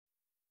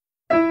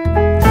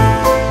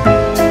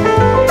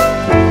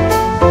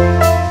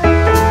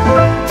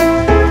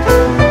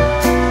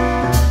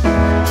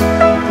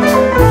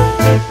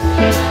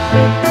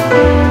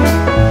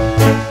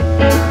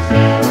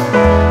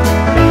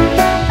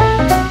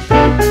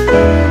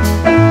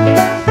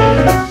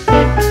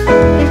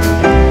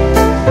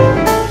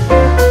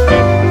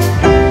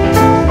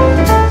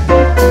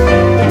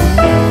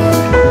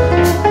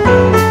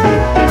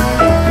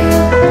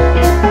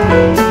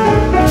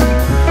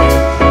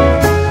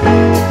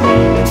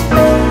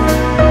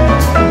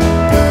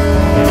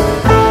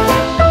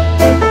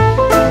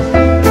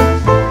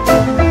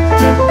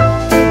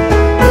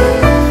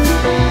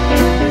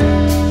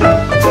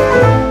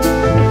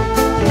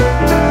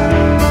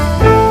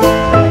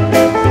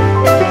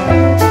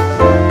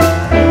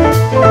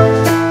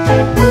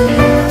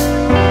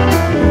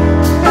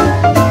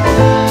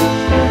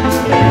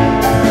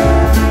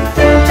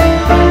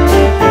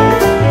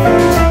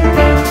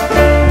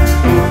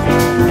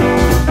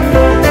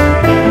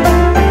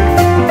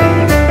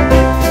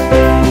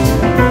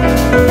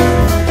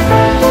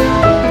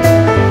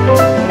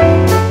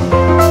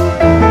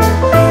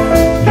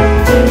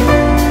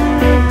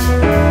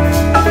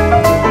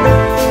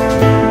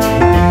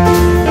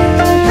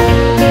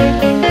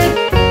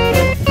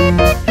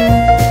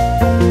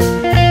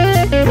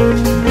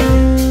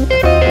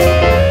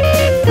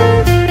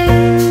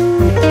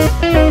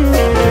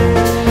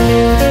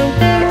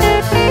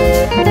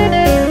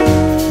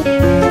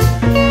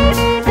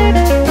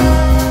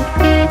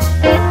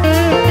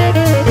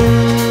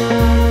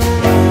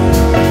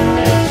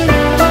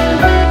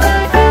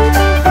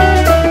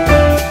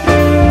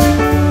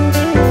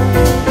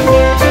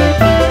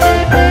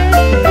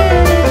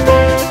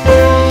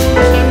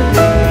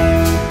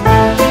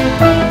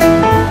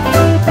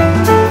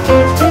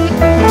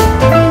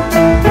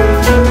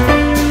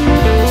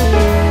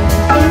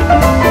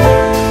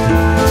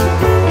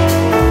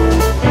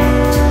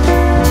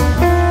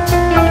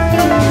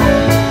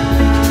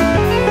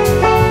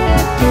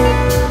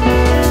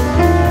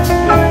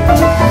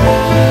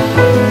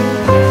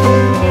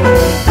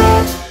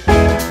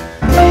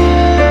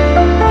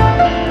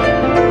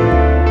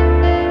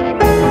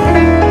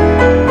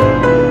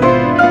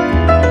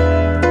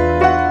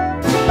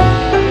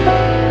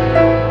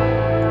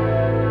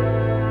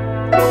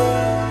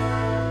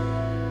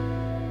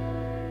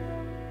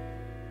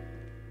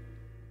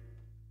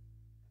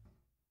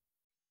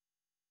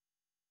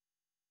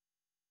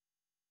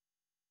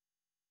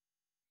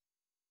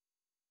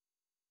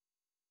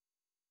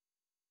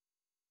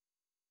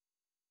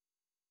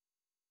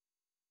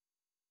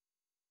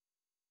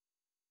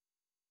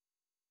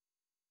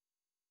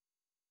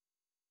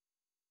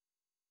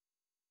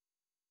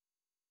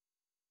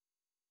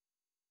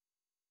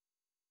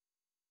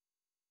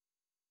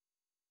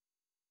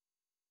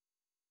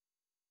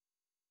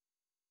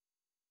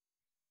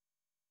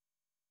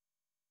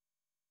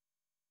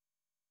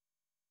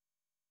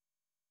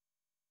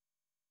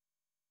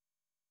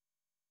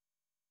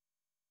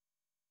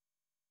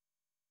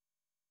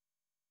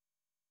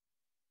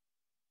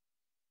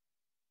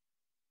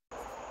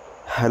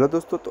Hello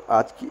दोस्तों, तो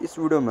आज की इस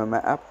वीडियो में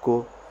मैं आपको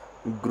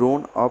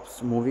ग्रोन अप्स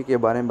मूवी के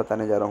बारे में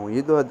बताने जा रहा हूँ।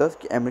 ये 2010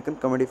 की अमेरिकन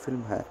कॉमेडी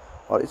फिल्म है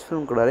और इस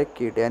फिल्म को डायरेक्ट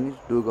की डेनिस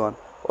डुगन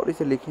और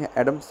इसे लिखे हैं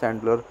एडम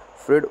सैंडलर,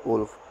 फ्रेड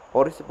वुल्फ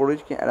और इसे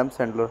प्रोड्यूस किए एडम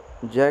सैंडलर,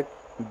 जैक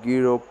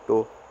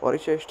गिरोप्टो और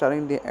इसे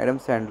स्टारिंग दिए Adam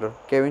Sandler,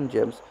 Kevin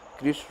James,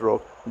 Chris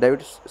rock,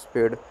 David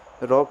spade,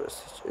 Rob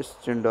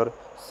स्टिंडर,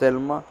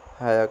 Selma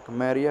hack,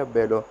 मैरिया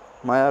बेलो,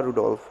 माया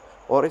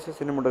रुडोल्फ और इसे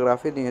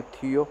सिनेमाटोग्राफी दी है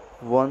थियो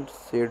वन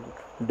सेड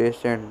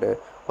डेसेंट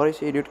और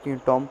इसे एडिट किए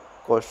टॉम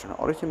कॉस्टन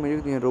और इसे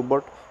म्यूजिक दिए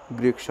रॉबर्ट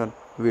ग्रिक्सन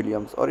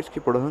विलियम्स और इसकी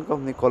production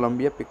company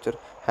Colombia picture,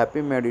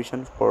 happy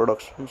medicine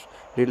productions,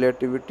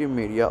 relativity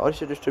media और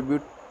इसे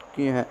डिस्ट्रीब्यूट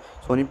किए हैं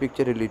सोनी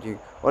पिक्चर रिलीजिंग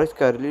और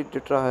इसका रिलीज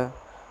डेट रहा है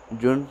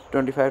जून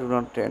 25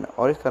 2010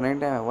 और इसका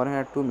रनिंग टाइम है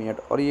 102 मिनट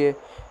और ये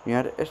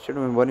यूनाइटेड स्टेट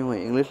में बनी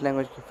हुई इंग्लिश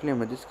लैंग्वेज की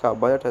फिल्म है जिसका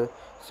बजट है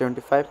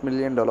 $75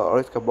 मिलियन और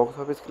इसका बॉक्स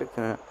ऑफिस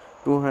कलेक्शन है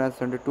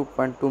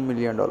 $272.2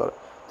 मिलियन।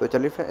 तो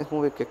चलिए फिर इस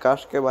मूवी के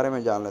कास्ट के बारे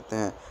में जान लेते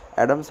हैं।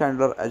 एडम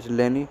सैंडलर एज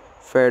लेनी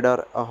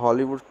fader, a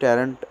Hollywood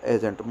talent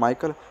agent;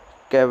 Michael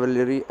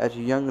Cavalieri as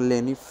young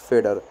Lenny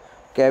Feder;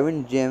 Kevin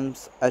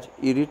James as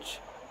Erich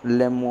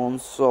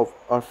Lemonsoff,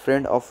 a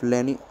friend of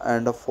Lenny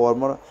and a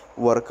former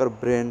worker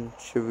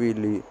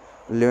Branchville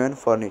Levin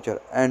Furniture;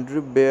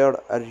 Andrew Baird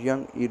as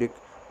young Eric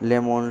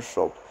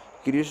Lemonsoff;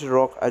 Chris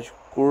Rock as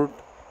Kurt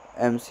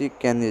MC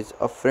Kennedy,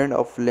 a friend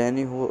of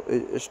Lenny who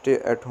is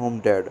stay-at-home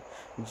dad;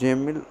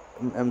 Jamil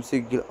MC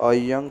Gill, a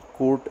young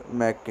Kurt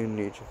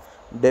McInnes;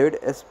 David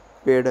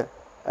Spade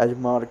as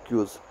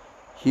Marcus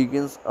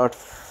Higgins, a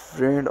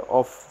friend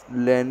of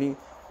Lenny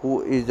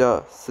who is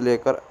a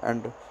slacker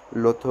and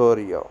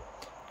Lothario;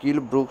 Keel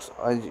Brooks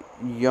as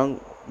young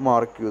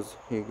Marcus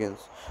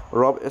Higgins;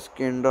 Rob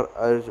Skender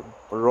as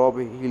Rob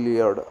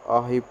Hilliard,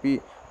 a hippie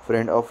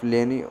friend of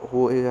Lenny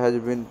who has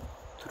been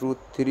through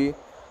three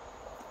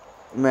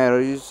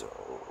marriages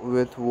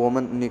with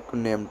women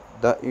nicknamed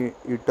the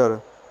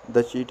Eater,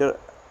 the Cheater,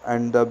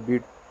 and the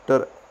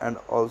Beater, and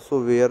also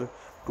wear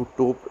to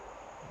top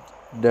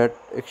that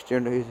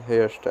extend his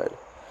hairstyle.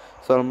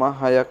 Salma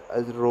Hayek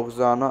as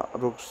Roxana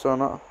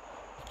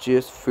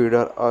Chase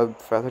Feeder, a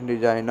fashion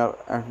designer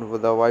and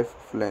the wife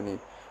of Lenny.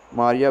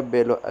 Maria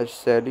Bello as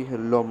Sally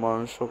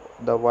Lomansov,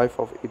 the wife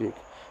of Eric.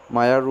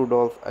 Maya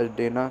Rudolph as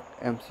Dana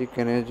MC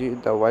Kennedy,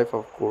 the wife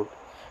of Kurt.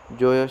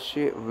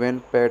 Joyce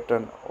Van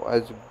Patten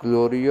as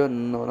Gloria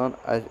Nolan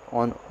as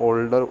an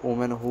older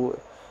woman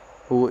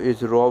who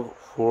is Rob's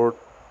fourth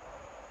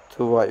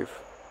wife.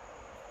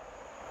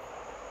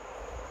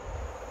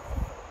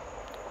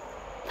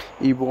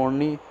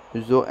 Ebony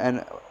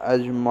Joanne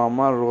as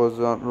Mama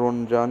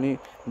Ronjani,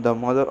 the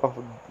mother of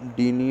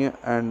Dini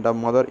and the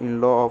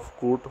mother-in-law of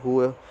Kurt,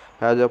 who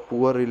has a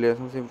poor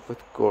relationship with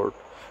Kurt.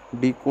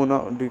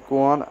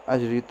 Dequan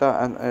as Rita,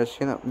 an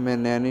Asian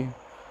nanny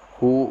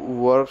who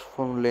works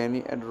for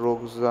Lenny and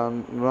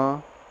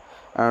Roxana,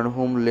 and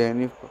whom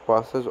Lenny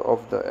passes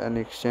off an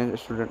exchange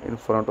student in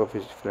front of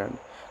his friend.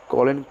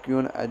 Colin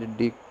Kuhn as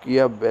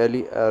Dickia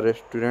Bailey, a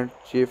restaurant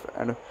chef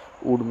and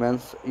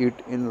woodman's eat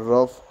in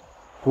Rough,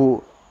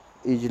 who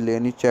is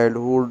Lenny's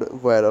childhood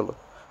viral.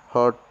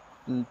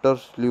 Hunter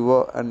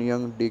Sliver and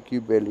young Dickie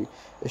Bailey.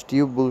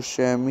 Steve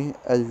Buscemi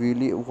as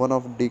Willie, one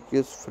of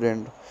Dickie's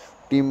friends.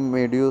 Tim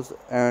Meadows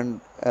and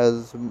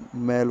as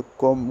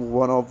Malcolm,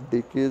 one of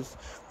Dickie's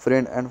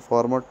friend and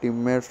former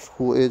teammates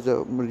who is a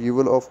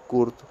rival of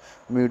Kurt.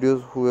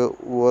 Meadows who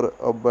wore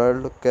a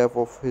bald cap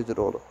of his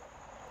role.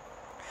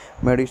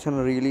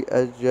 Madison Reilly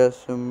as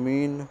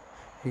Jasmine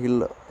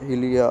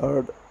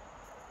Hilliard,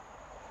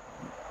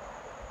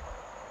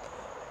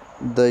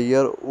 the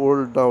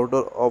year-old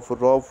daughter of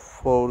Rob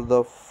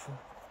for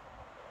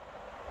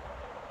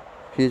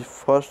his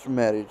first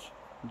marriage.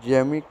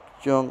 Jamie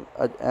Chung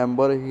as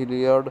Amber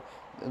Hilliard,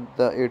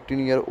 the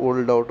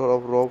 18-year-old daughter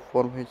of Rob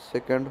from his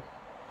second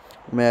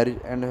marriage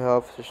and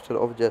half-sister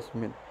of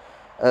Jasmine.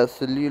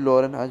 Ashley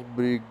Lauren as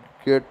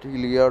Bridget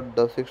Hilliard,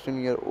 the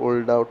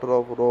 16-year-old daughter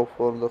of Rob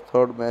from the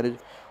third marriage,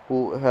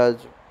 who has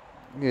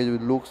his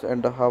looks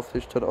and the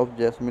half-sister of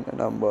Jasmine and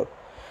Amber.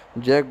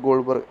 Jack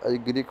Goldberg as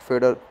Greek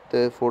Feder,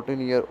 the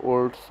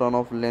 14-year-old son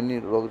of Lenny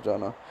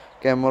Roxana.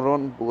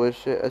 Cameron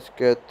Boyce as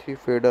Kathy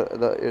Feder,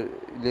 the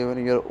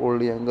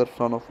 11-year-old younger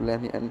son of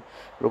Lenny and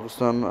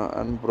Roxana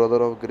and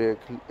brother of Greg.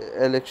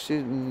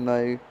 Alexis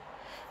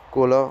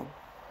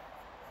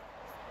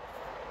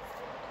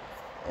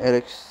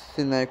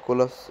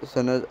Nicholas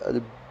Sanchez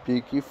as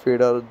Becky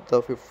Feder,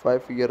 the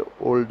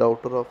 5-year-old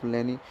daughter of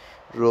Lenny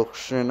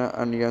Roxana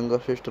and younger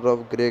sister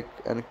of Greg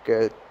and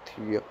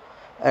Kathy.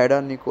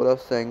 Ada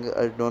Nicholas sang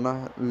as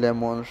Donna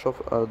Lemonsoff,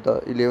 the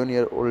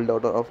 11-year-old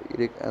daughter of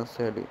Eric and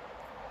Sally.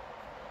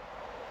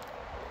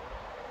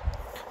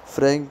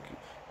 Frank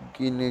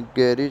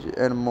Gingerich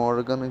and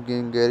Morgan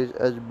Gingerich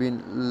as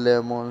Ben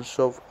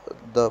Lemonsoff,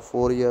 the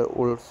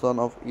 4-year-old son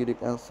of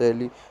Eric and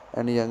Sally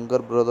and younger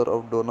brother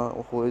of Donna,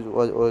 who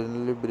was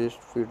originally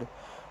breastfed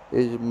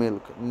his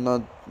milk.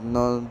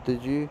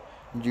 Nadji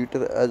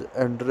Jeter as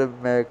Andre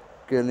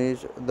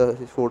McKennish, the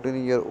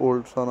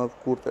 14-year-old son of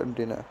Kurt and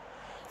Dina.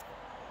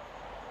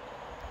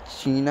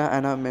 Sheena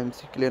Anna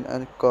Memsiklian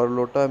and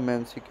Carlota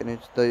Memsiklian,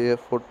 the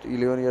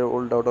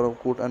 11-year-old daughter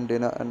of Kurt and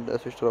Dana and the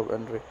sister of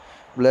Andre.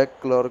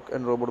 Black Clark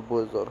and Robert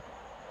Bozor.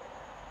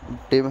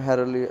 Tim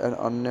Harley, an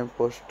unnamed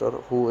pastor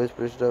who is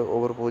president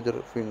over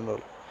Bozor's funeral.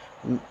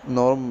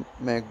 Norm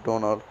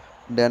MacDonald,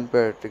 Dan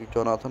Patrick,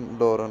 Jonathan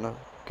Doran,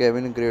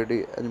 Kevin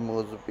Grady and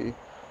Mosby.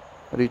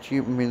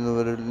 Richie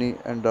Minervini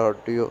and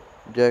Tardio,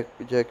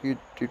 Jackie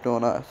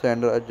Titona,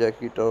 Sandra and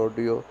Jackie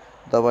Tardio,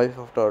 the wife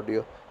of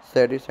Tardio,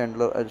 Sadie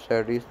Sandler and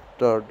Sadie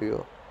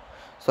Tardio,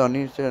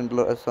 Sonny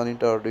Sandler as Sonny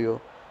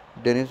Tardio,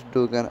 Dennis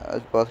Dugan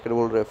as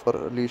basketball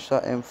referee,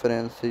 Lisa M.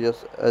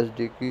 Francis as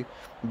Dickie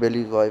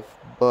Bailey's wife,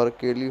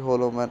 Barkley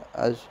Holloman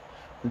as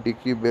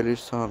Dickie Bailey's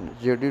son,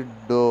 J.D.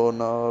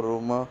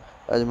 Donnarumma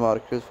as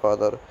Marcus'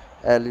 father,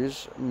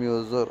 Alice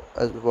Muser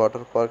as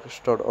water park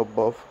stud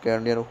above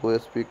Canadian who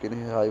speak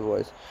in high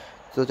voice.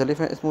 तो चलिए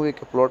फिर इस movie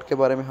के plot के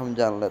बारे में हम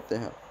जान लेते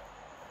हैं.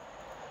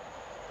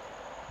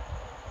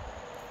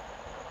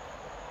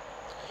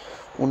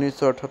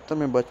 1978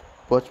 में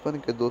बचपन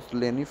के दोस्त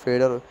लेनी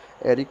फेडर,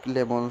 एरिक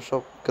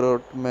लेमनशॉप,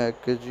 कर्ट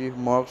मैकेजी,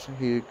 मार्क्स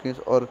हिकिंस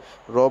और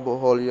रॉब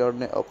हॉलियार्ड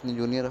ने अपनी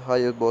जूनियर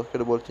हाई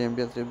बास्केटबॉल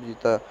चैंपियनशिप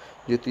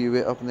जीती.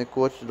 वे अपने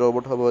कोच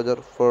रॉबर्ट हबर्जर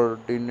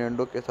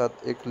फर्डिनेंडो के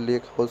साथ एक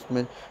लेक हाउस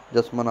में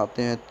जश्न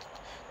मनाते हैं.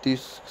 30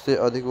 से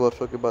अधिक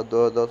वर्षों के बाद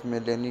 2010 में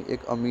लेनी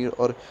एक अमीर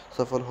और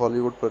सफल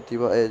हॉलीवुड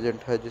प्रतिभा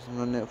एजेंट है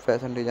जिन्होंने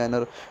फैशन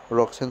डिजाइनर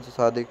रॉक्सन से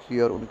शादी की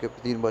और उनके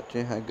 3 बच्चे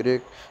हैं,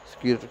 ग्रेग,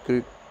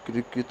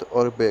 क्रिकित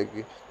और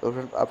बैगी. तो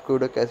फ्रेंड्स, आपको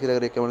वीडियो कैसी लग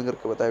रही है कमेंट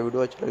करके बताएं.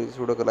 वीडियो अच्छी लगी इस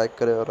वीडियो को लाइक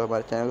करें और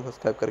हमारे चैनल को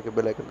सब्सक्राइब करके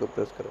बेल आइकन को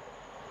प्रेस करें.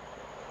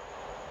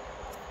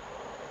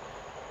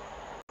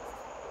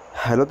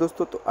 हेलो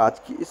दोस्तों, तो आज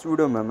की इस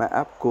वीडियो में मैं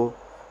आपको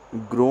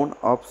ग्रोन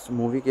अप्स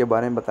मूवी के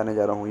बारे में बताने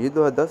जा रहा हूँ. ये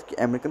 2010 की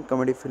अमेरिकन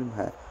कॉमेडी फिल्म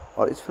है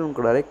और इस फिल्म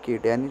को डायरेक्ट की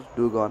डेनिस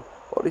डुगन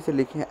और इसे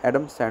लिखे हैं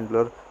एडम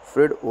सैंडलर,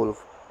 फ्रेड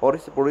वुल्फ और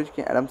इसे प्रोड्यूस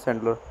किए एडम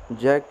सैंडलर,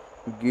 जैक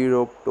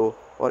गिरोप्टो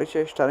और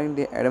इसे स्टारिंग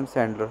दिए Adam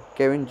Sandler,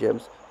 Kevin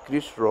James,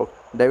 Chris rock,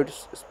 David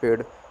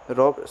spade,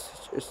 Rob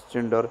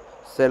स्टिंडर,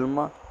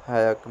 Selma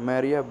hack,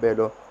 मैरिया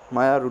बेलो,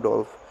 माया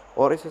रुडोल्फ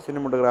और इसे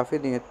सिनेमाटोग्राफी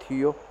दी है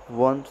थियो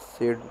वन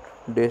सेड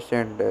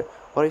डेसेंडे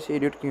और इसे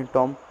एडिट किए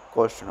टॉम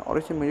कॉस्टन और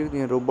इसे म्यूजिक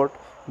दिए रॉबर्ट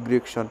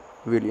ग्रिक्सन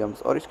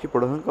विलियम्स और इसकी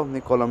production company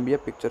Colombia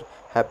picture,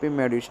 happy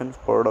medicine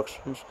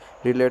productions,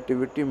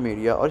 relativity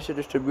media और इसे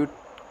डिस्ट्रीब्यूट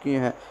किए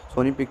हैं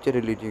सोनी पिक्चर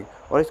रिलीजिंग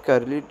और इसका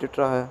रिलीज डेट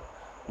रहा है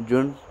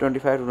जून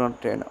 25,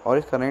 2010 और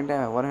इसका रनिंग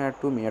टाइम है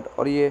 102 मिनट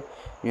और ये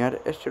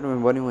यूनाइटेड स्टेट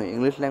में बनी हुई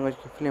इंग्लिश लैंग्वेज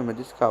की फिल्म है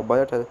जिसका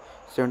बजट है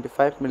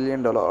 $75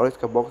 मिलियन और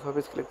इसका बॉक्स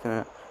ऑफिस कलेक्शन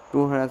है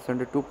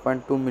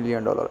 $272.2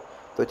 मिलियन.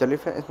 तो चलिए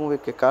फिर इस मूवी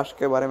के कास्ट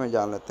के बारे में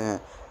जान लेते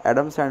हैं.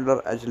 एडम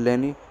सैंडलर एज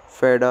लेनी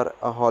फेडर,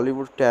 अ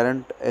Hollywood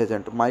talent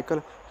agent.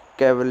 Michael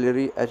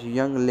cavalry as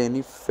young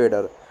लेनी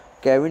fader.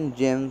 Kevin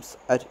James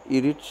as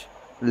इरिच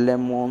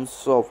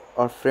Lemonsov,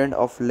 a friend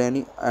of Lenny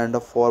and a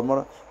former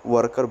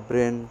worker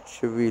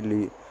Branchville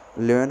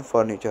Levin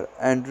Furniture.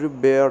 Andrew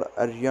Baird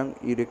as young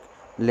Eric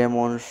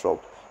Lemonsov.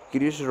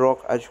 Chris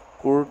Rock as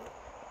Kurt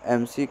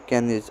MC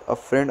Kennedy, a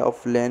friend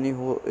of Lenny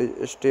who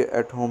is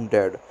stay-at-home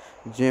dad.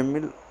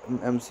 Jamil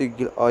MC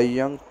Gill, a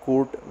young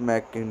Kurt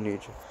McKinney.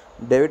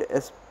 David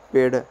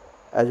Spade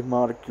as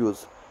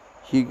Marcus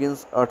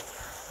Higgins, a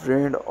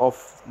friend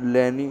of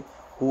Lenny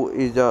who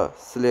is a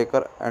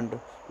slacker and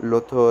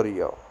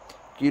Lothario.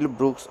 Kill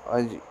Brooks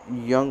as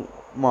young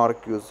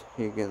Marcus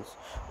Higgins.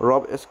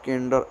 Rob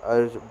Skender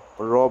as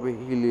Rob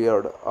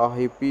Hilliard, a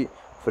hippie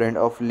friend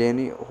of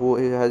Lenny who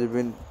has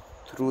been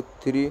through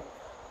 3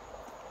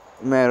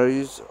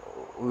 marriages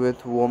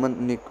with women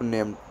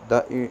nicknamed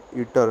the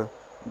Eater,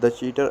 the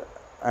Cheater,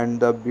 and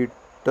the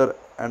Beater,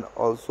 and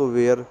also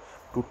wear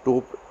to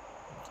top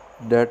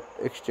that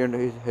extend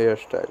his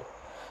hairstyle.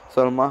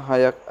 Salma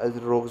Hayek as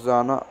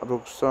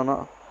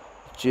Roxana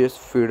Chase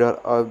Feeder,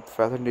 a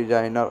fashion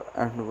designer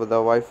and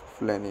the wife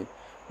of Lenny.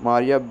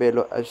 Maria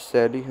Bello as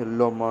Sally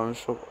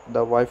Lomanshaw,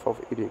 the wife of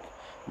Eric.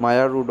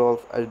 Maya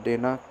Rudolph as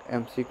Dana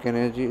MC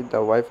Kennedy,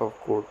 the wife of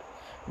Kurt.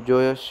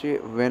 Joyce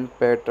Van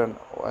Patten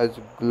as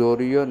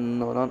Gloria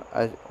Nolan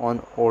as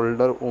an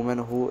older woman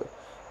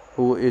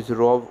who is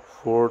Rob's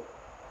fourth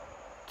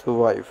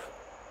wife.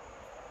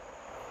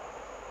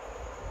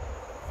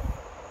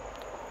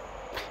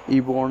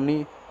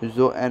 Ebony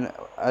Joanne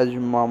as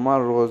Mama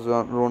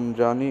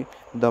Ronjani,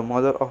 the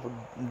mother of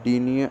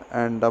Deanie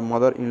and the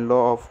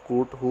mother-in-law of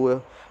Kurt,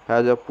 who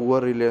has a poor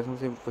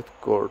relationship with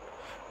Kurt.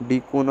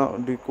 Deacon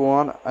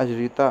as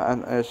Rita,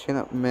 an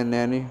Asian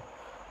nanny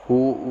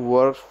who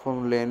works for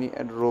Lenny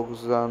and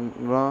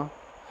Roxana,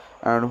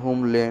 and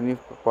whom Lenny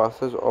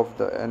passes off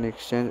an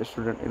exchange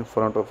student in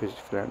front of his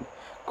friend.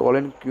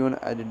 Colin Kuhn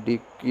as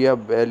Dickie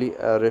Bailey,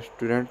 a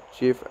restaurant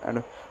chef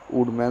and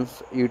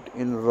woodman's eat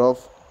in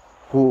Rough,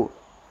 who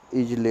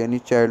is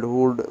Lenny's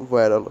childhood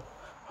viral.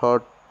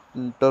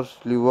 Hunter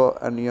Sliver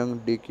and young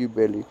Dickie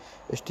Bailey.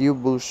 Steve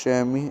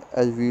Buscemi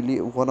as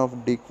Willie, one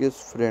of Dickie's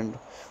friends,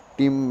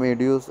 Tim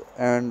Meadows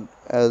and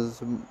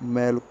as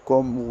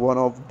Malcolm, one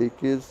of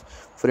Dickie's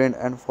friend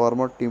and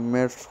former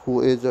teammates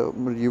who is a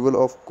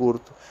rival of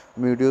Kurt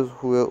Meadows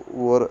who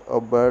wore a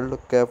bald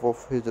cap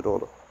of his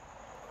role.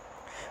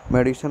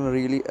 Madison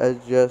really as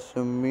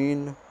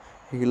Jasmine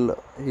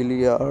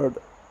Hilliard,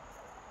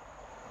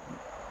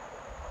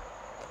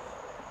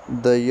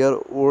 the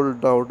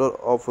year-old daughter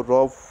of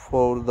Rob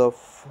for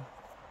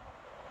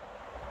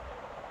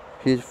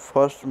his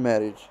first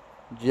marriage.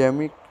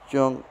 Jamie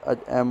Chung as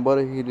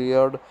Amber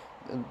Hilliard,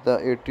 the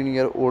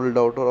 18-year-old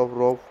daughter of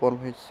Rob from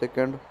his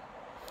second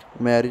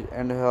marriage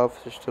and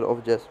half-sister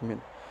of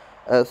Jasmine.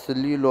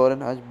 Ashley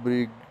Lauren as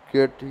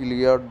Bridget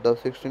Hilliard, the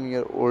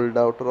 16-year-old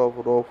daughter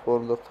of Rob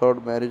from the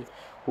third marriage,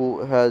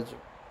 who has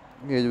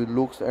his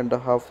looks and the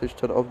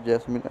half-sister of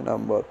Jasmine and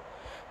Amber.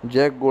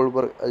 Jack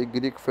Goldberg as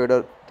Greek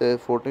Feder, the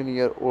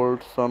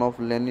 14-year-old son of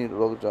Lenny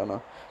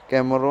Roxana.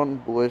 Cameron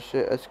Boyce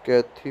as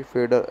Kathy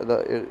Feder,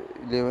 the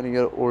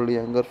 11-year-old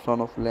younger son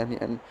of Lenny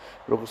and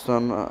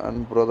Roxana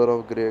and brother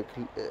of Greg.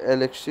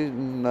 Alexis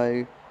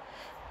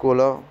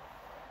Nicola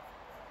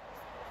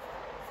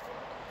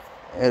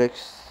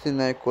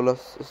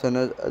Nicholas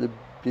Senez as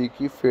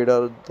Becky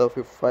Feder, the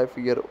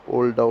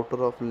 5-year-old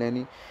daughter of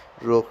Lenny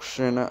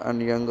Roxana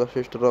and younger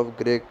sister of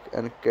Greg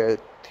and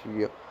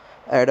Kathy.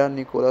 Ada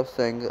Nicholas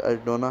sang as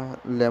Donna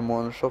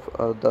Lemonsoff,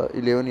 the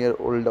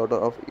 11-year-old daughter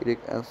of Eric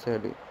and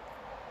Sally.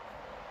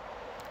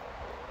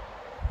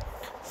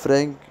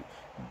 Frank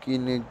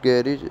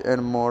Gingerich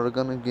and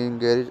Morgan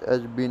Gingerich as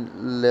Ben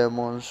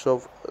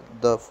Lemonsoff,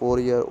 the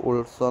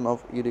 4-year-old son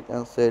of Eric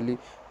and Sally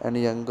and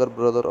younger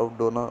brother of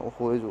Donna,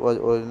 who was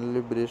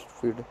originally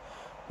breastfed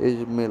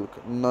his milk.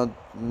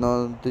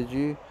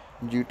 Nadji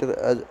Jeter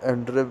as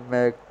Andre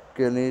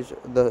McKennish,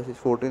 the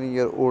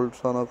 14-year-old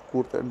son of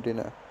Kurt and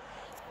Dina.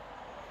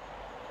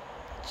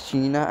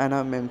 Sheena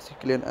Anna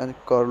Memsikian and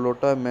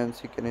Carlota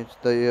Memsikian,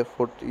 the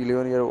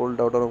 11-year-old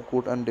daughter of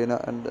Kurt and Dana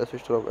and the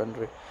sister of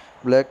Andre.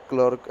 Black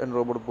Clark and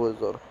Robert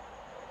Bowser.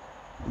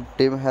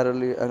 Tim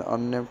Harley, an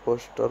unnamed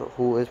pastor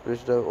who is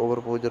president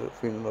over Bowser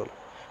funeral.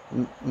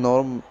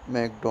 Norm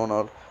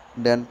MacDonald,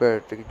 Dan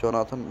Patrick,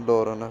 Jonathan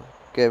Doran,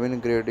 Kevin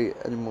Grady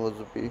and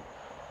Mosby.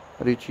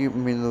 Richie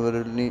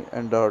Milne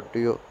and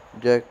Dardio.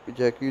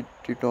 Jackie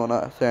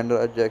Titona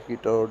Sandler as Jackie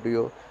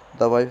Tardio,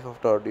 the wife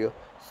of Tardio.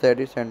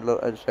 Sadie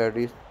Sandler as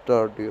Sadie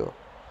Tardio.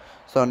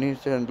 Sonny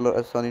Sandler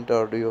as Sonny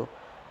Tardio.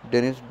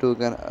 Dennis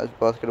Dugan as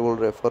basketball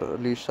referee.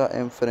 Lisa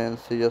M.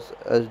 Francis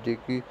as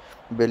Dickie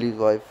Bailey's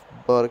wife.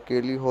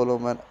 Barkley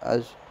Holloman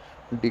as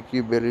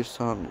Dickie Bailey's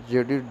son.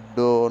 J.D.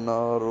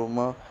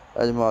 Donnarumma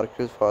as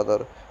Marcus'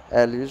 father.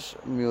 Alice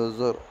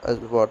Muser as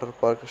water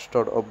park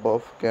stud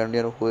above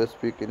Canadian who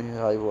speak in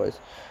high voice.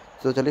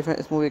 तो चलिए फिर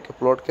इस movie के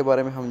plot के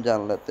बारे में हम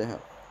जान लेते हैं।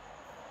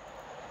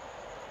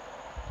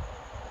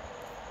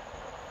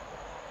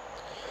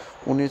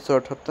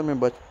 1978 में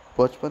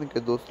बचपन के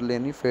दोस्त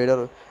लेनी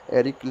फेडर,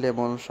 एरिक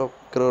लेमनसॉफ,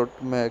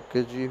 कर्ट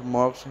मैकेजी,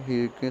 मार्क्स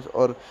हिकिंस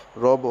और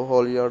रॉब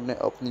हॉलियार्ड ने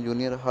अपनी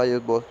जूनियर हाई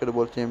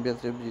बास्केटबॉल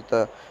चैंपियनशिप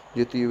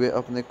जीती। वे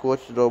अपने कोच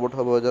रॉबर्ट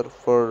हबर्जर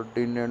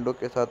फर्डिनेंडो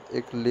के साथ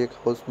एक लेक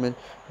हाउस में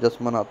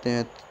जश्न मनाते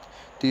हैं।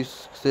 30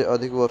 से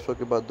अधिक वर्षों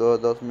के बाद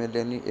 2010 में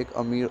लेनी एक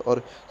अमीर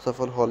और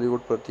सफल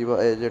हॉलीवुड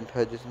प्रतिभा एजेंट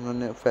है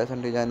जिन्होंने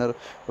फैशन डिजाइनर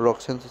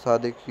रॉक्सन से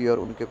शादी की और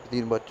उनके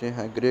 3 बच्चे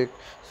हैं, ग्रेग,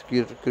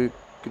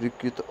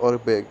 क्रिकित और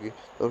बैगी।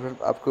 तो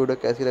फ्रेंड्स, आपको वीडियो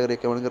कैसी लग रही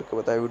है कमेंट करके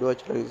बताएं। वीडियो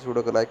अच्छा लगे इस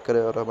वीडियो को लाइक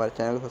करें और हमारे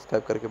चैनल को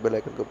सब्सक्राइब करके बेल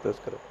आइकन को प्रेस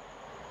करें।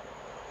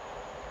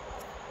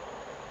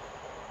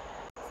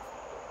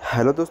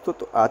 हेलो दोस्तों,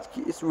 तो आज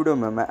की इस वीडियो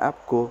में मैं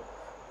आपको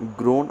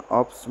ग्रोन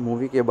अप्स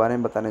मूवी के बारे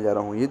में बताने जा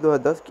रहा हूँ। ये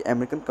 2010 की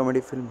अमेरिकन कॉमेडी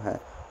फिल्म है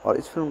और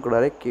इस फिल्म को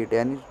डायरेक्ट की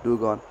डेनिस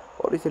डुगन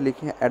और इसे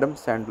लिखे हैं एडम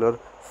सैंडलर,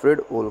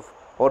 फ्रेड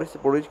वुल्फ और इसे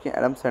प्रोड्यूस किए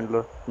एडम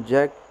सैंडलर,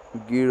 जैक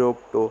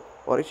गिरोप्टो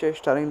और इसे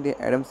स्टारिंग दिए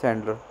Adam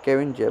Sandler,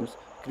 Kevin James,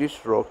 Chris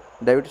rock,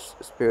 David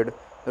spade,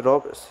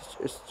 Rob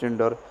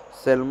स्टिंडर,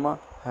 Selma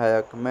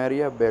hack,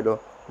 मैरिया बेलो,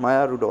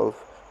 माया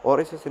रुडोल्फ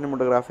और इसे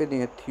सिनेमाटोग्राफी दी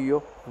है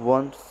थियो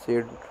वन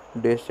सेड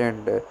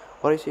डेसेंड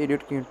और इसे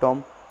एडिट किए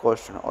टॉम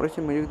कॉस्टन और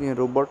इसे म्यूजिक दिए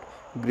रॉबर्ट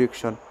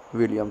ग्रिक्सन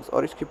विलियम्स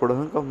और इसकी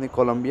production company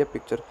Colombia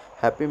picture,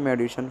 happy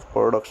medicine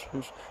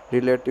productions,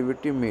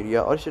 relativity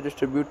media और इसे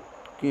डिस्ट्रीब्यूट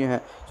किए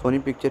हैं सोनी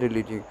पिक्चर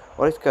रिलीजिंग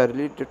और इसका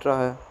रिलीज डेट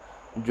रहा है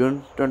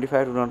जून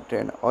 25,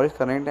 2010 और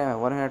इसका रनिंग टाइम है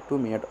 102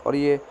 मिनट और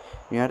ये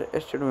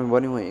यूनाइटेड स्टेट में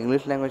बनी हुई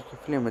इंग्लिश लैंग्वेज की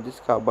फिल्म है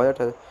जिसका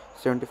बजट है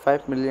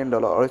 $75 मिलियन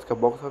और इसका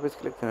बॉक्स ऑफिस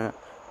कलेक्शन है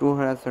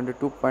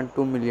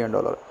 $272.2 मिलियन।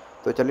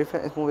 तो चलिए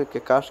फिर इस मूवी के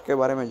कास्ट के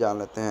बारे में जान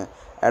लेते हैं।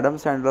 एडम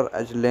सैंडलर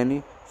एज लेनी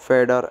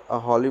फेडर, अ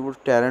Hollywood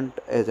talent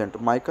agent.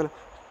 Michael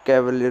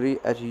cavalry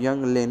as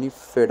young लेनी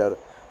fader.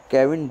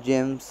 Kevin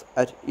James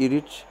as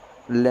इरिच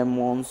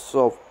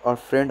Lemonsov, a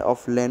friend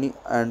of Lenny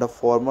and a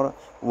former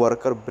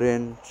worker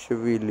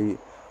Branchville,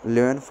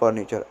 Levin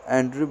Furniture.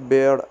 Andrew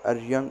Baird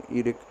as young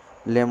Eric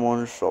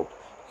Lemonsov.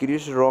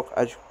 Chris Rock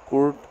as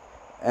Kurt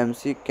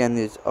MC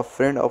Kenneth, a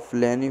friend of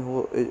Lenny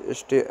who is a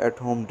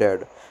stay-at-home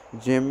dad.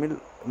 Jamil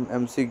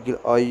MC Gill,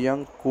 a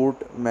young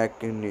Kurt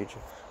McKinney.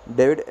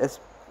 David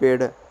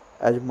Spade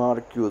as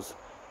Marcus.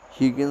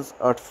 Higgins,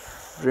 a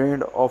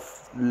friend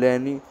of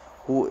Lenny,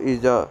 who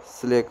is a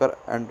slacker,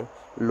 and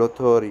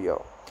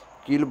Lothario.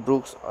 Kill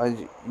Brooks as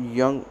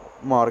young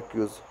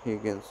Marcus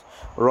Higgins.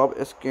 Rob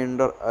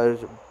Skender as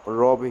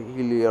Rob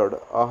Hilliard,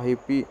 a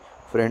hippie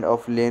friend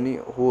of Lenny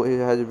who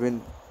has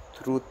been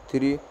through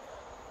three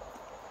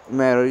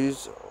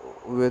marriages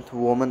with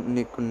women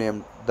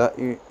nicknamed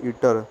the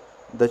Eater,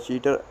 the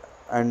Cheater,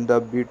 and the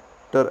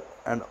Beater,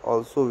 and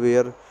also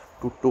wear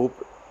to top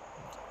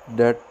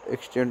that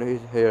extend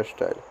his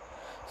hairstyle.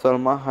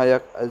 Salma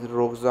Hayek as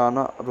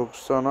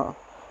Roxana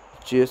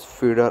Chase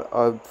Feeder,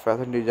 a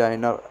fashion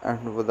designer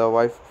and the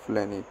wife of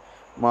Lenny.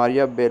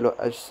 Maria Bello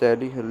as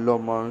Sally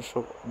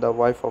Lomanshaw, the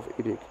wife of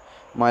Eric.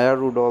 Maya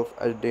Rudolph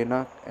as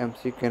Dana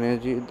MC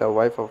Kennedy, the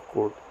wife of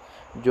Kurt.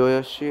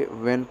 Joyashi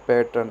Van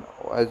Patten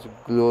as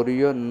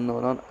Gloria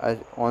Nolan as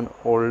an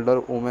older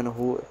woman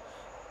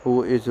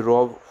who is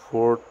Rob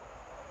fourth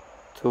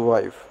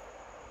wife.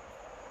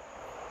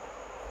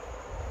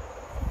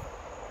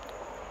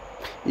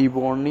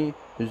 Ebony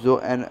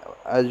Joanne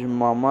as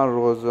Mama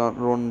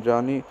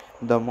Ronjani,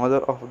 the mother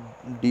of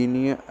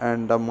Dini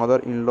and the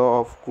mother-in-law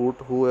of Kurt,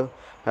 who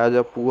has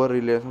a poor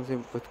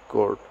relationship with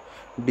Kurt.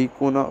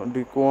 Deacon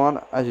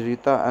as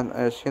Rita, an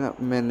Asian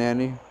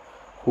nanny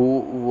who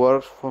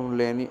works for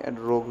Lenny and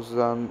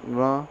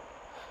Roxana,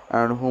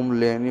 and whom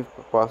Lenny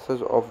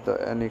passes off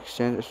an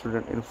exchange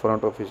student in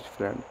front of his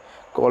friend.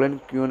 Colin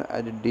Kuhn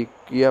as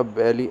Dickia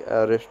Bailey,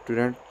 a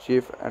restaurant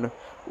chef and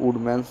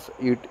woodman's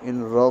eat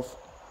in rough,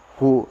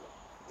 who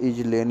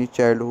is Lenny's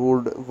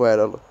childhood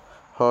viral.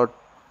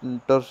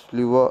 Hunter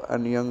Sliver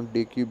and young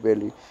Dickie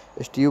Bailey.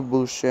 Steve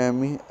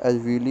Buscemi as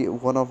Willie,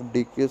 one of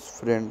Dickie's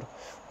friends.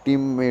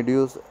 Tim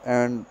Meadows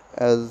and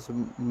as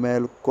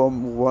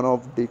Malcolm, one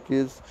of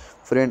Dickie's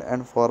friend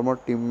and former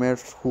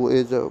teammates, who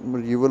is a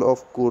rival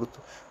of Kurt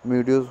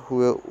Meadows,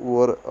 who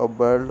wore a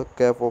bald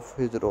cap of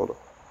his role.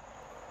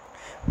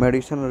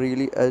 Madison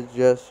Reilly as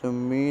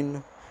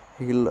Jasmine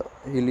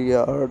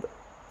Hilliard,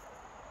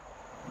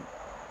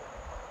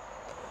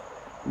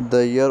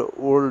 the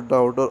year-old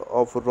daughter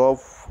of Rob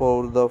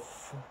for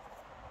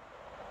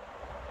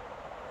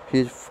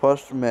his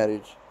first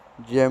marriage.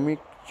 Jamie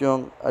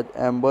Chung as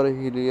Amber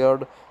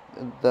Hilliard,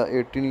 the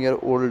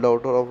 18-year-old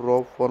daughter of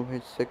Rob from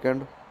his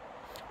second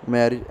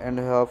marriage and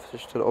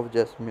half-sister of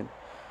Jasmine.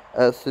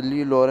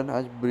 Ashley Lauren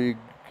as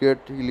Bridget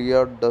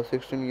Hilliard, the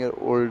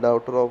 16-year-old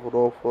daughter of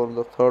Rob from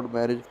the third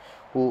marriage,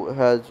 who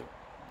has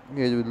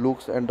his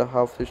looks and the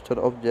half-sister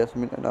of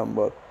Jasmine and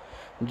Amber.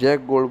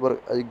 Jack Goldberg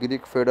as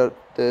Greek Feder,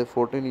 the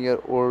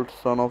 14-year-old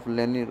son of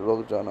Lenny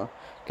Roxana.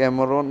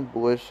 Cameron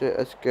Boyce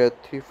as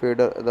Kathy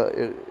Feder,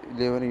 the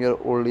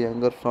 11-year-old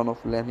younger son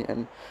of Lenny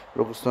and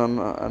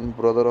Roxana and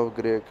brother of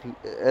Greg.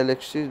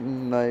 Alexis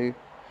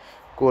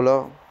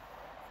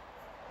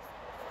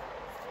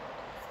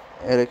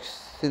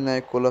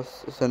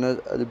Nicholas Sanchez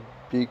as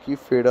Becky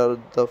Feder,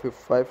 the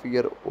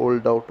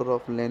 5-year-old daughter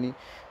of Lenny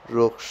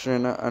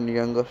Roxana and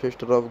younger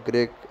sister of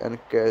Greg and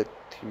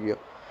Kathy.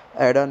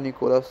 Ada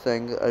Nicholas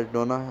sang as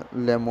Donna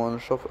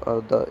Lemonshov,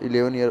 the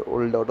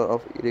 11-year-old daughter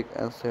of Eric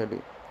and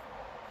Sally.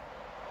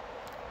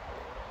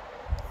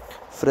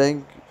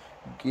 Frank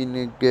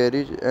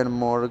Gingerich and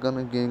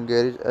Morgan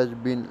Gingerich as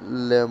Ben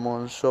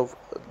Lemonshov,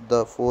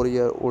 the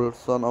 4-year-old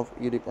son of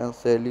Eric and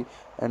Sally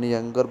and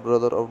younger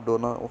brother of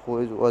Donna, who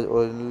was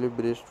originally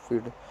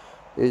breastfed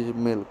his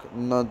milk.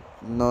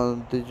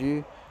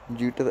 Nadji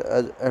Jeter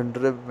as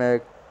Andre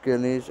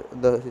McKennish,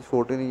 the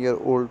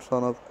 14-year-old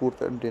son of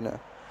Kurt and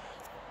Dina.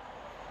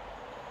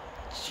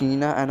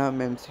 Sheena Anna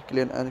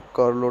Memsiklen and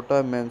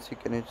Carlota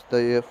Memsiklenich, the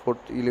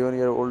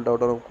 11-year-old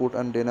daughter of Kurt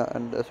and Dana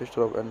and the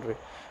sister of Andre.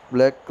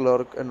 Black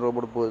Clark and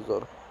Robert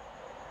Bozer.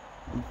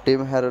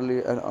 Tim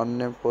Harley, an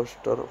unnamed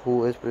pastor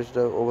who is presided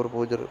over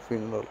Bozer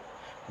funeral.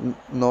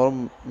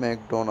 Norm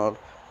MacDonald,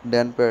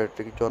 Dan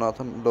Patrick,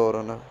 Jonathan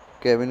Lauren,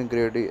 Kevin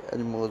Grady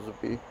and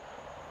Mosby,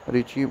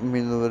 Richie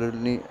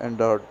Minervini and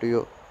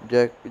Tardio,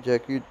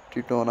 Jackie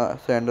Titona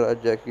Sandler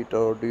as Jackie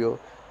Tardio,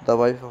 the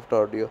wife of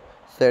Tardio,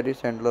 Sadie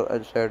Sandler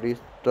as Sadie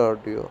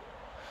Tardio,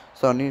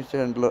 Sonny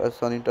Sandler as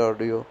Sonny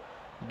Tardio,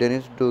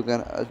 Dennis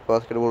Dugan as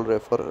basketball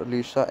referee,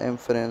 Lisa M.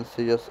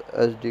 Francis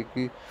as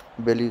Dickie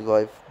Bailey's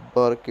wife,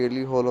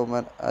 Barkley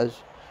Holloman as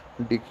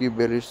Dickie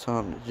Bailey's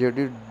son,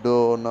 J.D.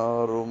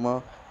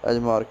 Donnarumma as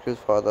Marcus'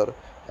 father,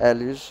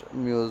 Alice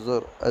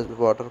Muser as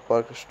water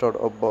park stud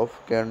above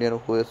Canadian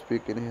who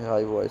speak in his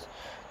high voice.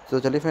 तो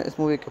चलिए फिर इस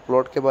movie के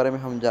plot के बारे में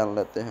हम जान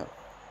लेते हैं।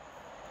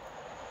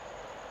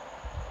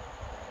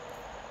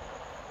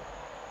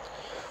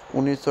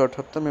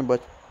 1978 में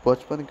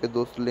बचपन के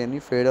दोस्त लेनी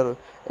फेडर,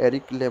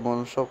 एरिक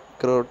लेमनशॉफ,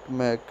 कर्ट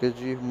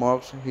मैकेजी,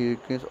 मार्क्स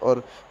हिकिंस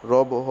और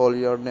रॉब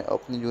हॉलियार्ड ने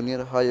अपनी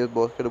जूनियर हाई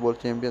बास्केटबॉल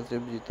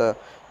चैंपियनशिप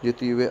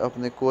जीती। वे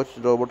अपने कोच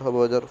रॉबर्ट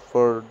हबर्जर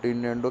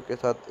फर्डिनेंडो के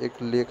साथ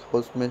एक लेक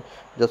हाउस में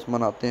जश्न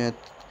मनाते हैं।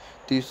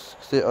 30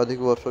 से अधिक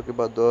वर्षों के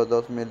बाद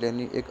 2010 में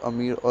लेनी एक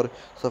अमीर और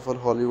सफल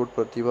हॉलीवुड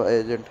प्रतिभा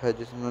एजेंट है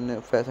जिन्होंने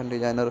फैशन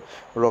डिजाइनर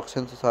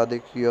रॉक्सन से शादी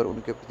की और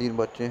उनके 3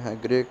 बच्चे हैं।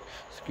 ग्रेग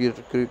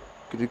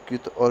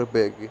क्रिकित और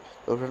बैगी।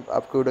 तो फ्रेंड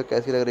आपको वीडियो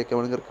कैसी लग रही है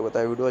कमेंट करके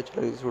बताएं। वीडियो अच्छी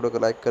लगी इस वीडियो को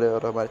लाइक करें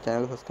और हमारे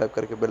चैनल को सब्सक्राइब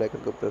करके बेल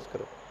आइकन को प्रेस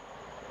करें।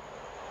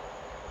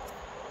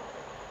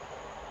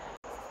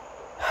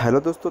 हेलो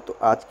दोस्तों, तो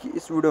आज की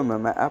इस वीडियो में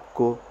मैं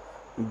आपको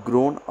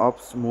ग्रोन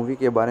अप्स मूवी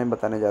के बारे में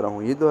बताने जा रहा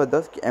हूँ। ये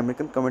 2010 की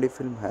अमेरिकन कॉमेडी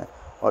फिल्म है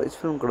और इस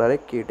फिल्म को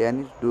डायरेक्ट की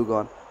डेनिस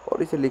डुगन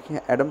और इसे लिखे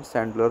हैं एडम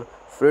सैंडलर,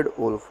 फ्रेड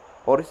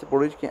वुल्फ और इसे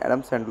प्रोड्यूस किए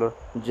एडम सैंडलर,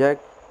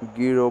 जैक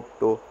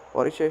गिरोप्टो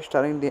और इसे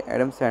स्टारिंग दिए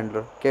Adam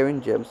Sandler, Kevin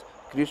James,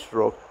 Chris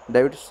rock,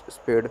 David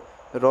spade,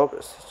 Rob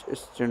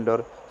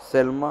स्टिंडर,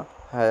 Selma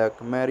hack,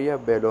 मैरिया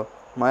बेलो,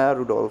 माया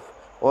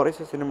रुडोल्फ और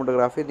इसे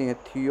सिनेमाटोग्राफी दी है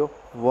थियो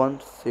वन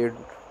सेड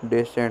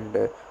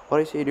डेसेंडे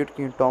और इसे एडिट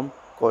किए टॉम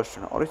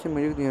कॉस्टन और इसे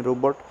म्यूजिक दिए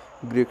रॉबर्ट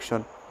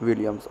ग्रिक्सन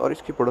विलियम्स और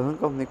इसकी production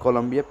company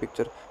Colombia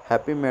picture,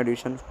 happy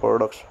medicine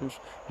productions,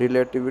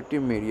 relativity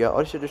media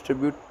और इसे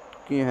डिस्ट्रीब्यूट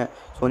किए हैं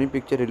सोनी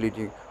पिक्चर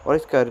रिलीजिंग और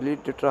इसका रिलीज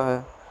डेट रहा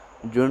है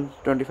जून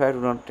 25,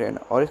 2010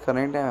 और इसका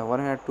रनिंग टाइम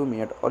है 102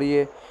 मिनट और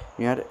ये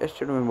यूनाइटेड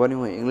स्टेट में बनी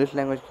हुई इंग्लिश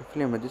लैंग्वेज की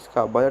फिल्म है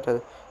जिसका बजट है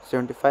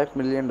 $75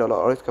 मिलियन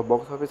और इसका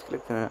बॉक्स ऑफिस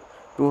कलेक्शन है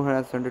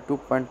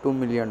 $272.2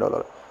 मिलियन।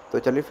 तो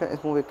चलिए फिर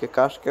इस मूवी के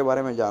कास्ट के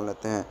बारे में जान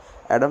लेते हैं।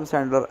 एडम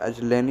सैंडलर एज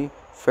लेनी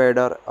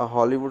फेडर, अ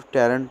Hollywood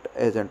talent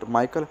agent;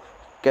 Michael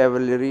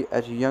cavalry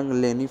as young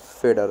लेनी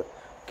fader;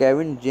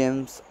 Kevin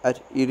James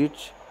as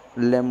इरिच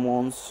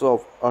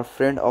Lemonsov, a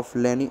friend of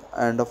Lenny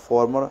and a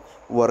former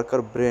worker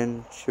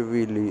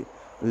Branchville,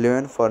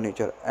 Levin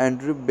Furniture;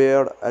 Andrew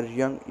Baird as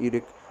young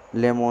Eric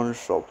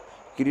Lemonsov;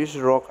 Chris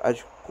Rock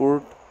as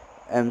Kurt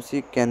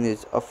MC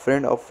Kennedy, a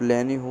friend of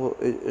Lenny who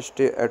is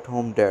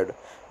stay-at-home dad;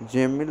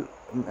 Jamil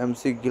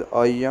MC Gill,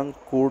 a young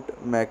Kurt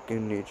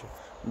McKinney;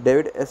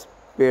 David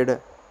Spade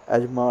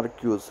as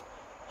Marcus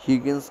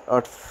Higgins,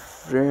 a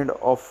friend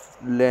of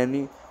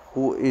Lenny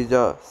who is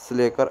a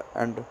slacker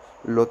and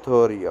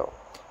Lothario;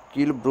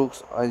 Keel Brooks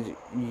as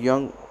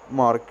young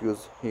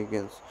Marcus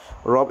Higgins;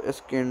 Rob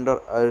Skender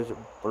as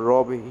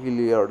Rob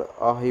Hilliard,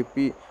 a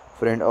hippie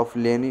friend of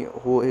Lenny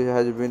who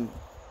has been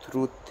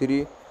through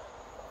 3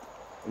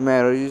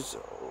 marriages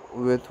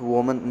with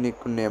women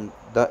nicknamed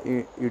the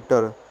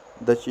Eater,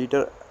 the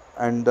Cheater,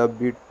 and the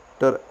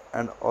Beater,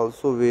 and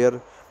also wear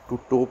to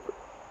top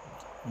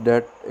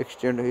that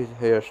extend his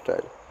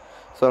hairstyle.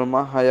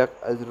 Salma Hayek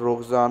as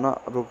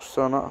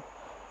Roxana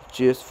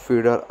Chase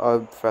Feeder, a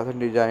fashion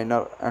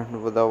designer and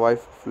the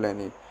wife of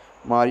Lenny;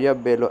 Maria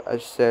Bello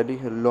as Sally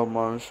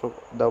Lomansov,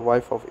 the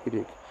wife of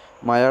Eric;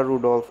 Maya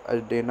Rudolph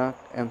as Dana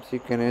MC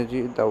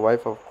Kennedy, the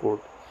wife of Kurt;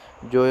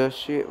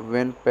 Joyce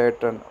Van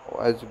Patten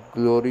as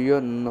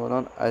Gloria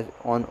Nolan, as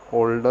an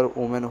older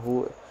woman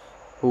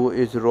who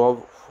is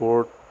Rob's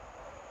fourth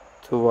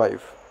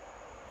wife;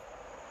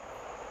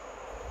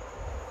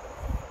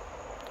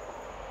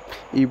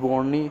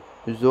 Ebony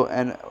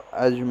Zoan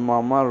as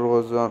Mama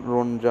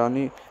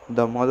Ronjani,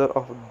 the mother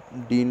of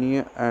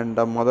Dini and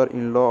the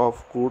mother-in-law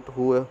of Kurt,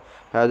 who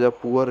has a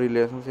poor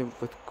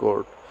relationship with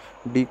Kurt;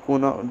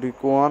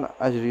 Dequan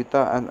as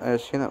Rita, an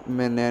Asian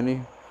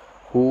nanny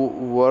who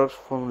works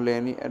for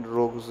Lenny and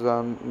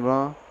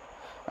Roxana,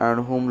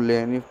 and whom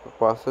Lenny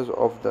passes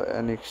off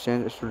an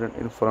exchange student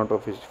in front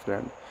of his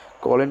friend;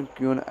 Colin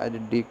Kuhn as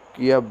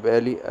Dickia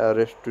Bailey, a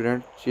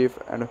restaurant chef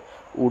and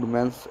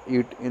woodman's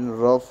eat in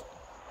Rough,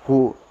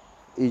 who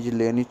is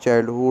Lenny's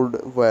childhood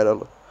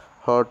viral;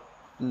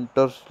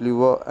 Hunter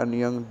Sliwa and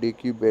young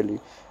Dickie Bailey;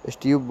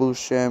 Steve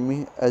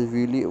Buscemi as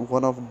Willie,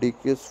 one of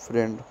Dickie's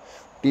friends;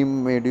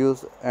 Tim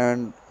Meadows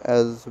and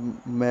as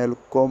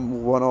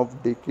Malcolm, one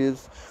of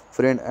Dickie's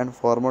friends and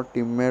former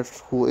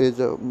teammates, who is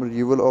a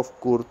rival of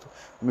Kurt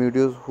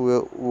Meadows,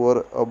 who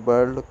wore a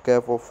bald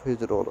cap of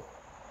his role;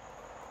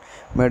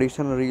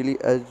 Madison Reilly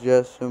as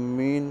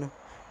Jasmine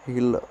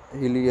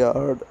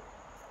Hilliard,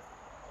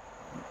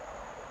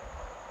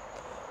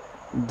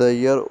 the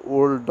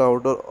year-old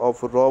daughter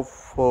of Rob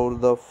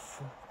for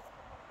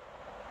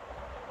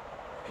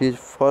his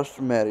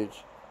first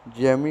marriage;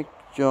 Jamie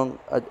Chung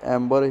as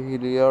Amber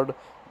Hilliard,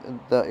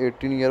 the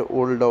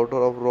 18-year-old daughter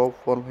of Rob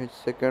from his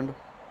second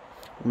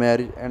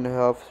marriage and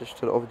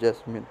half-sister of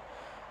Jasmine;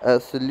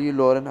 Ashley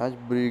Lauren as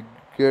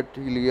Bridget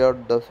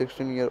Hilliard, the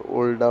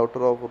 16-year-old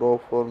daughter of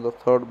Rob from the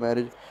third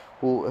marriage,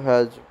 who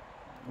has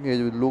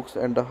his looks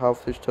and the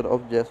half-sister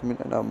of Jasmine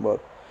and Amber;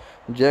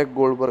 Jack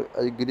Goldberg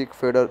as Greek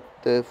Feder,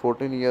 the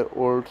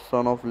 14-year-old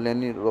son of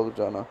Lenny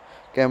Roxana;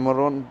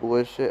 Cameron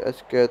Boyce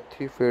as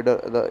Kathy Feder,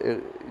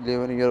 the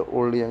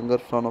 11-year-old younger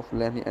son of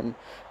Lenny and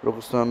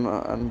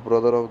Roxana and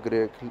brother of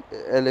Greg;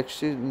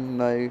 Alexis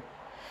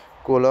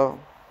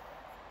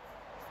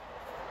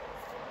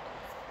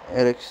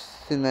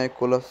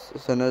Nicholas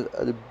Sanchez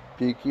as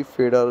Becky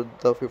Feder,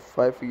 the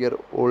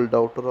 5-year-old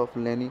daughter of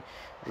Lenny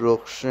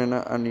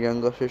Roxana and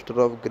younger sister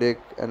of Greg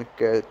and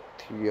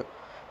Kathy;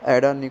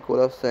 Ada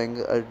Nicholas sang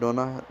as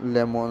Donna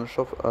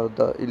Lemonsov,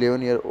 the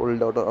 11-year-old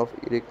daughter of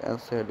Eric and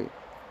Sally;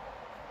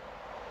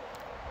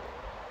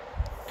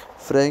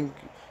 Frank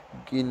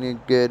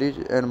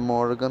Gingerich and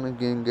Morgan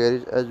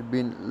Gingerich as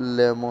Ben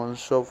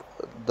Lemonsov,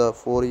 the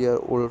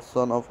 4-year-old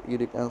son of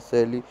Eric and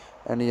Sally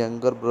and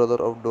younger brother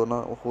of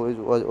Donna, who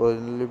was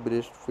originally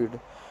breastfed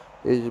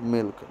is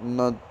Milk.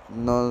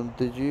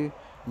 Nadji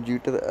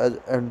Jeter as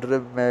Andre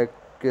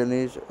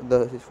McKinney,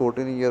 the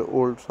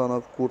 14-year-old son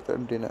of Kurt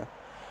and Tina.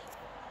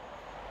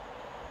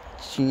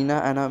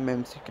 Sheena Anna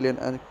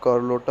Memsikian and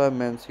Carlota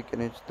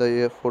Memsikian,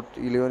 the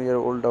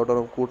 11-year-old daughter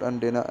of Kurt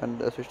and Dana and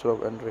the sister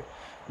of Andre.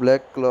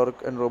 Black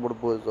Clark and Robert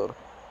Boozer.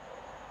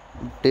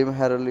 Tim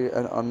Harley,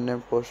 an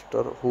unnamed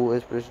pastor who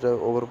is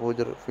president over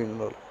Boozer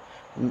funeral.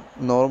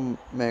 Norm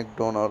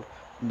MacDonald,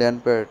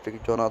 Dan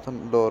Patrick,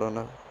 Jonathan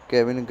Doran,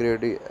 Kevin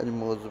Grady and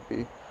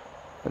Mosby.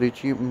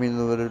 Richie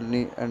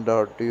Minervini and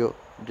Tardio,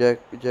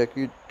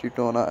 Jackie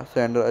Titona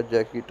Sandler as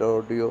Jackie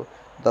Tardio,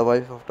 the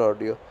wife of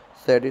Tardio,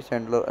 Sadie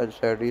Sandler as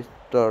Sadie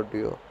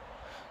Tardio,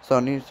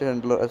 Sonny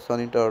Sandler as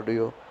Sonny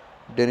Tardio,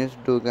 Dennis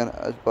Dugan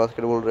as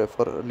basketball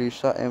referee,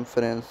 Lisa M.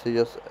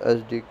 Francis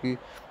as Dickie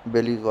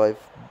Bailey's wife,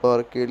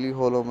 Barkley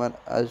Holloman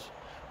as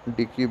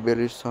Dickie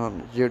Bailey's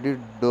son, J.D.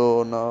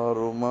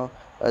 Donnarumma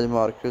as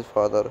Marcus'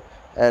 father,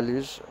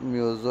 Alice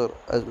Muser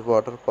as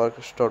water park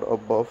stud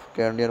above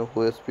Canadian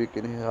who speak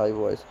in his high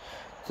voice.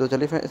 तो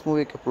चलिए फिर इस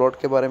movie के plot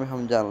के बारे में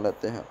हम जान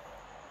लेते हैं।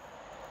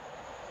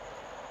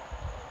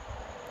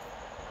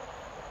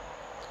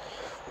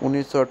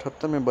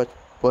 1978 में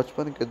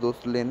बचपन के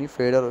दोस्त लेनी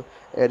फेडर,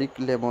 एरिक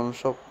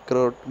लेमनशॉप,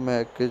 कर्ट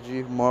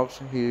मैकेजी, मार्क्स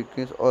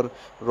हिकिंस और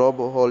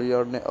रॉब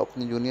हॉलियार्ड ने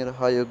अपनी जूनियर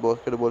हाई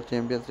बास्केटबॉल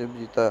चैंपियनशिप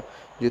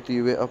जीती।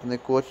 वे अपने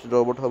कोच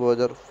रॉबर्ट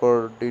हबर्जर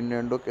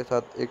फर्डिनेंडो के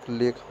साथ एक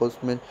लेक हाउस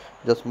में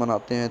जश्न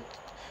मनाते हैं।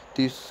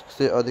 30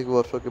 से अधिक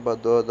वर्षों के बाद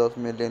 2010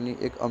 में लेनी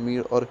एक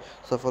अमीर और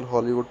सफल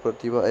हॉलीवुड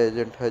प्रतिभा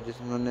एजेंट है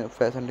जिन्होंने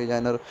फैशन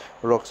डिजाइनर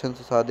रॉक्सन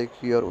से शादी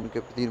की और उनके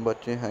 3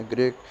 बच्चे हैं,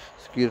 ग्रेग,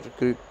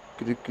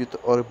 क्रिकित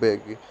और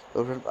बैगी।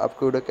 तो फ्रेंड्स,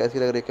 आपको वीडियो कैसी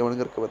लग रही है कमेंट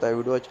करके बताएं।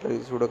 वीडियो अच्छी लगी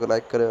इस वीडियो को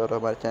लाइक करें और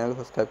हमारे चैनल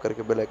को सब्सक्राइब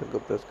करके बेल आइकन को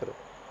प्रेस करें।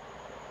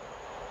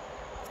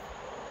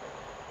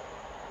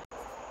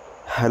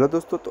 हेलो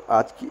दोस्तों, तो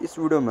आज की इस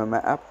वीडियो में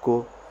मैं आपको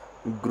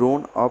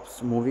ग्रोन अप्स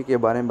मूवी के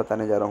बारे में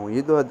बताने जा रहा हूँ।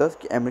 ये 2010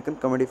 की अमेरिकन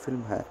कॉमेडी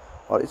फिल्म है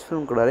और इस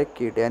फिल्म को डायरेक्ट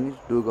की डेनिस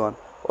डुगन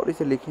और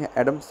इसे लिखे हैं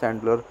एडम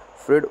सैंडलर,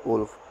 फ्रेड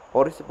वुल्फ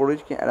और इसे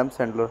प्रोड्यूस किए एडम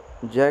सैंडलर,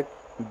 जैक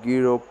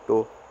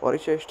गिरोप्टो और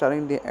इसे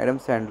स्टारिंग दिए Adam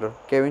Sandler,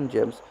 Kevin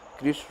James,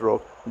 Chris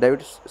rock,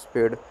 David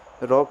spade,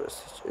 Rob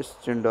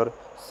स्टिंडर,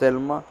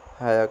 Selma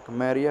hack,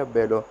 मैरिया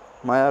बेलो,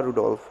 माया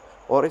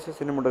रुडोल्फ और इसे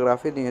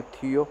सिनेमाटोग्राफी दी है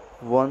थियो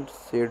वन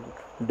सेड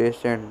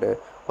डेसेंड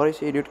और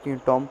इसे एडिट किए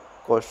टॉम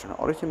कॉस्टन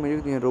और इसे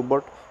म्यूजिक दिए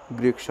रॉबर्ट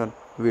ग्रिक्सन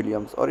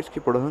विलियम्स और इसकी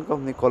production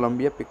company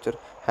Colombia picture,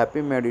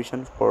 happy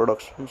medicine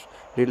productions,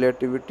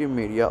 relativity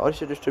media और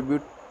इसे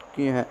डिस्ट्रीब्यूट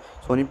किए हैं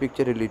सोनी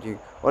पिक्चर रिलीजिंग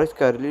और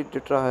इसका रिलीज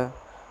डेट रहा है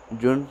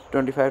जून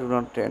 25,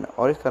 2010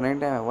 और इसका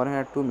रनिंग टाइम है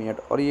 102 मिनट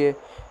और ये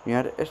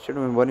यूनाइटेड स्टेट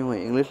में बनी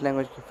हुई इंग्लिश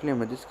लैंग्वेज की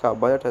फिल्म है जिसका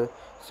बजट है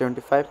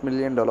 $75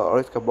 मिलियन और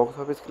इसका बॉक्स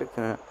ऑफिस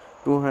कलेक्शन है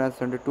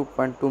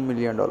 $272.2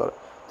 मिलियन।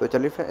 तो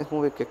चलिए फिर इस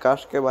मूवी के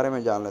कास्ट के बारे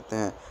में जान लेते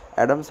हैं।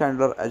 एडम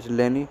सैंडलर एज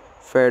लेनी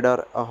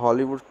फेडर, अ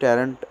Hollywood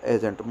talent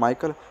agent,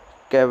 Michael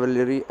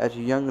cavalry as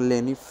young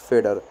लेनी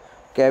fader,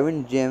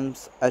 Kevin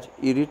James as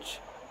इरिच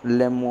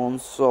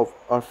लेमोन्सॉफ,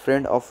 a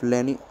friend of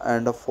Lenny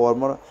and a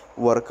former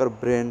worker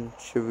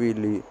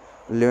Branchville,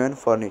 Levin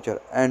Furniture,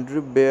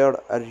 Andrew Baird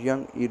as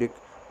young Eric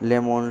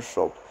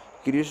Lemonshop,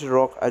 Chris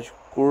Rock as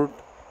Kurt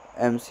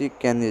MC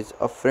Kennedy,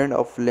 a friend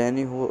of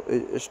Lenny who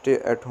is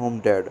stay-at-home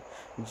dad,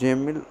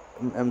 Jamil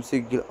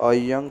MC Gill, a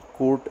young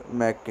Kurt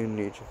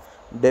McKinney,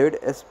 David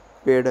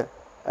Spade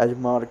as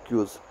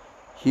Marcus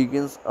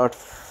Higgins, a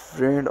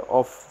friend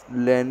of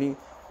Lenny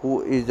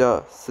who is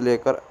a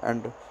slacker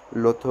and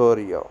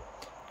Lothario,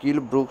 Keel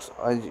Brooks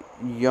as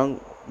young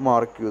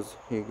Marcus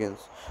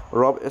Higgins,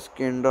 Rob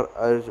Skender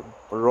as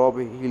Rob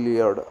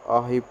Hilliard,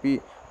 a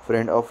hippie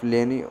friend of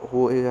Lenny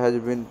who has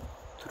been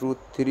through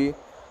 3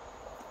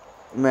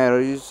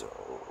 marriages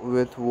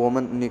with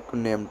women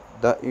nicknamed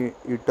the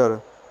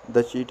Eater,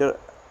 the Cheater,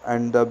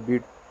 and the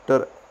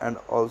Beater, and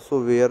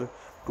also wear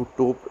to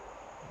top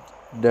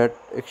that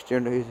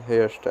extend his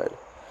hairstyle.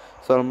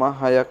 Salma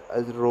Hayek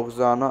as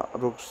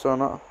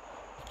Roxana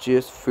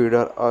Chase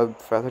Feeder, a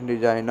fashion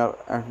designer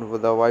and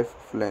the wife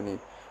of Lenny.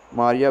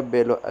 Maria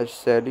Bello as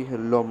Sally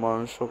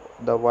Lomanso,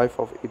 the wife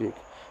of Eric.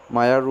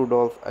 Maya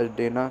Rudolph as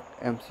Dana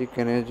MC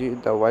Kennedy,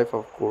 the wife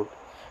of Kurt.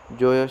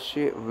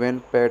 Joyce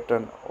Van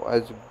Patten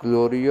as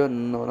Gloria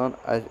Nolan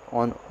as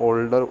an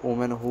older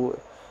woman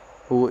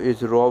who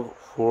is Rob's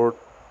fourth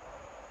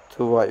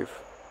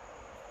wife.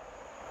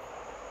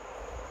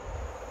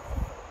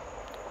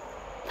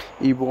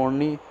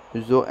 Ebony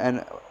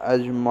Joanne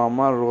as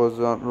Mama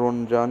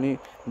Ronjani,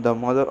 the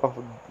mother of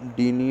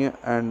Deanie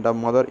and the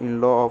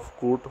mother-in-law of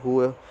Kurt,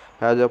 who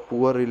has a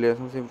poor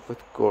relationship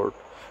with Kurt.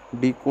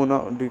 Deacon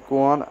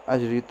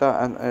as Rita,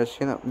 an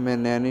Asian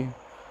nanny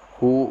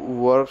who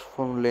works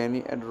for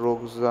Lenny and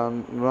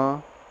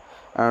Roxana,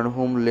 and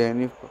whom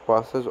Lenny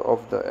passes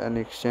off an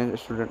exchange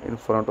student in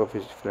front of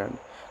his friend.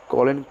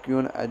 Colin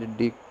Kuhn as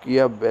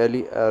Dickie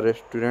Bailey, a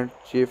restaurant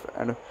chef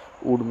and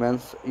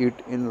woodman's eat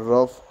in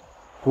Rough,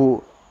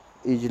 who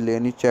is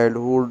Lenny's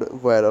childhood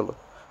viral.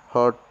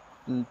 Her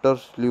Peter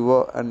Sliwa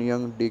and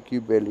young Dickie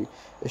Bailey.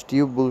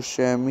 Steve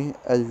Buscemi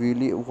as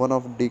Willie, one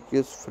of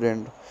Dickie's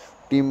friends.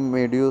 Tim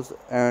Meadows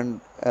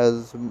and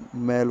as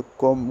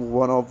Malcolm,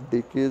 one of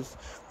Dickie's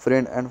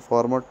friend and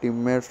former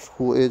teammates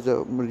who is a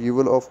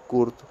rival of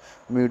Kurt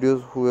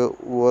Meadows who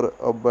wore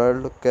a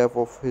bald cap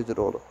of his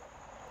role.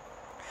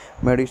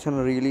 Madison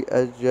really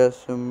as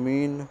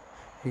Jasmine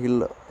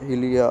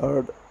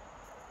Hilliard,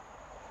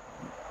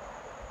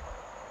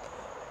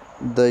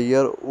 the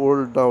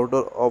year-old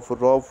daughter of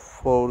Rob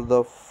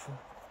for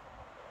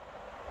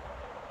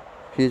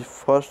his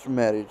first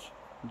marriage.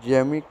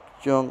 Jamie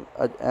Chung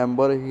as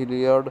Amber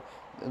Hilliard,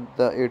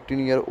 the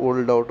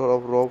 18-year-old daughter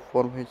of Rob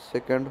from his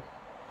second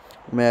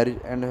marriage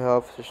and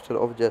half-sister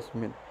of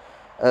Jasmine.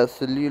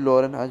 Ashley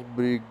Lauren as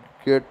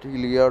Bridget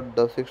Hilliard,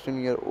 the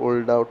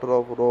 16-year-old daughter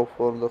of Rob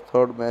from the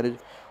third marriage,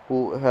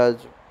 who has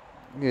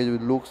his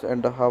looks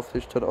and the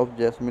half-sister of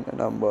Jasmine and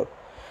Amber.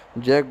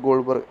 Jack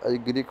Goldberg as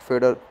Greek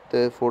Feder,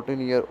 the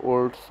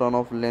 14-year-old son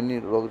of Lenny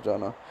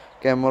Roxana.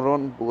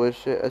 Cameron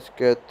Boyce as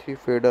Kathy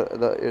Feder,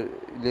 the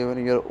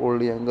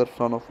 11-year-old younger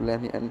son of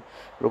Lenny and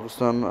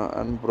Roxana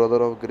and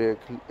brother of Greg.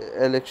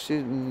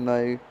 Alexis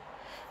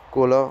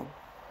Nicola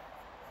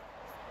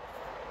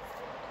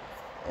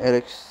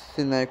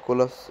Alexei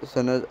Nicholas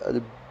Senes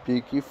as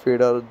Becky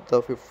Feder,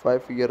 the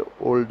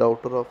 5-year-old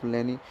daughter of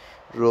Lenny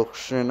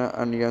Roxana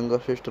and younger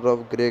sister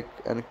of Greg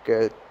and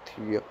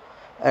Kathy.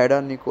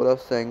 Ada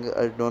Nicholas sang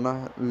as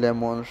Donna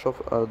Lemonsoff,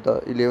 the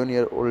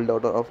 11-year-old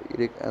daughter of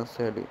Eric and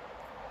Sally.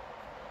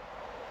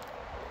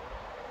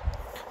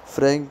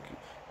 Frank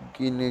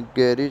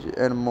Gingerich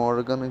and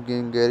Morgan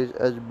Gingerich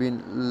as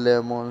Ben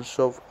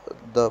Lemonsoff,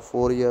 the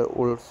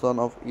 4-year-old son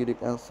of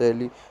Eric and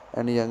Sally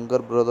and younger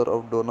brother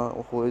of Donna,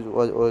 who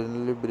was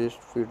originally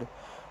breastfed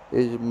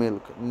his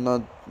milk.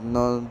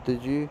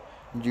 Nadji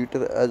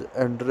Jeter as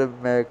Andre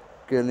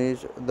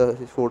McInnes, the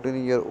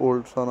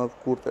 14-year-old son of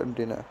Kurt and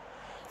Dina.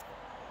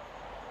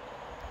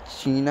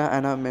 Sheena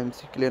Anna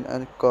Memsikian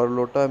and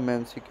Carlota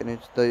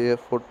Memsikinich, the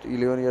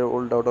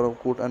 11-year-old daughter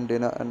of Kurt and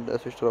Dana and the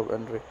sister of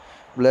Andre.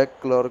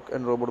 Black Clark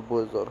and Robert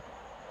Bowser.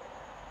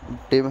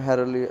 Tim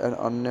Harley, an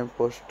unnamed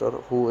pastor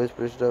who is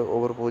president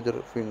over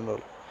Bowser funeral.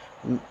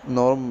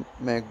 Norm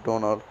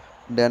MacDonald,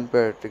 Dan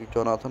Patrick,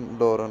 Jonathan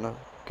Doran,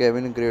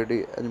 Kevin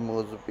Grady and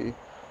Mosby.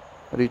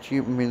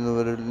 Richie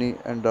Milne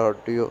and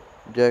Dardio.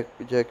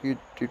 Jackie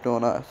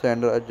Titona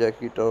Sandler as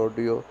Jackie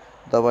Tardio,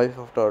 the wife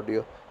of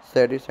Tardio.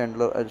 Sadie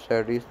Sandler as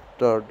Sadie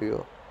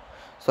Tardio.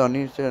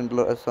 Sonny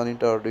Sandler as Sonny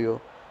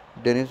Tardio.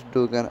 Dennis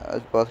Dugan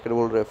as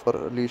basketball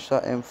referee. Lisa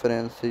M.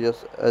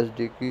 Francis as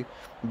Dickie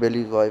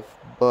Bailey's wife.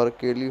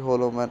 Barkley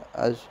Holloman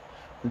as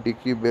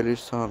Dickie Bailey's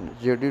son.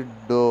 J.D.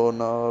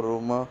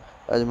 Donnarumma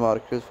as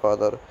Marcus'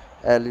 father.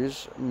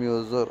 Alice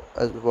Muser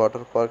as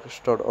water park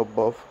stud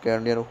above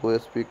Canadian who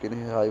speak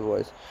in high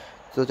voice.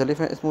 तो चलिए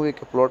फिर इस movie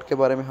के plot के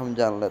बारे में हम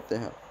जान लेते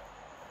हैं।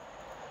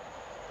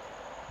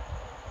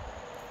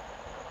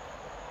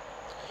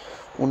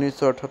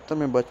 1978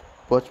 में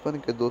बचपन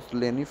के दोस्त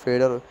लेनी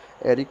फेडर,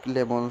 एरिक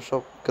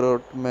लेमनसॉफ,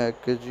 कर्ट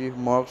मैकेजी,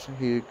 मार्क्स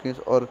हिकिंस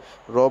और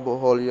रॉब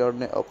हॉलियार्ड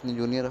ने अपनी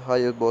जूनियर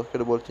हाई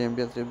बास्केटबॉल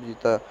चैंपियनशिप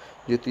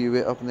जीती।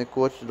 वे अपने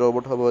कोच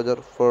रॉबर्ट हबर्जर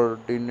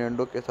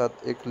फर्डिनेंडो के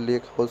साथ एक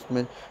लेक हाउस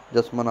में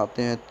जश्न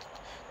मनाते हैं।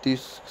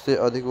 30 से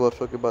अधिक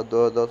वर्षों के बाद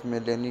 2010 में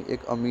लेनी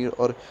एक अमीर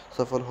और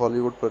सफल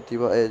हॉलीवुड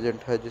प्रतिभा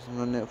एजेंट है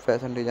जिन्होंने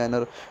फैशन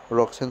डिजाइनर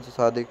रॉक्सन से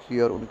शादी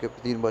की और उनके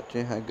 3 बच्चे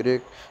हैं,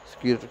 ग्रेग,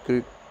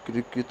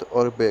 क्रिकेट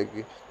और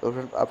बैगी। तो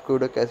फ्रेंड्स, आपको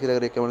वीडियो कैसी लग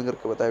रही है कमेंट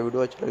करके बताएं।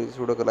 वीडियो अच्छी लगी इस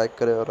वीडियो को लाइक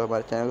करें और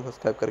हमारे चैनल को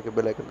सब्सक्राइब करके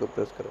बेल आइकन को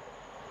प्रेस करें।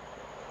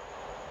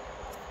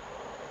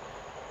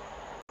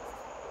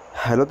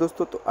 हेलो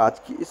दोस्तों, तो आज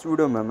की इस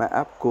वीडियो में मैं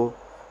आपको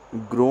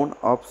ग्रोन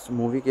अप्स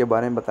मूवी के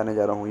बारे में बताने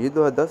जा रहा हूँ। ये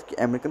 2010 की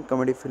अमेरिकन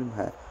कॉमेडी फिल्म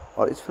है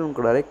और इस फिल्म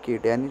को डायरेक्ट की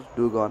डेनिस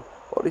डुगन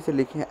और इसे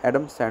लिखे हैं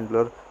एडम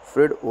सैंडलर,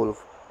 फ्रेड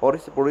वुल्फ और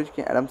इसे प्रोड्यूस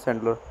किए एडम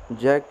सैंडलर,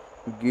 जैक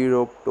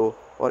गिरोप्टो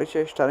और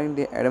इसे स्टारिंग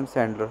दिए Adam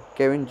Sandler,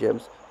 Kevin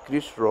James,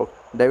 Chris rock,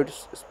 David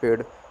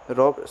spade,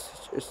 Rob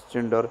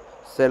स्टिंडर,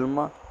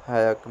 Selma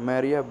hack,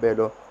 मैरिया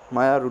बेलो,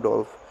 माया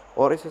रुडोल्फ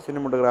और इसे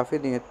सिनेमाटोग्राफी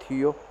दी है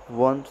थियो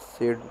वन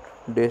सेड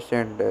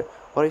डेसेंड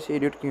और इसे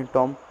एडिट किए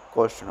टॉम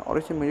कॉस्टन और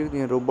इसे म्यूजिक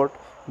दिए रॉबर्ट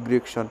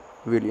ग्रिक्सन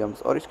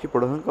विलियम्स और इसकी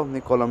production company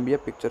Colombia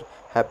picture,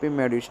 happy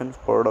medicine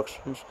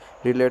productions,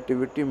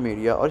 relativity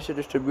media और इसे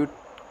डिस्ट्रीब्यूट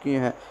किए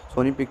हैं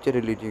सोनी पिक्चर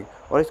रिलीजिंग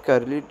और इसका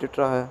रिलीज डेट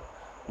रहा है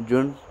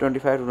जून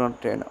 25,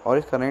 2010 और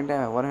इसका रनिंग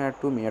टाइम है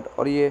 102 मिनट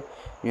और ये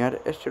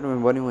यूनाइटेड स्टेट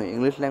में बनी हुई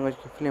इंग्लिश लैंग्वेज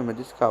की फिल्म है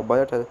जिसका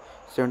बजट है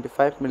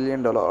 $75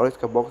 मिलियन और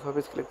इसका बॉक्स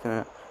ऑफिस कलेक्शन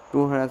है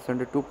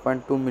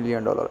 $272.2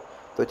 मिलियन।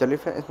 तो चलिए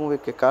फिर इस मूवी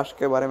के कास्ट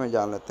के बारे में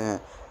जान लेते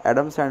हैं।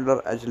 एडम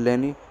सैंडलर एज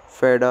लेनी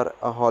फेडर,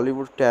 अ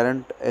Hollywood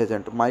talent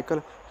agent.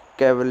 Michael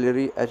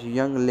cavalry as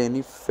young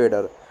लेनी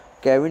fader.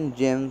 Kevin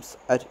James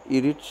as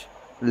इरिच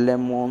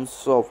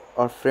Lemonsov,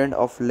 a friend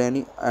of Lenny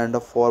and a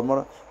former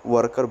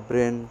worker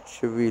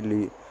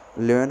Branchville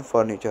Levin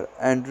Furniture.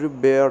 Andrew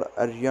Baird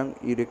as young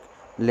Eric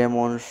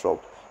Lemonsov.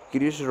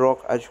 Chris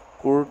Rock as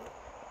Kurt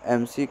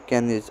MC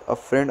Kennedy, a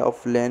friend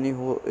of Lenny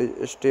who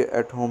is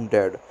stay-at-home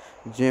dad.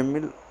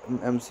 Jamil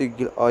MC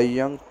Gill, a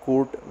young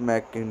Kurt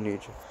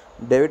McInnes.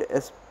 David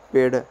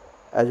Spade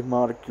as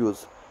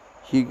Marcus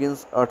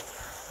Higgins, a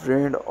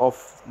friend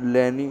of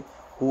Lenny,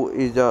 who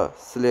is a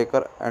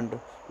slacker and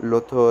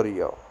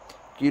Lotharia.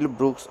 Kill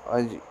Brooks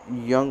as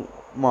young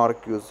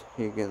Marcus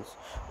Higgins.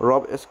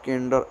 Rob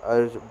Skender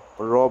as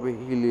Rob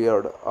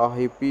Hilliard, a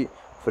hippie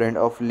friend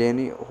of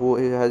Lenny, who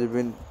has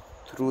been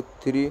through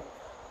three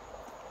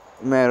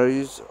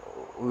marriages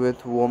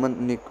with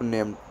women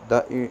nicknamed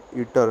the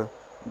Eater,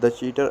 the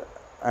Cheater,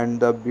 and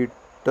the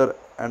Beater,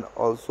 and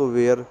also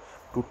wear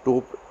to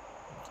top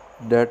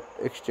that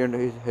extend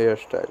his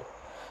hairstyle.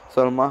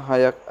 Salma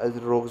Hayek as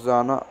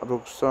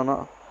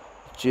Roxana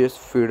Chase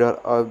Feeder,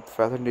 a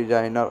fashion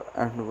designer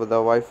and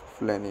the wife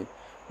of Lenny.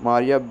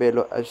 Maria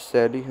Bello as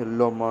Sally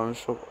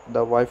Lomanshaw,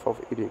 the wife of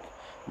Eric.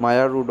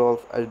 Maya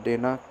Rudolph as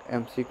Dana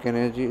MC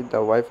Kennedy,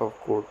 the wife of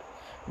Kurt.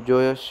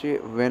 Joyce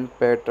Van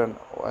Patten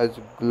as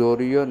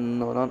Gloria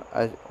Nolan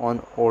as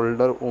an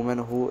older woman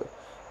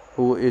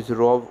who is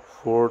Rob's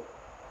fourth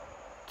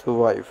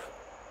wife.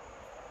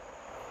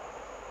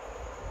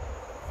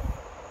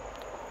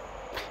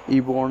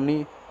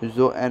 Ebony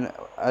Joanne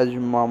as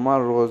Mama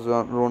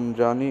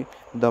Ronjani,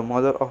 the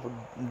mother of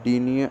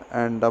Deanie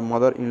and the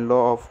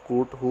mother-in-law of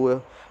Kurt,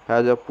 who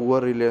has a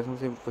poor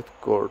relationship with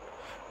Kurt.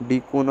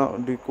 Deacon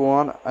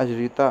as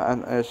Rita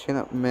and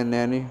Asian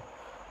Menani,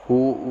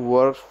 who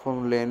works for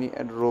Lenny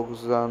and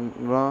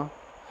Roxana,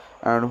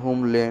 and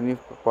whom Lenny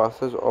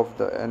passes off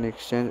an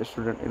exchange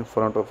student in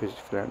front of his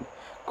friend.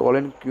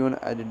 Colin Kuhn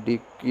as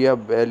Dickia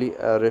Bailey,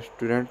 a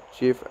restaurant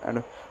chef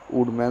and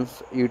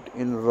woodman's eat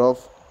in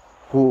Rough,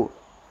 who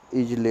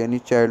is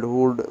Lenny's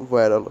childhood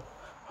viral.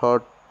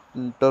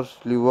 Hunter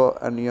Sliver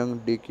and young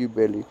Dickie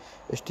Bailey.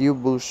 Steve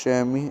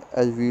Buscemi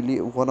as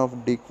Willie, one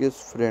of Dickie's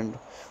friends.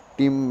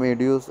 Tim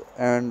Meadows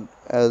and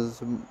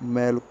as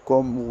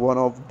Malcolm, one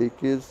of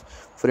Dickie's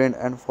friend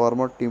and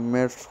former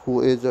teammates, who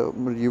is a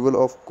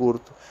rival of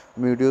Kurt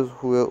Meadows,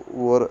 who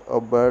wore a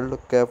bald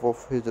cap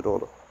of his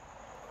role.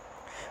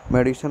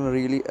 Madison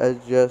Reilly as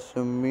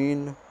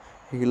Jasmine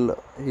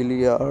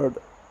Hilliard,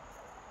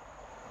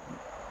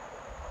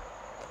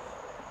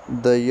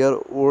 the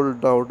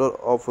year-old daughter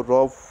of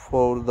Rob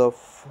for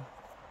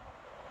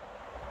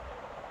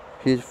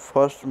his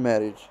first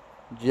marriage.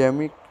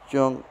 Jamie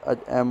Chung as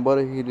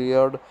Amber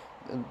Hilliard,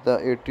 the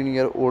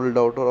 18-year-old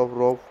daughter of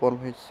Rob from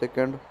his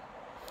second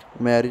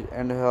marriage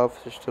and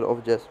half-sister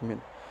of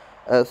Jasmine.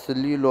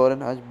 Ashley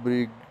Lauren as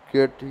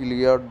Bridget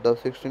Hilliard, the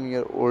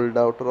 16-year-old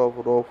daughter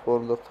of Rob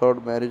from the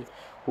third marriage,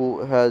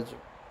 who has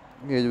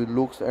his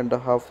looks and the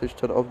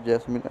half-sister of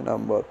Jasmine and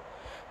Amber.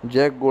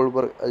 Jack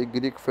Goldberg as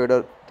Greek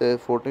Feder, the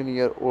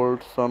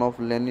 14-year-old son of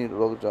Lenny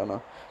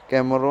Roxana.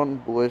 Cameron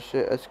Boyce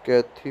as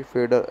Kathy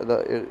Feder,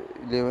 the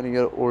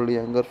 11-year-old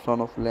younger son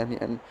of Lenny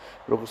and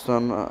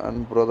Roxana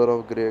and brother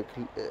of Greg.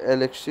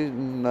 Alexis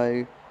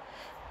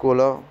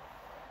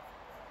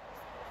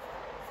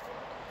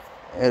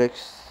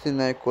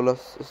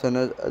Nicholas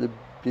Sanchez as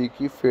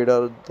Becky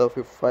Feder, the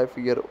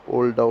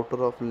 5-year-old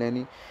daughter of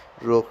Lenny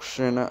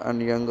Roxana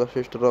and younger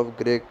sister of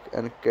Greg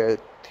and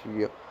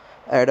Kathy.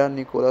 Ada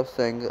Nicholas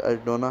sang as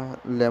Donna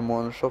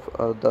Lemonshov,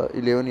 the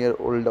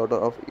 11-year-old daughter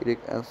of Eric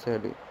and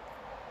Sally.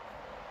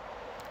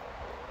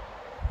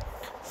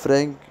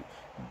 Frank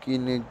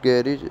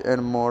Gingerich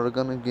and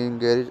Morgan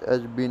Gingerich as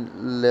Ben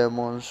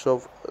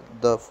Lemonshov,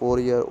 the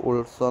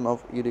 4-year-old son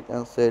of Eric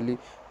and Sally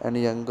and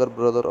younger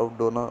brother of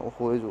Donna,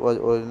 who was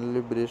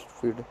originally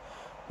breastfed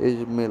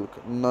his milk.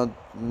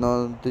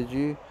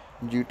 Nadji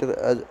Jeter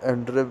as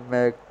Andre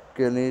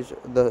McKennish,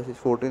 the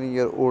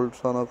 14-year-old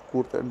son of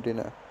Kurt and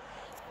Dina.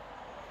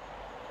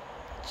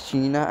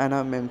 Sheena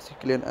Anna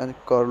Memsiklen and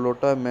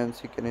Carlota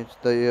Memsiklenich,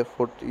 the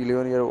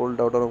 11-year-old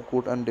daughter of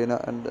Kurt and Dana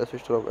and the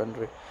sister of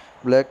Andre.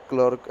 Black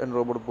Clark and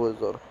Robert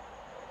Bozer.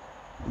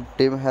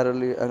 Tim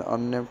Harley, an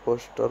unnamed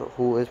pastor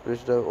who is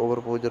president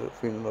over Bozer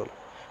funeral.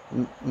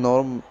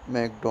 Norm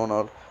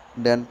MacDonald,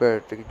 Dan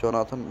Patrick,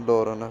 Jonathan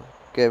Doran,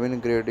 Kevin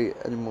Grady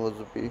and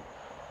Mosby.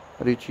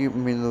 Richie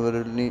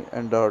Milverny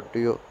and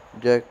Dardio.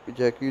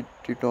 Jackie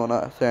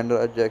Titona Sandler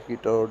as Jackie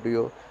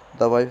Tardio,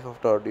 the wife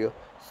of Tardio.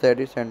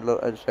 Sadie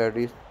Sandler as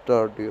Sadie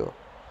Tardio.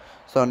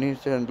 Sonny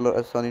Sandler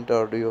as Sonny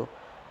Tardio.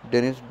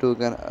 Dennis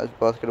Dugan as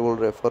basketball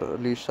referee.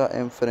 Lisa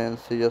M.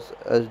 Francis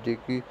as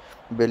Dickie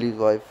Bailey's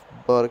wife.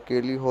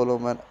 Barkley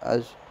Holloman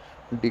as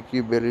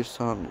Dickie Bailey's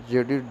son.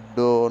 J.D.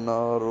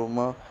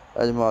 Donnarumma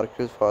as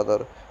Marcus'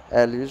 father.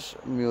 Alice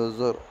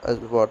Muser as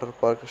water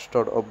park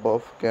stud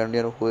above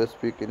Canadian who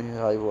speak in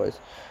high voice.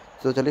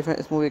 तो चलिए फिर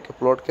इस movie के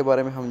plot के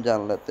बारे में हम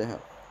जान लेते हैं।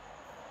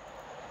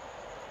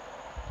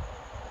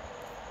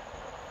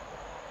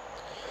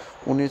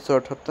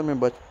 1978 में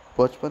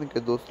बचपन के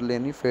दोस्त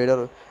लेनी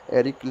फेडर,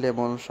 एरिक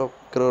लेमनशॉ,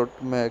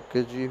 कर्ट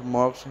मैकेजी,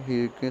 मार्क्स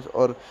हिकिंस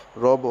और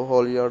रॉब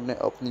हॉलियार्ड ने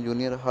अपनी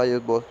जूनियर हाई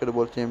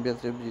बास्केटबॉल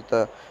चैंपियनशिप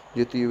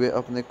जीती। वे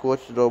अपने कोच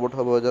रॉबर्ट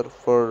हबर्जर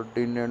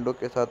फर्डिनेंडो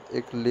के साथ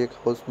एक लेक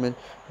हाउस में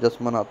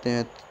जश्न मनाते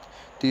हैं।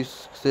 30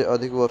 से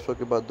अधिक वर्षों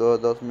के बाद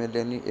 2010 में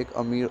लेनी एक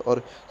अमीर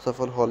और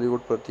सफल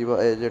हॉलीवुड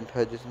प्रतिभा एजेंट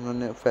है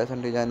जिन्होंने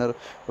फैशन डिजाइनर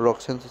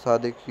रॉक्सन से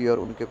शादी की और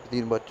उनके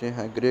 3 बच्चे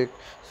हैं, ग्रेग,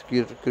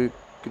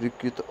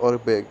 क्रिकित और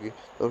बेगी।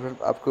 तो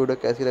फ्रेंड्स, आपको वीडियो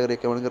कैसी लग रही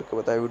है कमेंट करके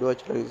बताएं। वीडियो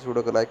अच्छी लगी इस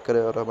वीडियो को लाइक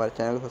करें और हमारे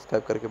चैनल को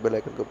सब्सक्राइब करके बेल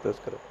आइकन को प्रेस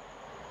करें।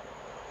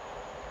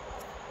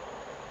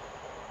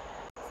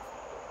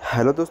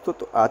 हेलो दोस्तों,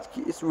 तो आज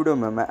की इस वीडियो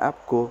में मैं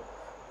आपको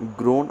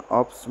ग्रोन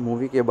अप्स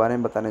मूवी के बारे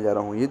में बताने जा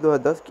रहा हूँ। ये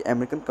 2010 की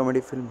अमेरिकन कॉमेडी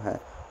फिल्म है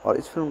और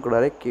इस फिल्म को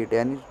डायरेक्ट की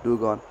डेनिस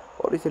डुगन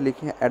और इसे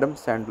लिखे हैं एडम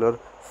सैंडलर,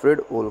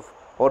 फ्रेड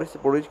वुल्फ और इसे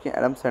प्रोड्यूस किए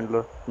एडम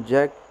सैंडलर,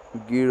 जैक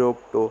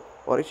गिरोप्टो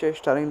और इसे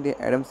स्टारिंग दिए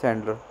Adam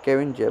Sandler,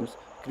 Kevin James,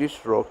 Chris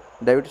rock,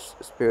 David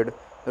spade,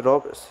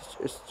 Rob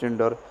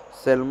स्टिंडर,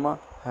 Selma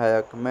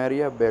hack,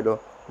 मैरिया बेलो,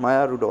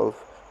 माया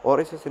रुडोल्फ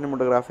और इसे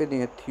सिनेमाटोग्राफी दी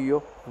है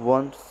थियो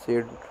वन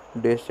सेड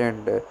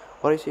डेसेंड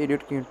और इसे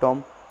एडिट किए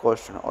टॉम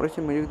कॉस्टन और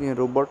इसे म्यूजिक दिए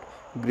रॉबर्ट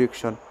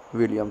ग्रिक्सन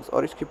विलियम्स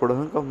और इसकी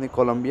production company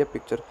Colombia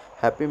picture,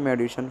 happy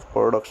medicine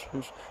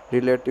productions,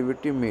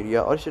 relativity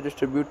media और इसे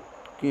डिस्ट्रीब्यूट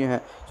किए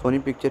हैं सोनी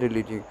पिक्चर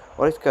रिलीजिंग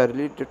और इसका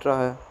रिलीज डेट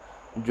रहा है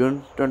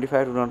जून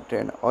 25,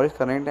 2010 और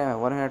इसका रनिंग टाइम है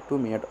 102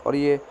 मिनट और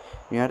ये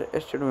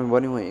यूनाइटेड स्टेट में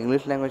बनी हुई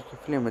इंग्लिश लैंग्वेज की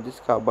फिल्म है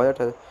जिसका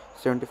बजट है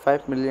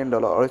 $75 मिलियन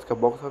और इसका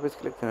बॉक्स ऑफिस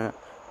कलेक्शन है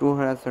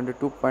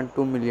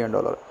 $272.2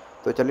 मिलियन।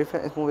 तो चलिए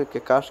फिर इस मूवी के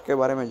कास्ट के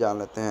बारे में जान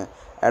लेते हैं।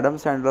 एडम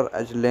सैंडलर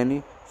एज लेनी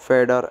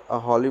फेडर, अ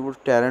Hollywood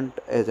talent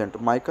agent,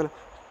 Michael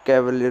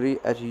cavalry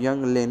as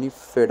young लेनी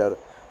fader,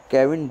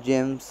 Kevin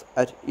James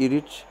as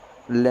इरिच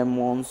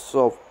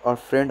लेमोन्सॉफ, a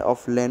friend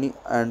of Lenny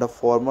and a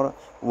former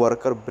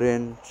worker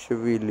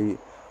Branchville,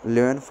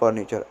 Levin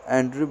Furniture,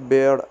 Andrew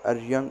Baird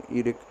as young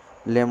Eric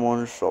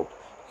Lemonshop,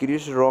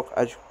 Chris Rock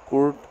as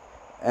Kurt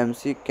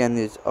MC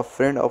Kennedy, a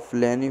friend of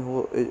Lenny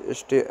who is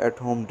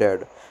stay-at-home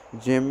dad,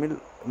 Jamil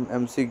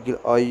MC Gill,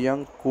 a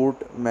young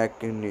Kurt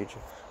McInnes,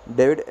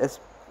 David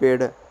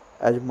Spade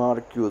as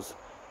Marcus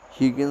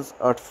Higgins,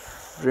 a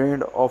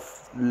friend of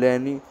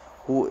Lenny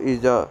who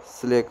is a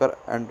slacker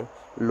and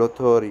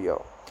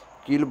Lothario,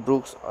 Kill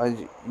Brooks as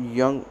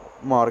young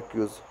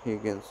Marcus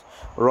Higgins,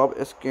 Rob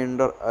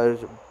Skender as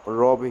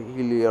Rob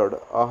Hilliard,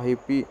 a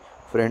hippie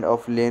friend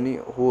of Lenny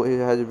who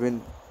has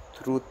been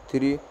through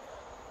 3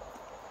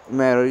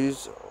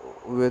 marriages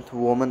with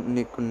women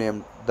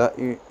nicknamed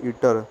the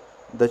Eater,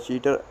 the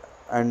Cheater,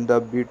 and the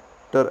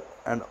Beater,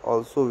 and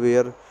also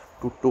wear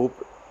to top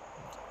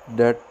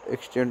that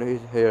extend his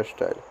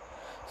hairstyle.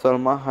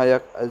 Salma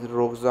Hayek as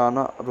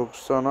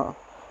Roxana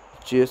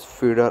Chase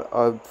Feeder,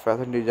 a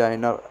fashion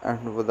designer and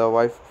the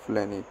wife of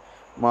Lenny.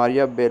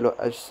 Maria Bello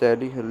as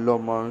Sally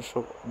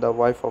Lomanshaw, the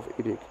wife of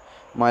Eric.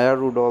 Maya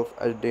Rudolph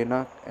as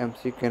Dana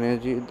MC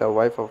Kennedy, the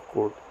wife of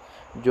Kurt.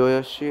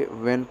 Joyce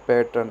Van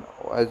Patten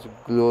as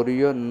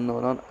Gloria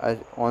Nolan as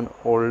an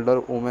older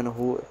woman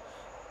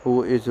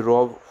who is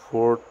Rob's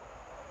fourth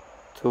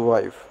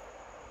wife.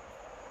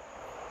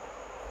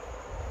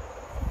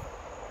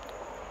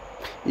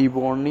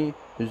 Ebony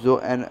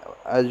Joanne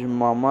as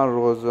Mama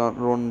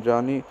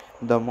Ronjani,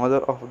 the mother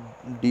of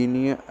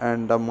Deanie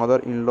and the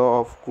mother-in-law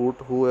of Kurt,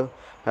 who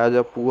has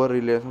a poor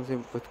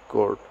relationship with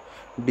Kurt.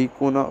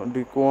 Deacon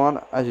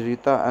as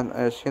Rita, an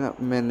Asian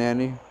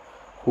nanny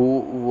who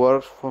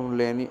works for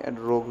Lenny and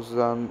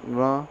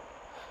Roxana,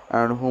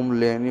 and whom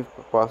Lenny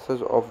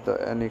passes off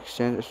an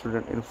exchange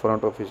student in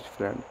front of his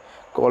friend.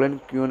 Colin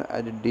Kuhn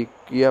as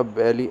Dickia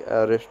Bailey,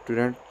 a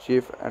restaurant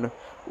chef and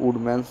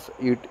woodman's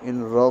eat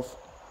in Rough,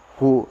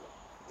 who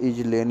is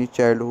Lenny's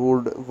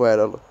childhood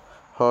viral.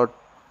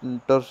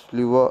 Hunter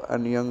Sliver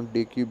and young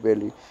Dickie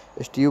Bailey.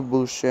 Steve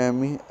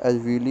Buscemi as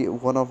Willie,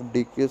 one of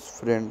Dickie's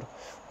friends.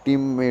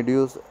 Tim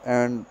Meadows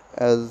and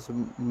as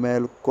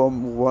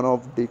Malcolm, one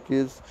of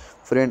Dickie's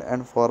friend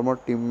and former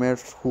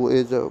teammates who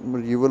is a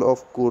rival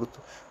of Kurt.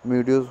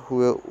 Meadows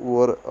who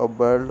wore a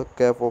bald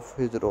cap of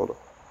his role.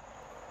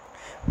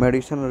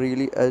 Madison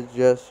Reilly as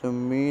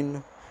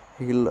Jasmine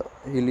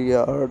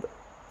Hilliard,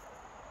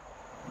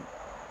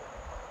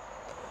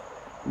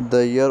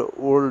 the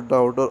year-old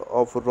daughter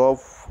of Rob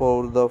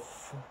for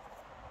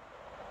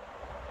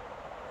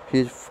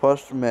his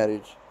first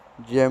marriage.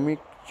 Jamie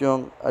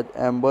Chung as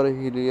Amber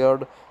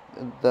Hilliard,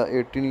 the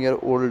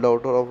 18-year-old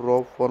daughter of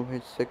Rob from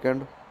his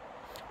second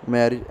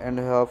marriage and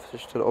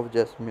half-sister of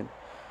Jasmine.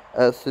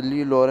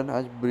 Ashley Lauren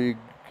as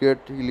Bridget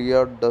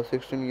Hilliard, the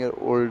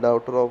 16-year-old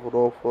daughter of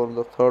Rob from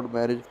the third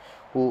marriage,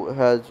 who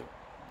has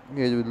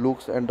his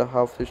looks and the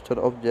half-sister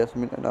of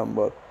Jasmine and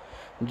Amber.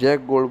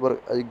 Jack Goldberg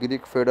as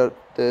Greek Feder,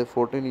 the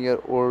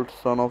 14-year-old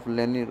son of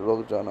Lenny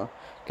Roxana.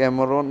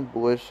 Cameron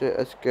Boyce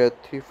as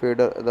Kathy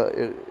Feder,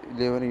 the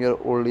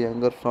 11-year-old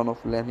younger son of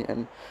Lenny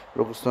and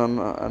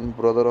Roxana and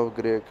brother of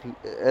Greg.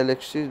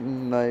 Alexis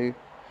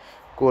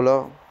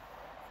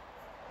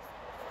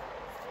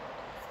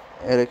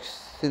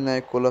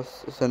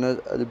Nicholas Sanchez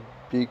as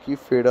Becky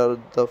Feder,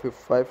 the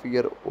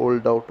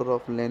 5-year-old daughter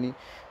of Lenny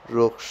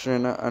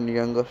Roxana and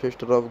younger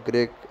sister of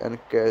Greg and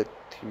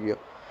Kathy.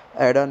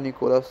 Ada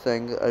Nicholas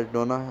sang as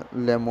Donna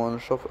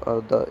Lemonshop,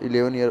 the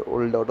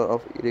 11-year-old daughter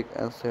of Eric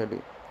and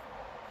Sally.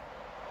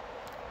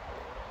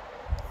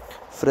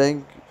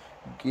 Frank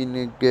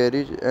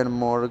Gingerich and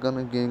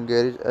Morgan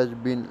Gingerich has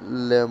been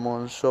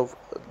Lemonshov,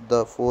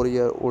 the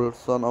 4-year-old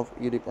son of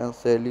Eric and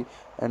Sally,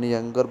 and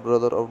younger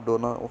brother of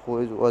Donna, who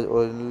was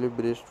originally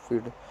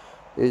breastfed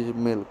his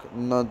milk.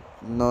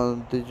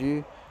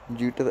 Nadji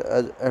Jeter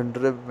as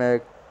Andre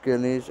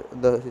McKennish,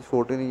 the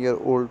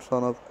 14-year-old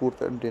son of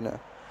Kurt and Dina.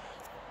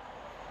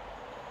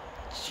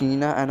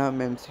 Sheena Anna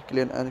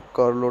Memsikian and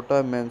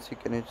Carlota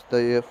Memsikinich, the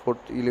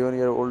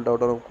 11-year-old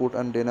daughter of Kurt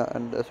and Dana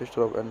and the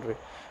sister of Andre.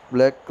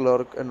 Black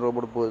Clark and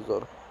Robert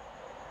Bowser.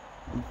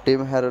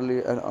 Tim Harley,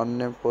 an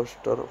unnamed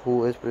pastor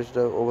who is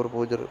president over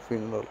Bowser's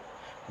funeral.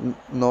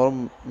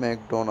 Norm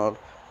MacDonald,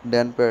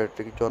 Dan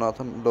Patrick,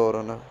 Jonathan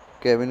Doran,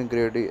 Kevin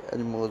Grady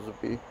and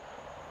Mosby,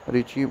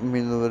 Richie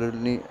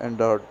Minervini and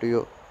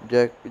Dardio,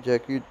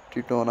 Jackie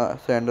Titona,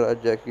 Sandler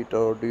and Jackie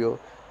Tardio,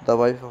 the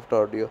wife of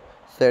Tardio,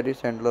 Sadie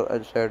Sandler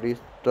and Sadie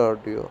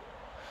Tardio,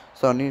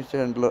 Sonny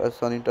Chandler as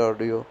Sonny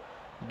Tardio,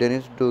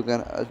 Dennis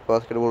Dugan as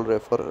basketball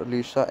referee,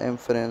 Lisa M.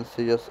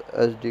 Francis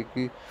as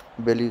Dickie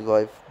Bailey's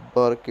wife,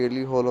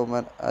 Barkley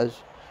Holloman as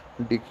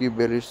Dickie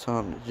Bailey's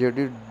son,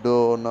 J.D.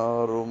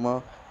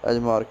 Donnarumma as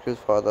Marcus'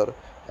 father,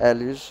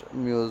 Alice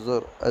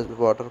Muser as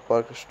water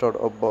park stud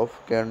above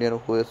Canadian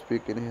who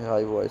speak in a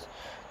high voice.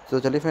 तो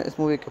चलिए फिर इस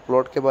movie के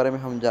plot के बारे में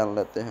हम जान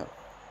लेते हैं।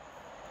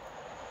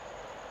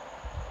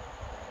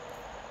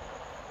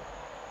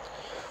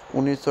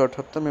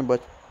 1978 में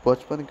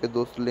बचपन के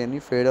दोस्त लेनी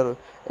फेडर,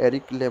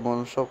 एरिक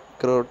लेमनशॉफ,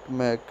 कर्ट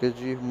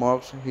मैकेजी,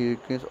 मार्क्स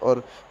हिकिंस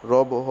और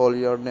रॉब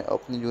हॉलियार्ड ने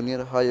अपनी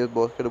जूनियर हाई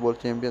बास्केटबॉल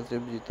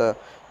चैंपियनशिप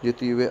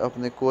जीती। वे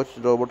अपने कोच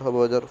रॉबर्ट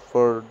हबर्जर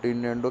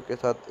फर्डिनेंडो के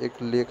साथ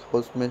एक लेक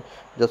हाउस में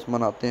जश्न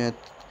मनाते हैं।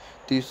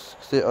 30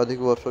 से अधिक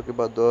वर्षों के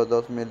बाद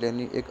 2010 में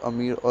लेनी एक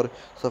अमीर और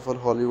सफल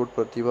हॉलीवुड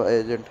प्रतिभा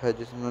एजेंट है,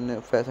 जिन्होंने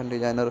फैशन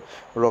डिजाइनर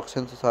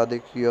रॉक्सन से शादी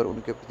की और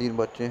उनके 3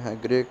 बच्चे हैं,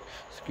 ग्रेग,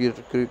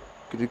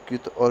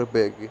 क्रिकित और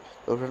बैगी।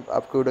 तो फ्रेंड्स,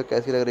 आपको वीडियो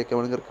कैसी लग रही है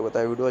कमेंट करके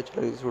बताएं। वीडियो अच्छी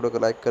लगी इस वीडियो को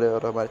लाइक करें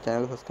और हमारे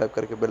चैनल को सब्सक्राइब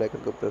करके बेल आइकन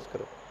को प्रेस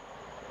करें।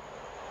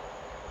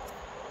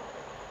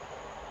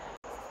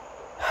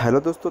 हेलो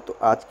दोस्तों, तो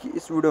आज की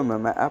इस वीडियो में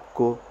मैं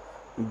आपको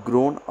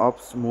ग्रोन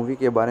अप्स मूवी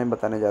के बारे में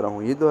बताने जा रहा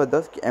हूँ। ये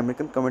 2010 की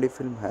अमेरिकन कॉमेडी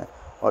फिल्म है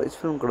और इस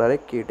फिल्म को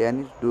डायरेक्ट किए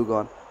डेनिस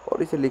डुगन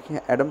और इसे लिखे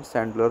हैं एडम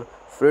सैंडलर,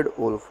 फ्रेड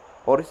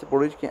वुल्फ और इसे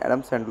प्रोड्यूस किए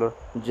एडम सैंडलर,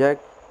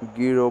 जैक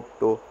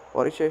गिरोप्टो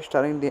और इसे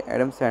स्टारिंग दिए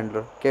Adam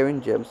Sandler, Kevin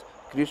James,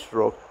 Chris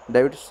rock,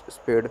 David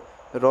spade,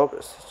 Rob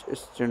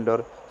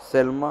स्टिंडर,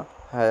 Selma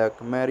hack,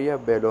 मैरिया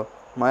बेलो,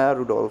 माया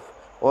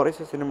रुडोल्फ और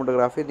इसे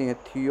सिनेमाटोग्राफी दी है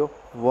थियो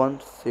वन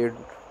सेड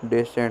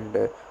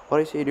डेसेंडे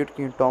और इसे एडिट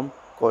किए टॉम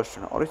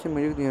कॉस्टन और इसे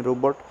म्यूजिक दिए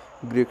रॉबर्ट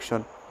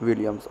ग्रिक्सन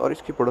विलियम्स और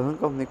इसकी production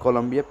company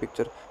Colombia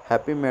picture,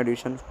 happy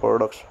medicine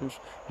productions,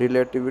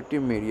 relativity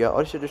media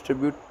और इसे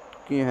डिस्ट्रीब्यूट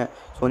किए हैं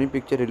सोनी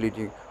पिक्चर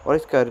रिलीजिंग और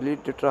इसका रिलीज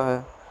डेट रहा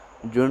है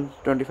जून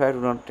 25,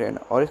 2010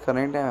 और इसका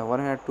रनिंग टाइम है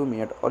 102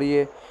 मिनट और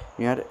ये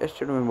यूनाइटेड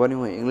स्टेट में बनी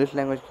हुई इंग्लिश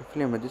लैंग्वेज की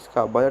फिल्म है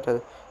जिसका बजट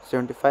है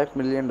 $75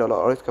 मिलियन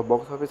और इसका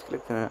बॉक्स ऑफिस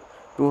कलेक्शन है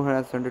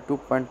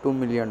 $272.2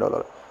 मिलियन।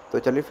 तो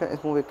चलिए फिर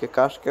इस मूवी के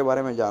कास्ट के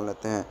बारे में जान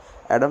लेते हैं।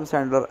 एडम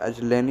सैंडलर एज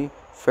लेनी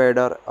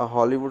फेडर, अ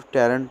Hollywood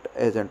talent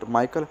agent,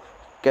 Michael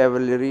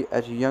cavalry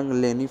as young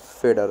लेनी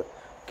fader,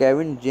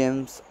 Kevin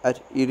James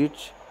as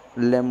इरिच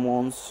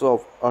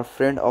Lemonsov, a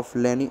friend of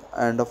Lenny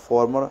and a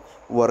former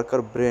worker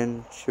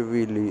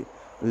Branchville,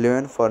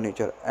 Levin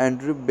Furniture,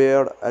 Andrew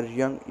Baird as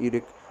young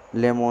Eric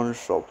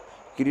Lemonsov,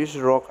 Chris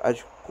Rock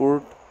as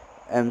Kurt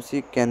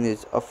MC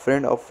Kennedy, a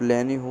friend of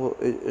Lenny who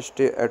is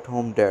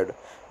stay-at-home dad,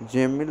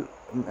 Jamil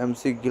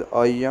MC Gill,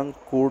 a young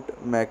Kurt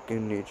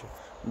McKinney,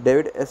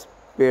 David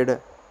Spade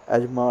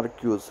as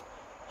Marcus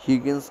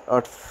Higgins,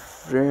 a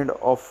friend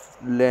of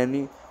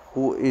Lenny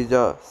who is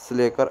a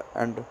slacker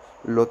and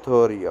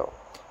Lothario.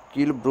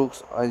 Keel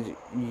Brooks as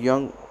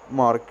young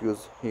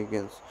Marcus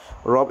Higgins,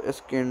 Rob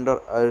Skinder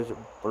as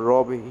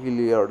Rob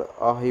Hilliard,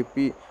 a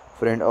hippie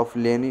friend of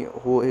Lenny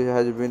who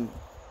has been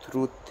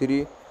through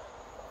 3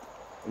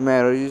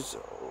 marriages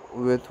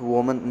with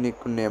women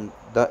nicknamed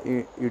the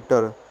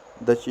Eater,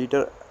 the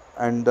Cheater,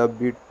 and the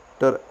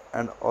Beater,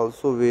 and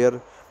also wear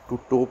to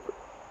top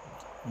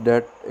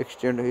that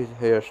extend his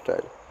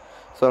hairstyle.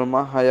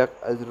 Salma Hayek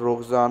as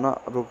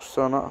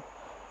Roxana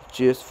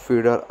Chase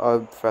Feeder,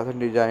 a fashion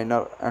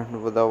designer and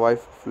the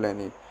wife of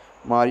Lenny.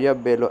 Maria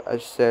Bello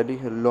as Sally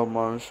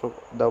Lomansov,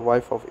 the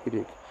wife of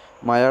Eric.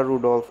 Maya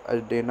Rudolph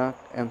as Dana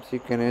MC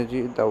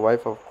Kennedy, the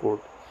wife of Kurt.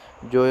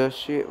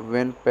 Joyce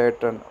Van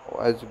Patten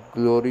as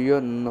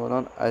Gloria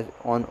Nolan as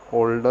an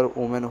older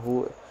woman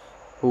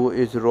who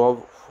is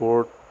Rob's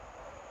fourth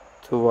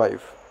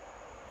wife.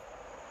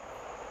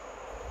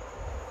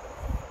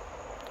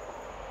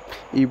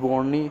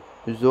 Ebony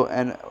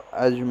Joanne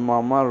as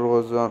Mama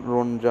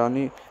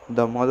Ronjani,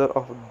 the mother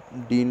of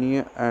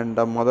Deanie and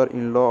the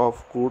mother-in-law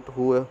of Kurt,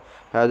 who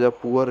has a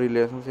poor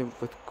relationship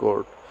with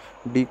Kurt.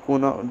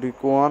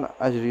 Deacon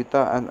as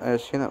Rita, an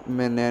Asian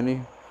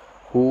nanny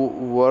who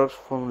works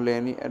for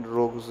Lenny and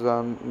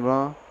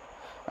Roxana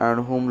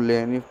and whom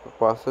Lenny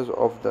passes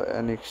off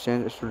an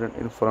exchange student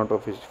in front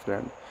of his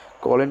friend.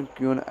 Colin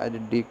Kuhn as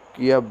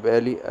Dickia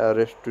Bailey, a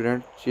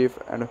restaurant chef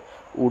and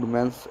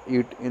woodman's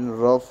eat in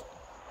Rough,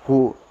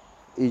 who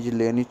is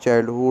Lenny's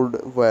childhood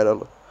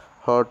viral.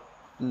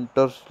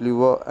 Hunter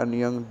Sliver and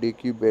young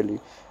Dickie Bailey.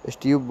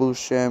 Steve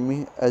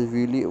Buscemi as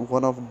Willie,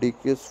 one of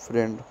Dickie's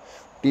friends.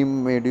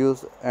 Tim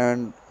Meadows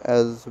and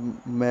as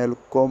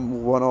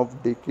Malcolm, one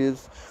of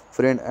Dickie's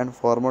friend and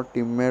former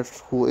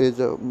teammates, who is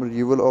a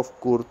rival of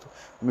Kurt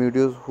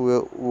Meadows,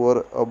 who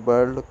wore a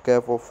bald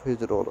cap of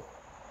his role.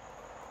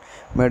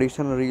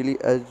 Madison really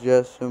as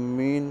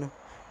Jasmine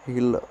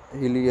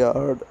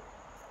Hilliard,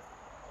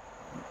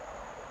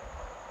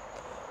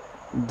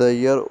 the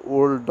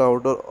year-old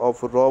daughter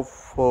of Rob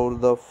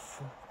for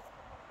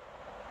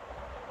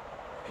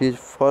his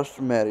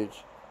first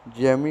marriage.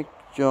 Jamie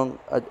Chung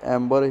as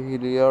Amber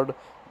Hilliard,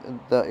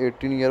 the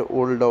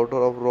 18-year-old daughter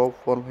of Rob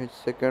from his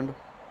second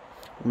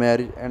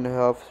marriage and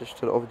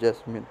half-sister of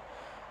Jasmine.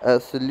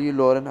 Ashley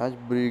Lauren as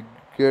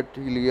Bridget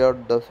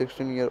Hilliard, the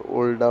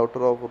 16-year-old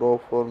daughter of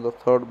Rob from the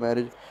third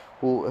marriage,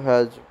 who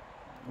has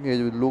his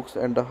looks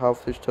and the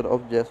half-sister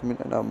of Jasmine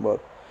and Amber.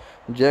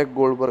 Jack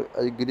Goldberg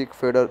as Greek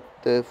Feder,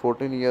 the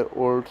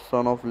 14-year-old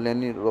son of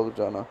Lenny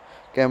Roxana.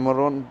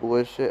 Cameron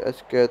Boyce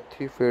as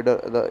Kathy Feder,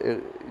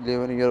 the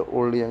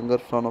 11-year-old younger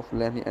son of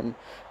Lenny and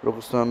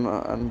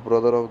Roxana and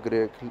brother of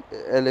Greg.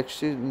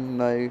 Alexis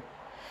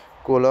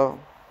Nicola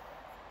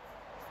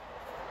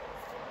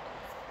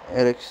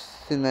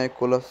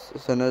Nicholas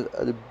Sanchez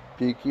as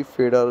Becky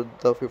Feder,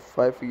 the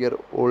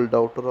 5-year-old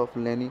daughter of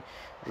Lenny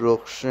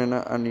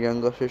Roxana and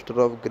younger sister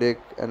of Greg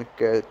and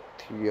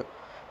Kathy.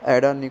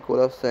 Ada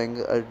Nicholas sang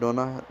as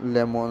Donna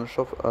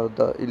Lemonsoff,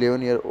 the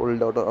 11-year-old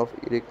daughter of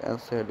Eric and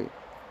Sally.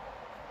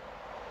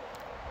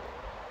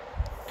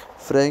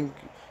 Frank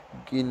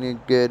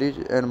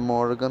Gingerich and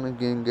Morgan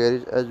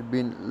Gingerich as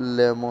Ben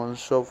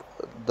Lemonsoff,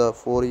 the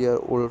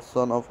 4-year-old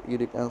son of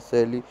Eric and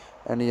Sally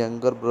and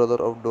younger brother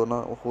of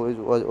Donna, who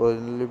was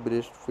originally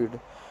breastfed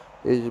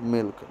his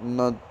milk.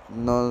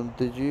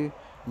 Nadji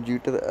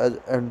Jeter as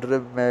Andre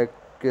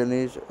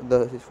McKennish,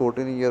 the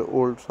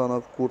 14-year-old son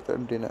of Kurt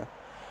and Dina.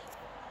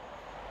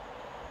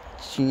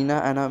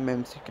 Sheena Anna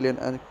Memsikian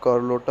and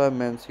Carlota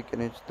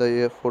Memsikinich,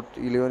 the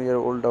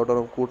 11-year-old daughter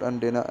of Kurt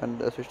and Dana and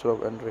the sister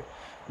of Andre.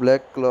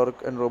 Black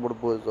Clark and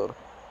Robert Bozer.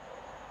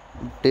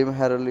 Tim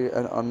Harley,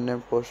 an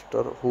unnamed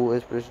pastor who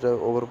is president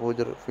over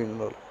Bozer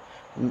funeral.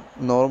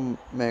 Norm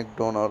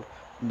MacDonald,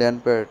 Dan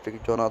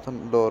Patrick,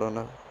 Jonathan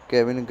Dorner,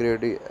 Kevin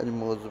Grady and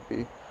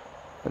Mosby.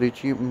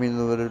 Richie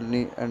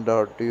Minervini and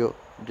Tardio.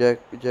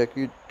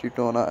 Jackie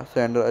Titona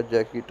Sandler as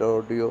Jackie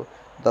Tardio,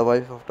 the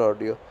wife of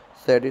Tardio.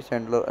 Sadie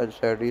Sandler as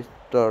Sadie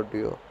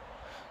Tardio.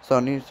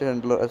 Sonny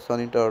Sandler as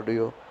Sonny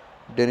Tardio.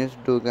 Dennis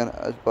Dugan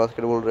as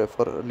basketball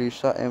referee.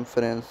 Lisa M.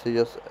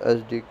 Francis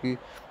as Dickie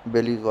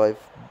Bailey's wife.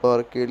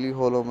 Barkley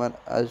Holloman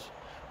as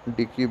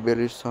Dickie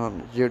Bailey's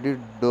son. J.D.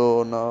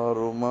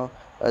 Donnarumma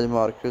as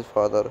Marcus'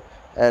 father.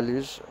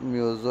 Alice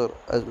Muser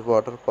as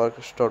water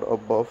park stud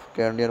above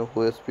Canadian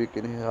who speak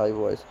in a high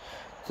voice.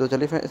 तो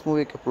चलिए फिर इस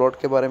movie के plot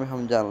के बारे में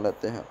हम जान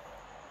लेते हैं।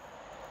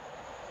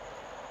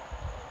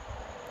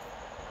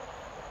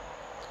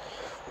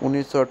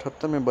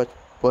 1978 में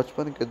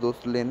बचपन के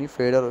दोस्त लेनी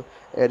फेडर,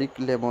 एरिक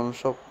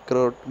लेमनसॉफ,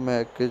 कर्ट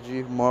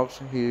मैकेजी, मार्क्स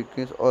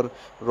हिकिंस और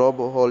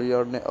रॉब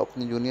हॉलियार्ड ने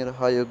अपनी जूनियर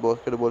हाई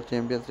बास्केटबॉल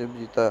चैंपियनशिप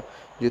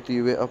जीती।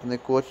 वे अपने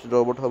कोच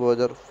रॉबर्ट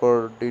हबर्जर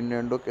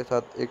फर्डिनेंडो के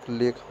साथ एक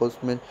लेक हाउस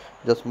में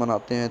जश्न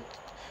मनाते हैं।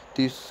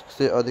 30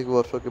 से अधिक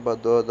वर्षों के बाद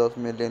 2010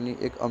 में लेनी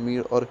एक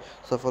अमीर और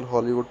सफल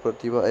हॉलीवुड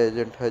प्रतिभा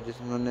एजेंट है,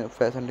 जिन्होंने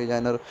फैशन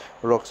डिजाइनर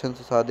रॉक्सन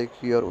से शादी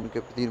की और उनके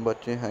 3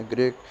 बच्चे हैं,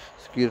 ग्रेग,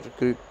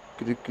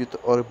 क्रिकित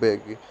और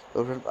बैगी।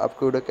 तो फ्रेंड्स,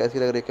 आपको वीडियो कैसी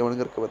लग रही है कमेंट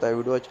करके बताएं।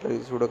 वीडियो अच्छा लगे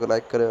इस वीडियो को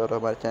लाइक करें और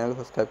हमारे चैनल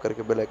को सब्सक्राइब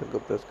करके बेल आइकन को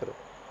प्रेस करें।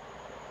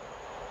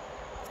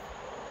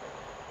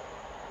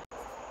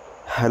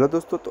 हेलो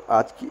दोस्तों, तो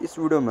आज की इस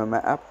वीडियो में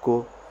मैं आपको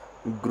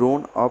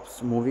ग्रोन अप्स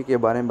मूवी के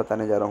बारे में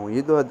बताने जा रहा हूँ।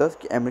 ये 2010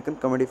 की अमेरिकन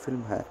कॉमेडी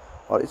फिल्म है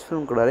और इस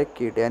फिल्म को डायरेक्ट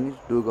की डेनिस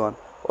डुगन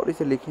और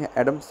इसे लिखे हैं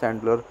एडम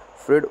सैंडलर,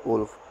 फ्रेड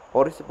वुल्फ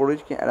और इसे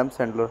प्रोड्यूस किए एडम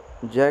सैंडलर,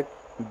 जैक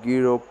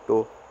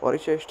गिरोप्टो और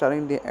इसे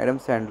स्टारिंग दिए Adam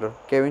Sandler,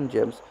 Kevin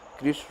James,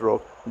 Chris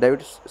rock,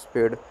 David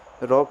spade,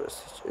 Rob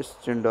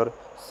स्टिंडर,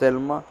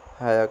 Selma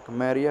hack,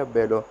 मैरिया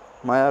बेलो,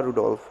 माया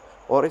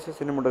रुडोल्फ और इसे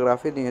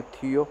सिनेमाटोग्राफी दी है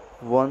थियो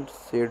वन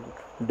सेड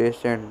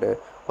डेसेंड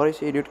और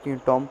इसे एडिट किए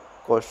टॉम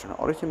कॉस्टन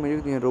और इसे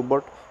म्यूजिक दिए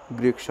रॉबर्ट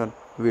ग्रिक्सन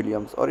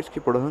विलियम्स और इसकी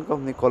production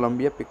company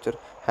Colombia picture,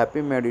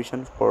 happy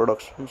medicine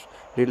productions,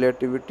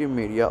 relativity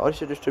media और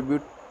इसे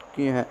डिस्ट्रीब्यूट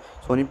किए हैं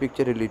सोनी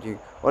पिक्चर रिलीजिंग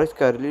और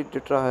इसका रिलीज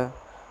डेट रहा है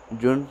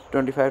जून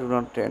 25,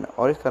 2010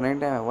 और इसका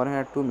रनिंग टाइम है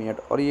 102 मिनट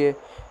और ये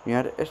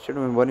यूनाइटेड स्टेट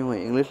में बनी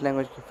हुई इंग्लिश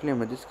लैंग्वेज की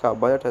फिल्म है जिसका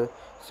बजट है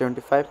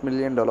 $75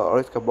 मिलियन और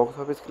इसका बॉक्स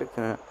ऑफिस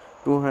कलेक्शन है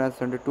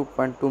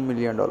 $272.2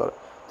 मिलियन।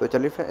 तो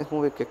चलिए फिर इस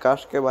मूवी के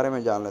कास्ट के बारे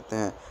में जान लेते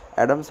हैं।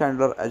 एडम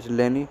सैंडलर एज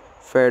लेनी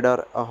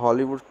फेडर, अ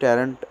Hollywood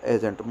talent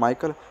agent.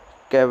 Michael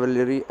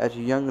cavalry as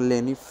young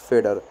लेनी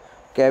fader.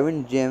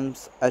 Kevin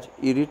James as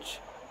इरिच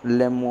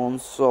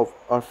Lemonsov,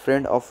 a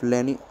friend of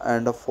Lenny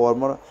and a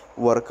former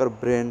worker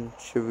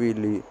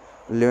Branchville,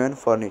 Levin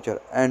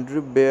Furniture,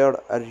 Andrew Baird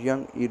as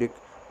young Eric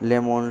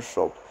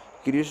Lemonsov,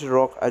 Chris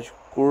Rock as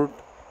Kurt,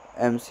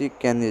 MC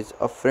Kennedy,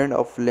 a friend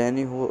of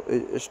Lenny who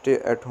is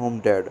stay-at-home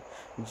dad,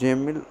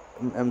 Jamil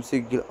MC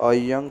Gill, a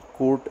young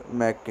Kurt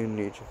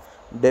McInnes,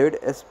 David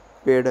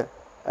Spade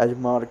as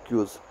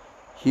Marcus,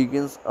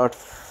 Higgins, a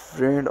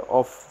friend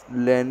of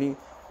Lenny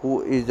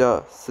who is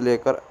a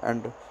slacker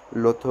and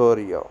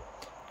Lothario.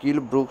 Kill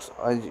Brooks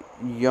as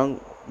young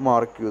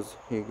Marcus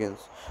Higgins,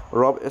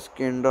 Rob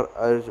Skender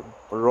as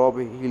Rob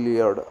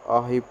Hilliard,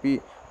 a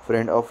hippie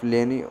friend of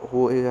Lenny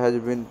who has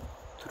been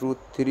through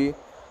three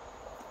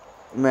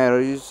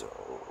marriages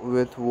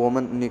with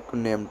women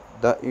nicknamed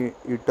the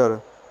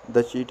Eater,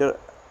 the Cheater,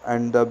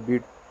 and the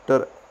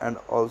Beater, and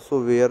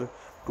also wear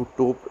to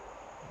top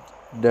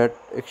that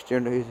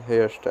extend his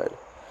hairstyle.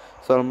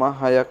 Salma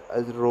Hayek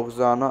as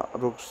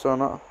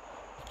Roxana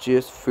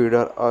Chase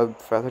Feeder, a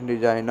fashion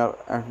designer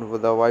and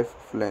the wife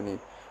of Lenny.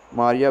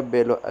 Maria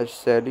Bello as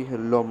Sally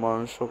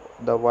Lomanshaw,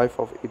 the wife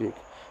of Eric.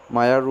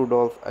 Maya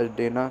Rudolph as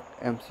Dana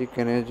MC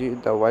Kennedy,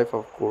 the wife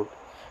of Kurt.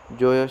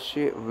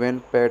 Joyce Van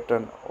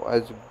Patten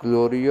as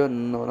Gloria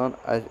Nolan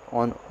as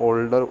an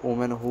older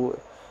woman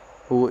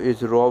who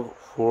is Rob's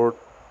fourth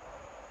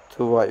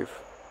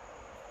wife.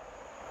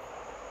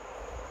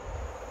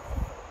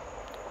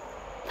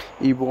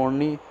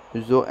 Ebony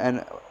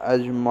Joanne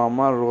as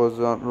Mama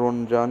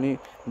Ronjani,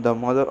 the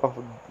mother of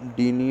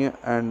Dini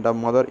and the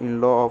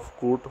mother-in-law of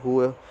Kurt,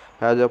 who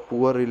has a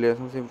poor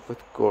relationship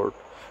with Kurt.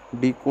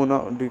 Deacon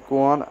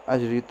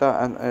as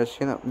Rita, an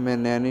Asian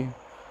nanny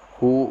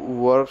who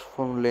works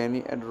for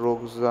Lenny and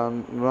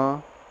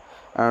Roxana,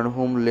 and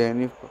whom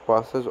Lenny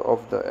passes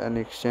off an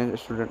exchange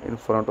student in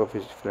front of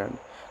his friend.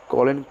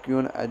 Colin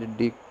Kuhn as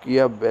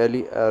Dickia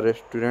Bailey, a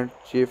restaurant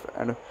chef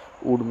and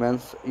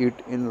woodman's eat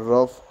in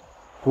Rough,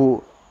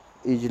 who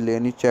is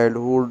Lenny's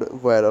childhood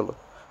viral.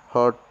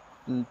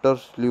 Hunter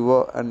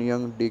Sliver and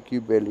young Dickie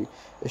Bailey.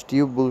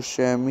 Steve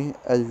Buscemi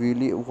as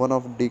Willie, one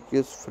of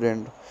Dickie's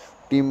friends.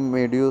 Tim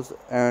Meadows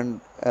and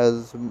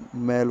as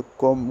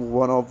Malcolm,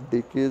 one of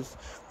Dickie's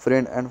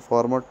friend and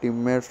former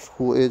teammates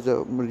who is a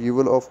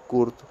rival of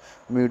Kurt.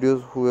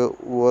 Meadows who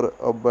wore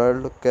a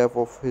bald cap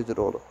of his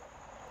role.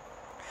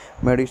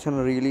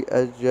 Madison Reilly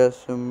as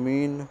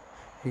Jasmine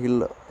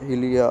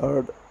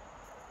Hilliard,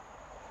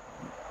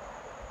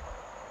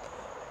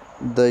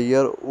 the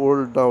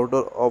year-old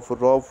daughter of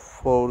Rob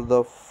for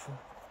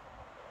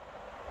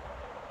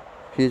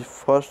his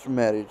first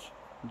marriage.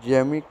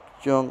 Jamie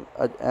Chung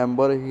as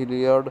Amber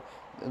Hilliard,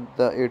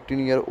 the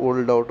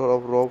 18-year-old daughter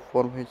of Rob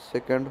from his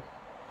second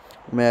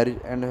marriage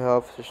and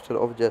half-sister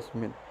of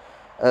Jasmine.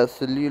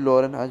 Ashley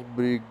Lauren as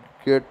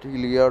Bridget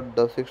Hilliard,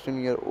 the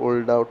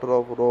 16-year-old daughter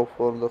of Rob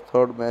from the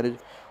third marriage,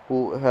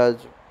 who has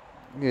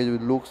his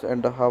looks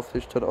and the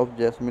half-sister of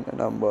Jasmine and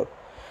Amber.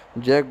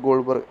 Jack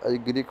Goldberg as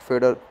Greek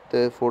Feder,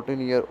 the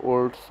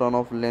 14-year-old son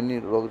of Lenny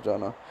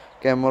Roxana.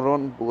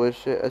 Cameron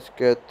Boyce as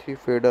Kathy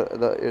Feder,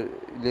 the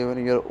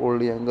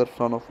 11-year-old younger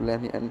son of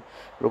Lenny and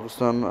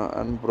Roxana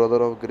and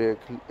brother of Greg.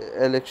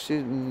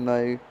 Alexis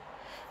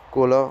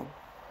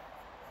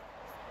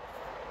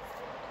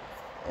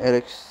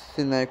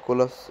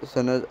Nicholas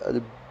Sennett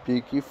as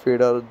Becky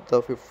Feder,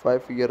 the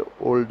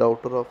 5-year-old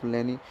daughter of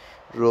Lenny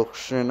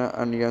Roxana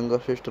and younger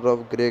sister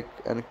of Greg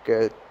and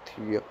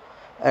Kathy.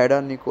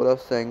 Ada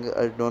Nicholas sang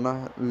as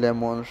Donna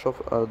Lemonsov,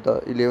 the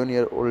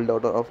 11-year-old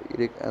daughter of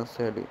Eric and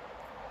Sally.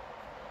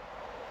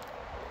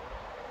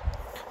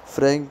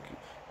 Frank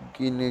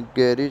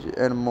Gingerich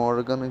and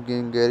Morgan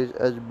Gingerich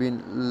as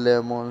Ben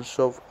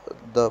Lemonsov,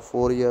 the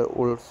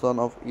 4-year-old son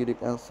of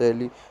Eric and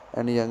Sally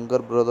and younger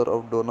brother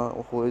of Donna,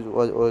 who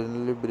was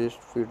originally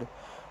breastfed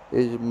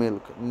his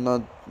milk.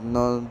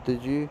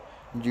 Nadji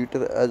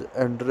Jeter as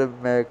Andre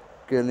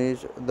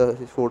McKennish, the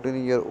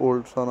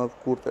 14-year-old son of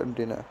Kurt and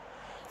Dina.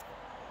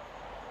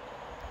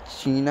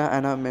 Sheena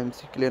Anna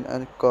Memsiklian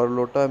and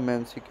Carlota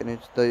Memsiklian,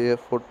 the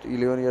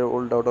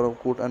 11-year-old daughter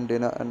of Kurt and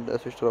Dana and the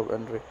sister of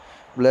Andre.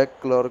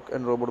 Black Clark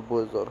and Robert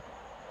Bowser.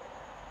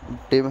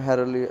 Tim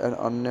Harley, an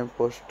unnamed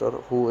pastor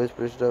who is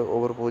president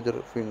over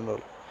Bowser funeral.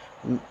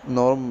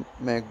 Norm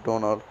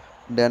MacDonald,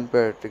 Dan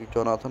Patrick,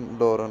 Jonathan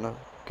Doran,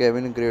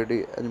 Kevin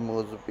Grady and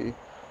Mosby.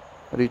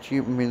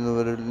 Richie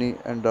Minervini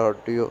and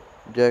Dardio.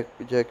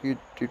 Jackie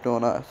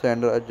Titona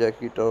Sandler as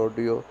Jackie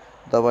Tardio,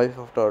 the wife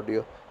of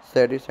Tardio.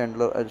 Sadie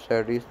Sandler as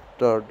Sadie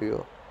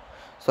Tardio.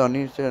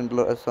 Sonny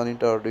Sandler as Sonny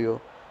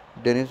Tardio.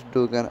 Dennis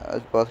Dugan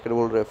as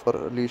basketball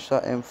referee.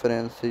 Lisa M.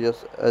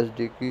 Francis as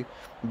Dickie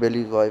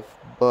Bailey's wife.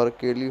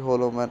 Barkley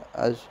Holloman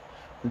as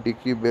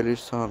Dickie Bailey's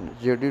son.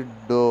 J.D.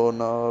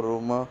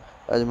 Donnarumma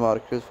as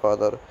Marcus'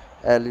 father.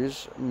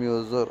 Alice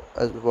Muser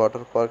as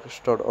water park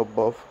stud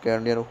above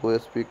Canadian who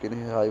speak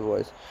in high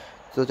voice.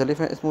 तो चलिए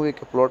फिर इस movie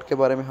के plot के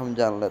बारे में हम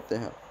जान लेते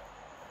हैं।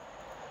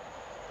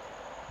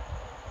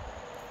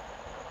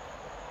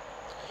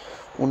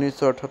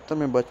 1978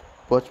 में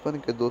बचपन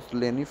के दोस्त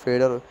लेनी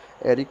fader,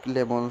 Eric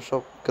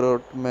लेमनसॉफ,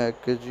 Kurt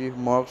मैकेजी,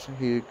 marks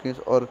Higgins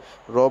और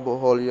रॉब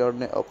हॉलियार्ड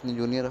ने अपनी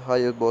जूनियर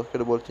हाई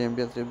बास्केटबॉल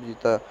चैंपियनशिप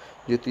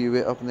जीती।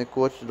 वे अपने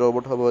कोच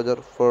रॉबर्ट हबर्जर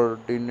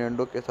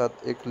फर्डिनेंडो के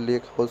साथ एक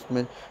लेक हाउस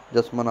में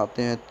जश्न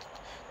मनाते हैं।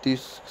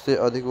 30 से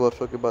अधिक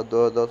वर्षों के बाद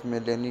 2010 में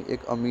लेनी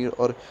एक अमीर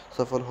और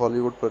सफल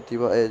हॉलीवुड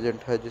प्रतिभा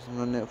एजेंट है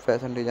जिन्होंने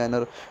फैशन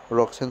डिजाइनर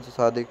रॉक्सन से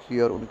शादी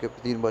की और उनके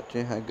 3 बच्चे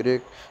हैं,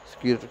 ग्रेग,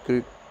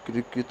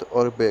 क्रिकित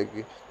और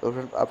बैगी। तो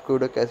फ्रेंड्स, आपको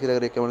वीडियो कैसी लग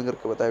रही है कमेंट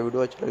करके बताएं।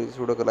 वीडियो अच्छी लगी इस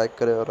वीडियो को लाइक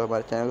करें और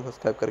हमारे चैनल को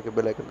सब्सक्राइब करके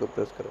बेल आइकन को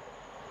प्रेस करें।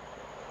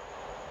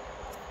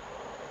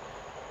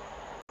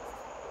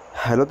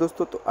 हेलो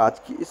दोस्तों, तो आज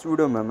की इस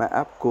वीडियो में मैं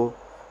आपको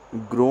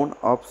ग्रोन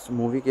अप्स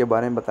मूवी के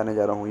बारे में बताने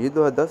जा रहा हूँ। ये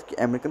 2010 की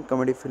अमेरिकन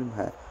कॉमेडी फिल्म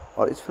है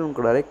और इस फिल्म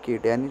को डायरेक्ट की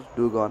डेनिस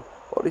डुगन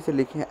और इसे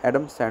लिखे हैं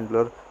एडम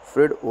सैंडलर,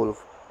 फ्रेड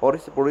वुल्फ और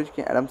इसे प्रोड्यूस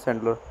किए एडम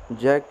सैंडलर,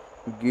 जैक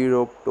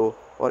गिरोप्टो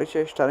और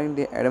इसे स्टारिंग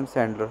दिए Adam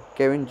Sandler,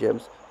 Kevin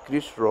James,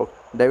 Chris rock,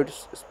 David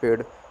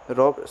spade,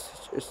 Rob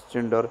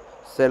स्टिंडर,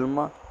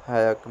 Selma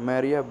hack,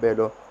 मैरिया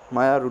बेलो,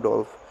 माया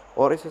रुडोल्फ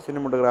और इसे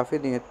सिनेमाटोग्राफी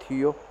दी है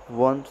थियो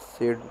वन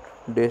सेड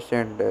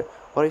डेसेंड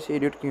और इसे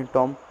एडिट किए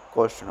टॉम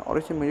कॉस्टन और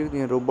इसे म्यूजिक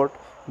दिए रॉबर्ट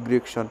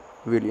ग्रिक्सन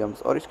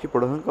विलियम्स और इसकी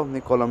production company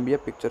Colombia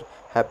picture,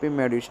 happy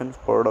medicine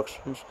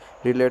productions,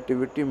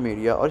 relativity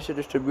media और इसे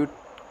डिस्ट्रीब्यूट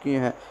किए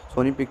हैं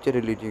सोनी पिक्चर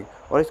रिलीजिंग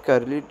और इसका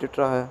रिलीज डेट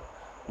रहा है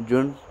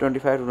जून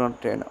 25,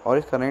 2010 और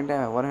इसका रनिंग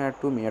टाइम है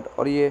 102 मिनट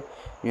और ये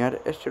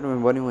यूनाइटेड स्टेट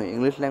में बनी हुई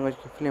इंग्लिश लैंग्वेज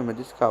की फिल्म है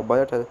जिसका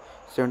बजट है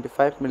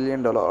 $75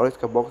 मिलियन और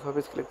इसका बॉक्स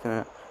ऑफिस कलेक्शन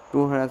है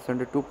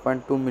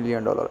 $272.2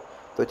 मिलियन।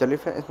 तो चलिए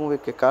फिर इस मूवी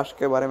के कास्ट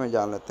के बारे में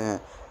जान लेते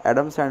हैं।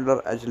 एडम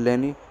सैंडलर एज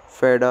लेनी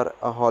फेडर,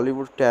 अ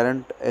Hollywood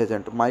talent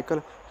agent,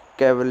 Michael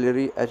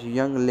cavalry as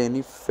young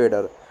लेनी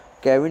fader,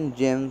 Kevin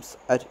James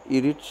as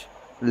इरिच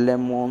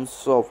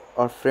Lemonsov,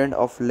 a friend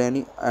of Lenny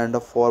and a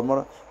former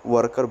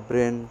worker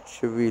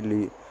Branchville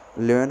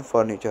Levin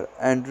Furniture,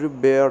 Andrew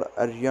Baird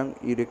as young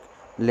Eric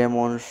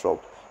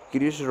Lemonsov,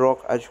 Chris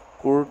Rock as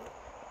Kurt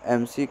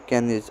MC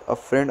Kennedy, a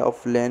friend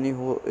of Lenny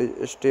who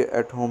is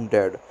stay-at-home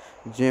dad,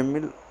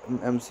 Jamil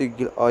MC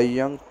Gill, a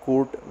young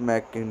Kurt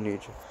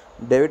McInnes,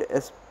 David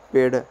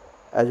Spade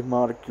as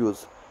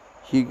Marcus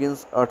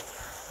Higgins, a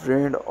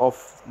friend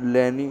of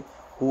Lenny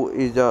who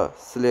is a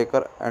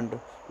slacker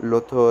and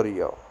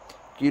Lothario.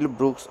 Kill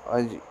Brooks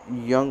as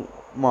young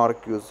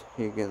Marcus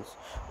Higgins,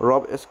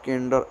 Rob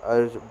Skender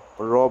as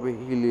Rob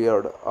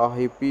Hilliard, a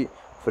hippie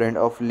friend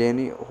of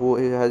Lenny who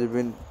has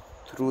been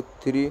through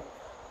 3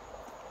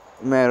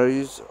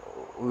 marriages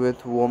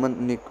with women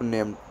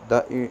nicknamed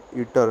the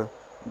Eater,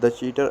 the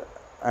Cheater,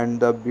 and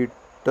the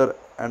Beater,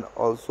 and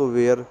also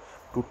wear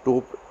to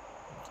top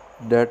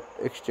that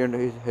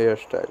extend his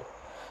hairstyle.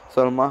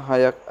 Salma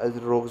Hayek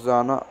as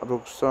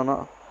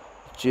Roxana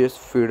Chase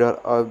Feeder,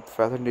 a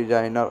fashion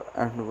designer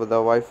and the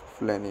wife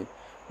of Lenny.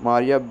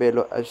 Maria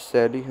Bello as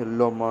Sally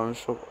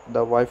Lomanshaw,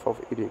 the wife of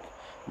Eric.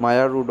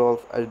 Maya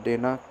Rudolph as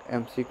Dana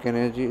MC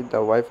Kennedy,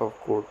 the wife of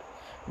Kurt.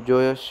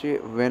 Joyashi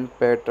Van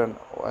Patten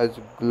as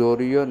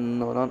Gloria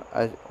Nolan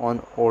as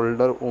an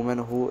older woman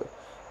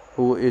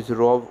who is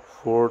Rob's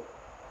fourth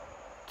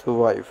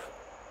wife.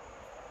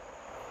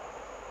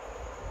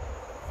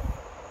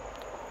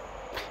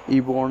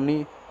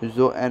 Ebony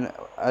Joanne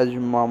as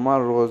Mama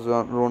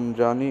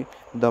Ronjani,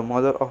 the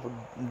mother of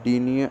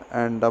Deanie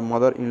and the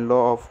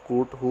mother-in-law of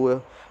Kurt,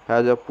 who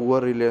has a poor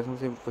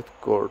relationship with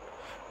Kurt.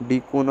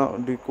 Deacon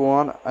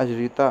as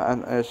Rita,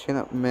 an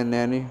Asian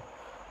nanny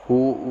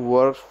who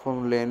works for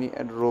Lenny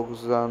and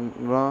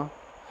Roxana,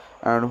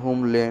 and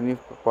whom Lenny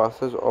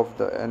passes off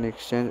an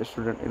exchange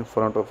student in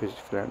front of his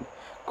friend.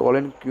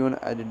 Colin Kuhn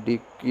as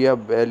Dickia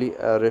Bailey,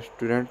 a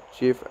restaurant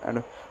chef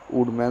and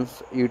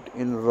woodman's eat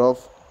in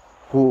Rough,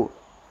 who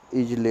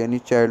is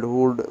Lenny's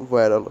childhood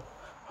viral.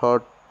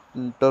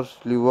 Hunter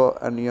Sliver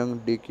and young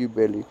Dickie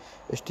Bailey.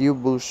 Steve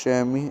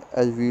Buscemi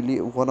as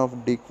Willie, one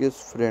of Dickie's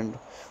friends.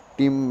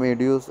 Tim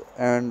Meadows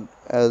and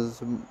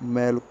as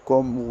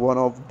Malcolm, one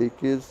of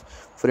Dickie's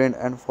friend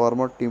and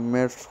former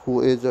teammates who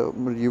is a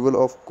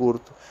rival of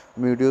Kurt.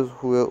 Meadows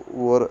who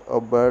wore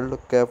a bald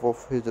cap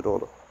of his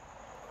role.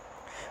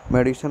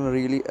 Madison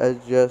Reilly as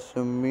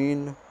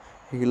Jasmine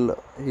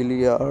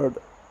Hilliard,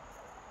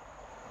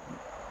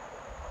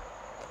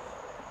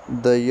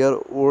 the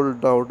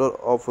year-old daughter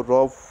of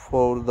Rob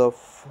for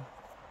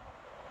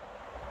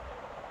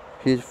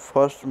his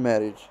first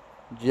marriage.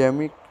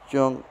 Jamie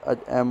Chung as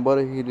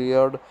Amber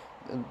Hilliard,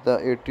 the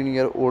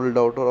 18-year-old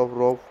daughter of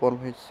Rob from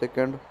his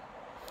second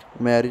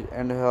marriage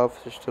and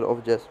half-sister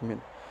of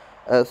Jasmine.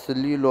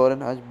 Ashley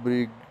Lauren as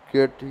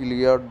Bridget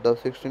Hilliard, the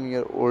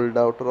 16-year-old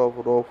daughter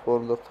of Rob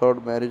from the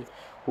third marriage,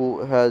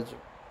 who has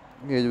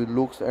his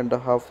looks and the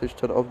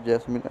half-sister of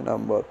Jasmine and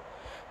Amber.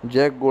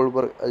 Jack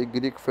Goldberg as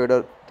Greek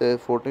Feder, the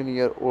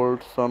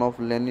 14-year-old son of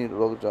Lenny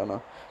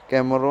Roxana.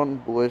 Cameron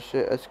Boyce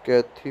as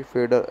Kathy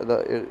Feder,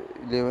 the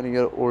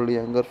 11-year-old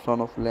younger son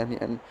of Lenny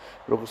and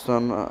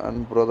Roxana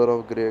and brother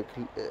of Greg.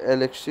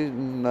 Alexis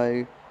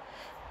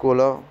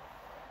Nicola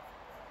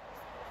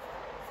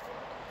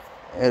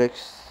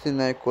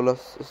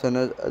Nicholas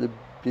Senez as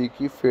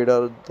Becky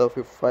Feder, the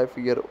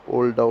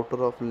 5-year-old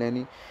daughter of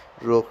Lenny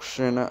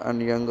Roxana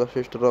and younger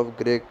sister of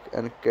Greg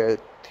and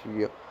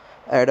Kathy.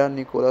 Ada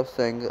Nicholas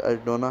sang as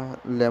Donna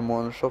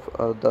Lemonsoff,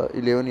 the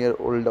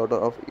 11-year-old daughter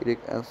of Eric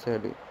and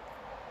Sally.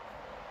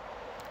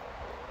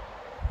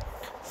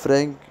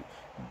 Frank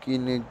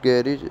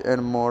Gingerich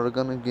and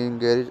Morgan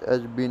Gingerich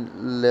as Ben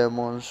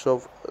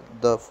Lemonsoff,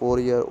 the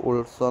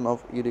 4-year-old son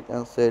of Eric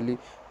and Sally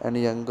and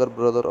younger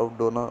brother of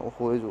Donna,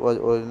 who was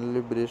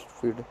originally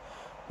breastfed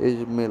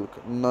his milk.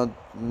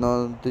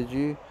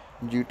 Nadji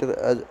Jeter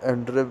as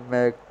Andre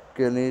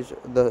McKennish,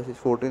 the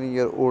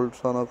 14-year-old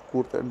son of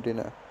Kurt and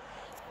Dina.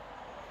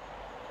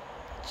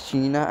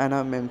 Sheena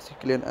Anna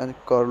Memsikian and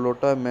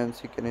Carlota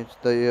Memsikian,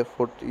 the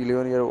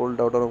 11-year-old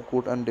daughter of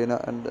Kurt and Dana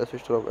and the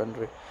sister of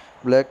Andre.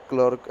 Black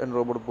Clark and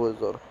Robert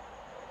Bowser.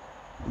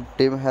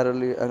 Tim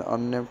Harley, an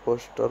unnamed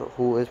pastor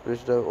who is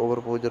president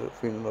over Bowser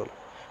funeral.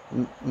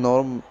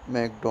 Norm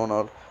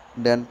MacDonald,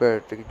 Dan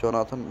Patrick,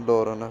 Jonathan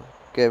Doran,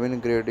 Kevin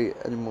Grady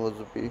and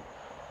Mosby.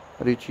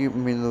 Richie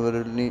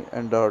Milne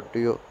and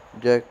Dardio,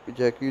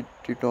 Jackie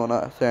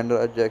Titona Sandler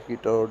as Jackie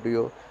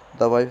Tardio,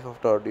 the wife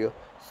of Tardio,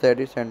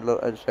 Sadie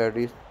Sandler as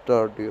Sadie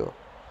Tardio,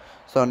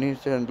 Sonny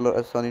Sandler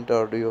as Sonny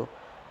Tardio,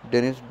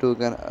 Dennis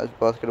Dugan as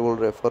basketball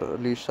referee,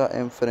 Lisa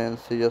M.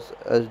 Francis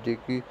as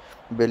Dickie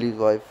Bailey's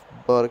wife,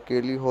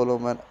 Kelly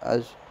Holloman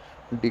as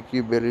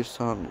Dickie Bailey's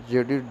son,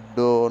 J.D.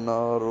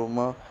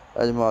 Donnarumma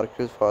as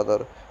Marcus'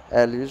 father,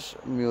 Alice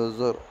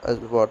Muser as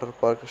water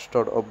park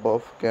stud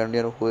above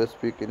Canadian who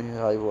speak in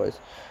high voice.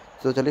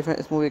 तो चलिए फिर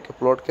इस movie के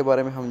plot के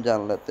बारे में हम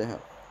जान लेते हैं.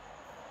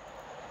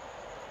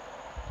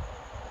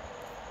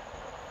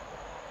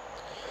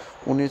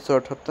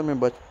 1978 में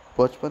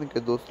बचपन के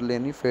दोस्त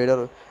लेनी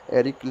फेडर,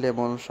 एरिक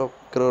लेमनसॉफ,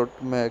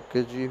 कर्ट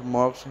मैकेजी,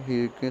 मार्क्स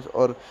हिकिंस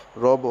और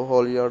रॉब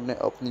हॉलियार्ड ने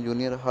अपनी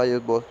जूनियर हाई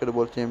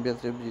बास्केटबॉल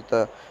चैंपियनशिप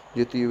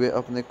जीती. वे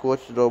अपने कोच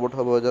रॉबर्ट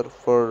हबर्जर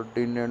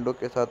फर्डिनेंडो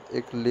के साथ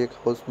एक लेक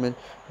हाउस में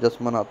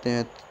जश्न मनाते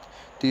हैं.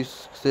 30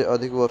 से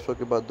अधिक वर्षों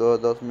के बाद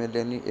 2010 में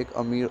लेनी एक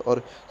अमीर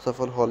और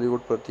सफल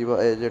हॉलीवुड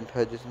प्रतिभा एजेंट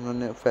है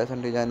जिन्होंने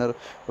फैशन डिजाइनर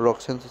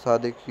रॉक्सन से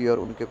शादी की और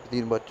उनके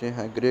 3 बच्चे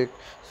हैं, ग्रेग,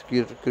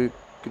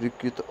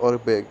 क्रिकित और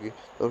बैगी.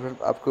 तो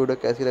फ्रेंड्स, आपको वीडियो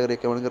कैसी लग रही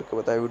है कमेंट करके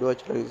बताएं. वीडियो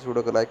अच्छा लगे इस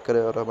वीडियो को लाइक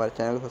करें और हमारे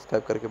चैनल को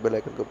सब्सक्राइब करके बेल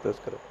आइकन को प्रेस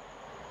करें.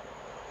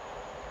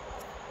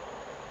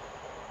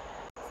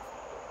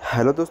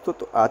 हेलो दोस्तों,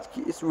 तो आज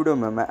की इस वीडियो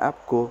में मैं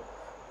आपको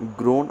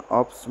ग्रोन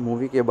अप्स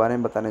मूवी के बारे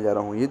में बताने जा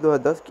रहा हूँ. ये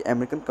 2010 की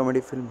अमेरिकन कॉमेडी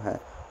फिल्म है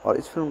और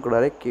इस फिल्म को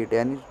डायरेक्ट की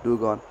डेनिस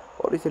डुगन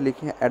और इसे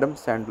लिखे हैं एडम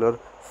सैंडलर,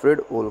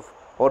 फ्रेड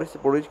वुल्फ और इसे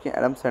प्रोड्यूस किए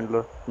एडम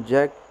सैंडलर,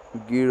 जैक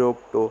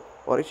गिरोप्टो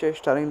और इसे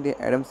स्टारिंग दिए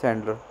Adam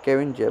Sandler,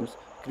 Kevin James,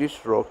 Chris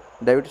rock,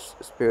 David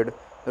spade,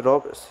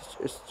 Rob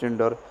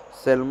स्टिंडर,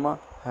 Selma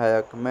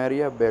hack,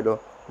 मैरिया बेलो,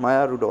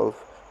 माया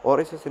रुडोल्फ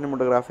और इसे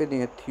सिनेमाटोग्राफी दी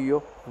है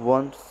थियो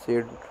वन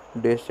सेड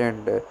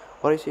डेसेंडे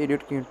और इसे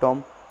एडिट किए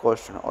टॉम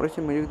कॉस्टन और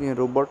इसे म्यूजिक दिए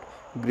रॉबर्ट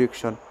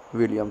ग्रिक्सन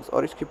विलियम्स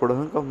और इसकी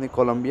production company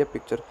Colombia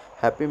picture,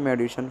 happy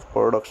medicine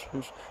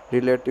productions,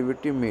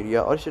 relativity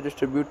media और इसे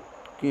डिस्ट्रीब्यूट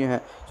किए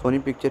हैं सोनी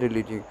पिक्चर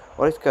रिलीजिंग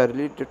और इसका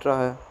रिलीज डेट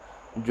रहा है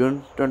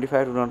जून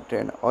 25,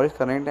 2010 और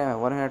इसका रनिंग टाइम है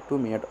 102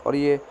 मिनट और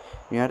ये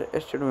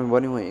यूनाइटेड स्टेट में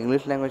बनी हुई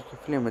इंग्लिश लैंग्वेज की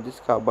फिल्म है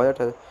जिसका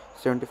बजट है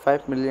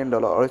 $75 मिलियन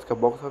और इसका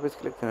बॉक्स ऑफिस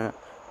कलेक्शन है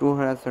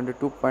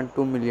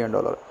 $272.2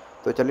 मिलियन.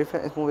 तो चलिए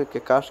फिर इस मूवी के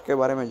कास्ट के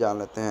बारे में जान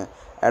लेते हैं.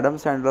 एडम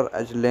सैंडलर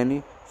एज लेनी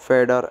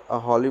फेडर, अ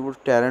Hollywood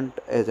talent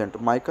agent.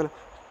 Michael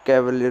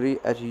cavalry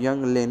as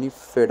young लेनी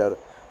fader.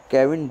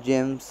 Kevin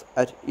James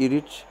as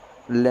इरिच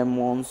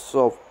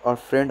Lemonsov, a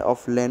friend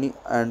of Lenny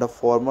and a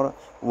former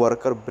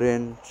worker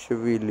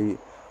Branchville,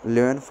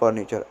 Levin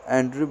Furniture.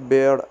 Andrew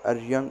Baird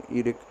as young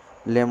Eric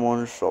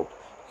Lemonsov.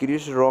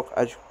 Chris Rock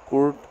as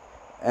Kurt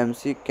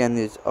MC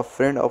Kennedy, a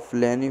friend of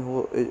Lenny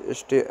who is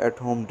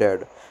stay-at-home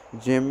dad.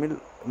 Jamil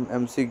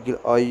MC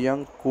Gill, a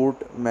young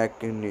Kurt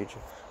McKinney.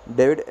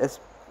 David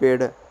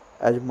Spade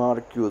as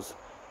Marcus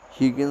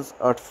Higgins,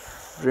 a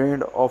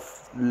friend of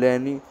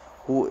Lenny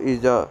who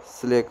is a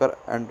slacker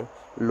and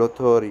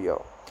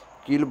Lotharia.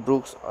 Kill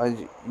Brooks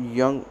as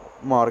young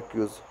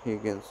Marcus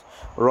Higgins.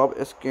 Rob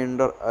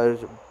Skinder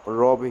as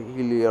Rob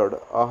Hilliard,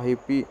 a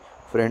hippie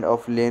friend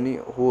of Lenny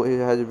who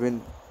has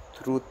been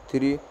through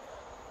 3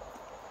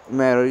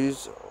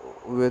 marriages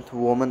with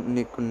women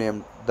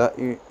nicknamed the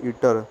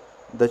Eater,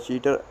 the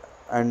Cheater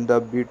and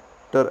the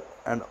Beater,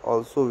 and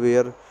also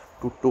wear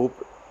to top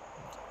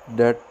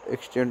that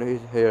extend his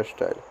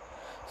hairstyle.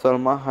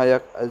 Salma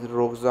Hayek as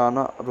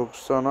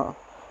Roxana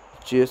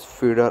Chase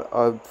Feeder,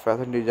 a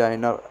fashion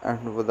designer and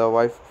the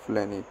wife of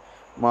Lenny.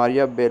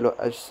 Maria Bello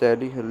as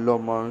Sally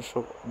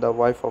Lomanso, the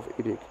wife of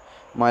Eric.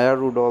 Maya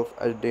Rudolph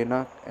as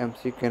Dana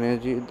MC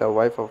Kennedy, the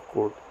wife of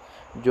Kurt.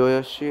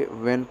 Joyce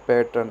Van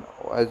Patten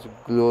as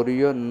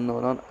Gloria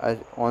Nolan as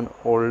an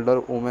older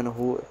woman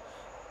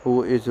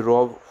who is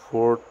Rob's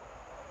fourth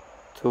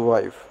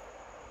wife.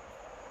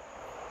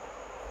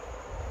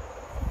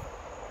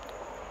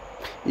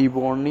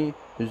 Ebony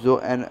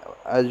Joanne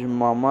as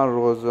Mama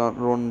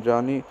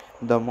Ronjani,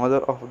 the mother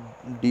of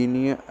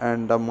Dini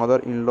and the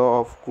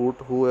mother-in-law of Kurt,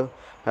 who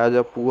has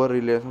a poor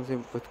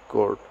relationship with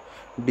Kurt.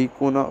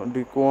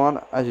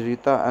 Dikuan as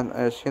Rita, an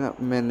Asian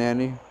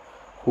nanny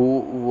who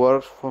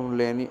works for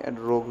Lenny and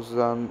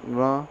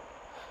Roxana,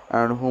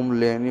 and whom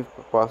Lenny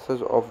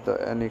passes off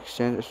an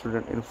exchange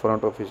student in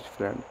front of his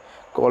friend.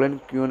 Colin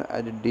Kuhn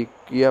as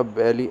Dickia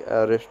Bailey,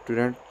 a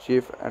restaurant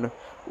chef and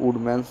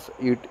woodman's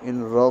eat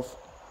in rough,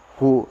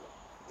 who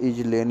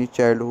is Lenny's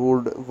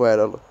childhood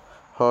viral.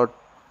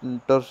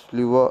 Hunter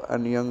Sliver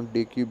and young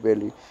Dickie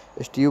Bailey.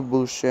 Steve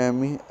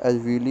Buscemi as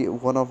Willie,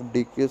 one of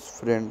Dickie's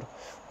friends.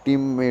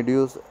 Tim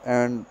Meadows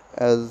and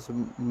as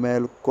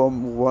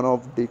Malcolm, one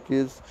of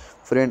Dickie's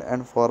friend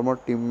and former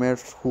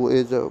teammates, who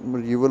is a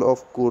rival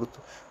of Kurt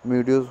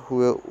Meadows,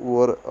 who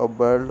wore a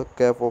bald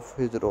cap of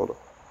his role.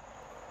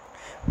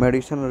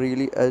 Madison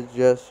Reilly as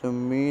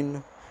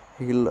Jasmine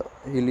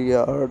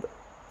Hilliard,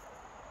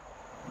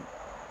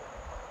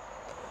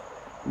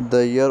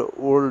 the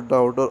year-old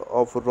daughter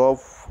of Rob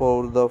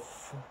for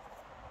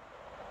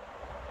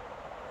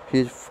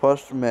his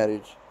first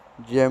marriage.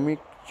 Jamie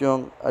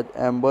Chung as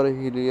Amber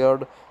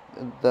Hilliard,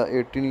 the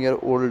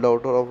 18-year-old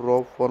daughter of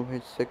Rob from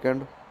his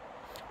second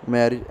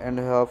marriage and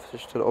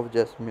half-sister of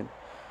Jasmine.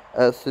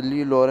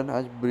 Ashley Lauren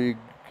as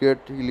Bridget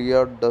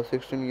Hilliard, the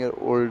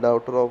 16-year-old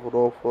daughter of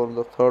Rob from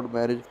the third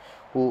marriage,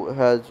 who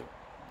has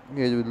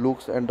his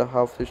looks and the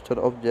half-sister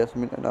of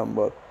Jasmine and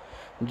Amber.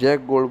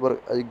 Jack Goldberg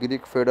as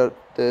Greek Feder,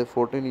 the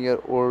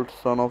 14-year-old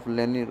son of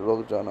Lenny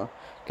Roxana.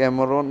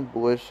 Cameron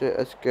Boyce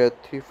as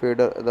Kathy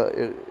Feder,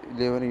 the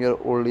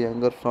 11-year-old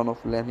younger son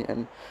of Lenny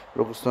and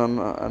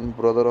Roxana and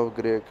brother of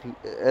Greg.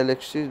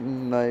 Alexis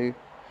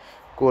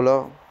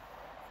Nicola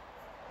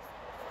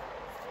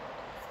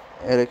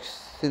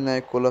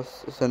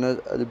Nicholas Sanchez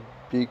as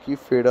Becky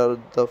Feder,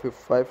 the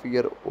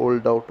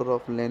 5-year-old daughter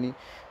of Lenny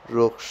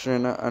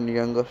Roxana and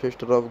younger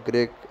sister of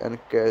Greg and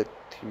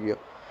Kathy.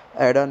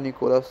 Ada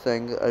Nicola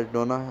sang as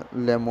Donna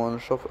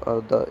Lemonsoff,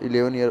 the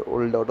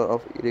 11-year-old daughter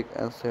of Eric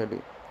and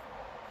Sally.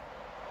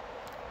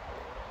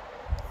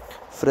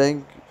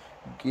 Frank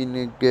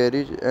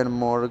Gingerich and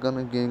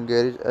Morgan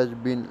Gingerich as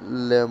Ben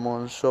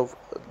Lemonsoff,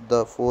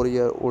 the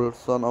 4-year-old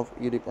son of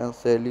Eric and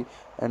Sally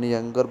and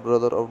younger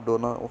brother of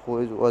Donna, who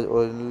was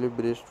originally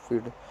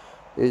breastfed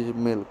his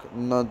milk.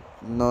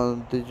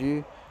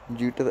 Nadji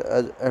Jeter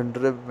as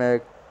Andre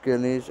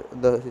McKennish,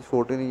 the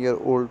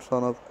 14-year-old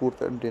son of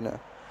Kurt and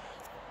Dina.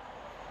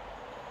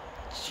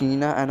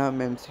 Sheena Anna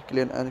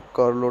Memsiklen and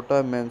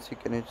Carlota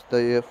Memsiklenich,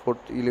 the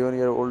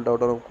 11-year-old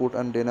daughter of Kurt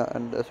and Dana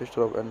and the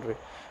sister of Andre.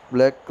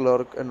 Black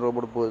Clark and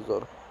Robert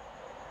Bozer.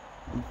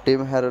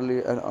 Tim Harley,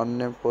 an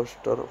unnamed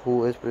pastor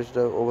who is presided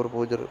over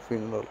Bozer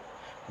funeral.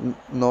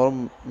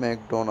 Norm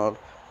MacDonald,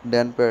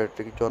 Dan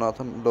Patrick,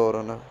 Jonathan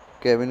Lauren,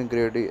 Kevin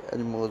Grady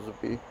and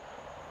Mosby.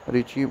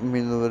 Richie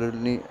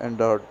Minervini and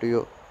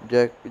Tardio.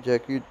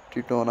 Jackie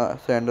Titona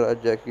Sandler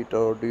as Jackie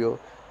Tardio,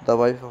 the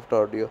wife of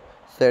Tardio.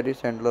 Sadie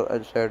Sandler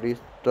as Sadie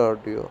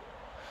Tardio.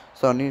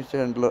 Sonny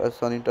Sandler as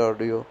Sonny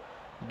Tardio.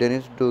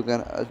 Dennis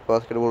Dugan as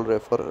basketball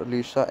referee.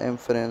 Lisa M.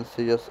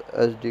 Francis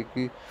as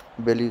Dickie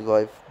Bailey's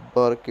wife.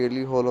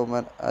 Barkley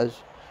Holloman as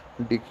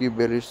Dickie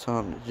Bailey's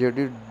son.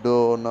 J.D.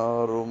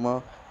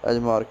 Donnarumma as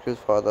Marcus'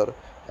 father.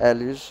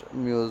 Alice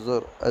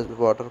Muser as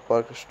water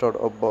park stud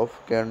above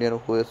Canadian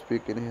who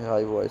speak in a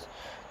high voice.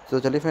 तो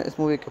चलिए फिर इस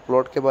movie के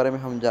plot के बारे में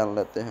हम जान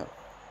लेते हैं।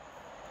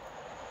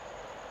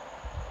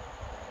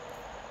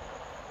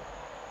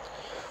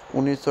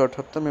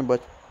 1978 में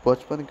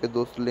बचपन के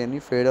दोस्त लेनी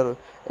फेडर,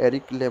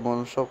 एरिक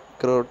लेमोनसॉफ,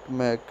 कर्ट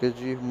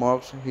मैकेजी,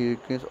 मार्क्स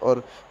हिकिंस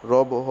और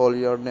रॉब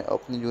हॉलियार्ड ने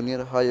अपनी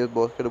जूनियर हाई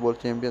बास्केटबॉल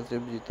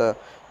चैंपियनशिप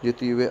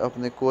जीती हुए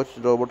अपने कोच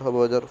रॉबर्ट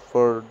हबर्जर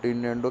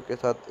फर्डिनेंडो के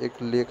साथ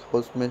एक लेक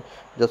हाउस में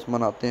जश्न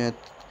मनाते हैं।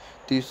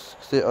 30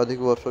 से अधिक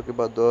वर्षों के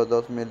बाद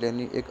 2010 में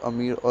लेनी एक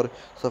अमीर और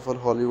सफल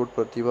हॉलीवुड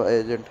प्रतिभा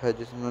एजेंट है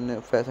जिन्होंने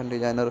फैशन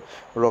डिजाइनर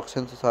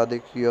रॉक्सन से शादी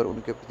की और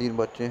उनके 3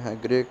 बच्चे हैं,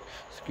 ग्रेग,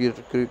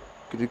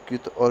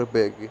 क्रिकित और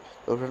बैगी।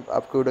 तो फ्रेंड्स,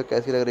 आपको वीडियो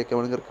कैसी लग रही है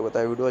कमेंट करके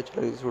बताएं। वीडियो अच्छी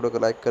लगी इस वीडियो को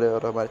लाइक करें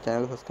और हमारे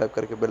चैनल को सब्सक्राइब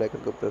करके बेल आइकन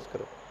को प्रेस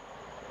करें।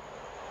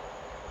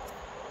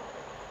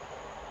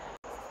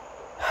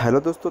 हेलो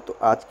दोस्तों, तो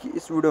आज की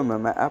इस वीडियो में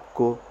मैं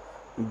आपको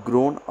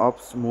ग्रोन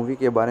अप्स मूवी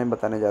के बारे में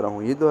बताने जा रहा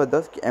हूँ। ये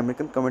 2010 की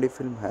अमेरिकन कॉमेडी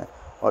फिल्म है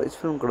और इस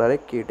फिल्म को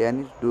डायरेक्ट किए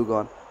डेनिस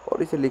डुगन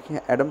और इसे लिखे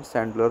हैं एडम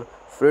सैंडलर,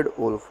 फ्रेड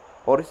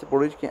वुल्फ और इसे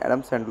प्रोड्यूस किए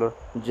एडम सैंडलर,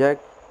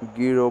 जैक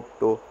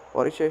गिरोप्टो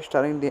और इसे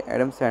स्टारिंग दिए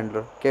Adam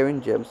Sandler, Kevin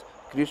James,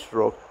 Chris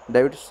rock,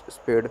 David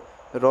spade,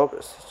 Rob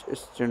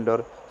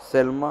स्टिंडर,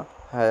 Selma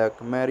hack,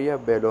 मैरिया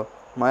बेलो,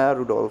 माया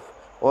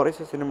रुडोल्फ और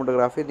इसे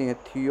सिनेमाटोग्राफी दी है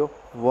थियो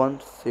वन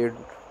सेड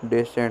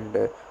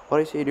डेसेंडे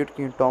और इसे एडिट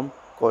किए टॉम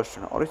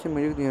कॉस्टन और इसे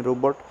म्यूजिक दिए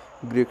रॉबर्ट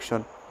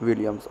ग्रिक्सन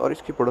विलियम्स और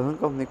इसकी production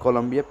company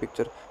Colombia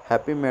picture,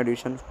 happy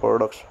medicine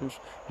productions,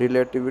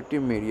 relativity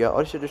media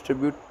और इसे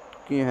डिस्ट्रीब्यूट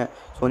किए हैं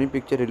सोनी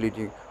पिक्चर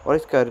रिलीजिंग और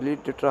इसका रिलीज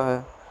डेट रहा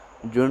है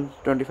जून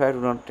 25,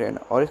 2010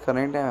 और इसका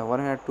रनिंग टाइम है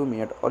 102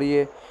 मिनट और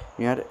ये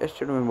यूनाइटेड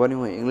स्टेट में बनी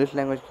हुई इंग्लिश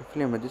लैंग्वेज की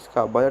फिल्म है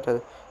जिसका बजट है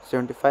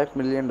 $75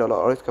 मिलियन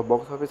और इसका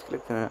बॉक्स ऑफिस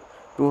कलेक्शन है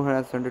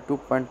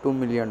 $272.2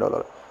 मिलियन।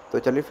 तो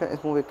चलिए फिर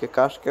इस मूवी के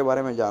कास्ट के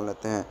बारे में जान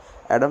लेते हैं।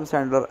 एडम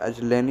सैंडलर एज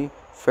लेनी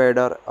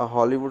फेडर, अ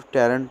Hollywood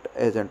talent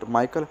agent.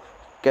 Michael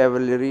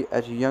cavalry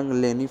as young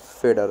लेनी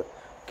fader.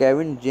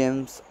 Kevin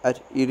James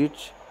as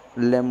इरिच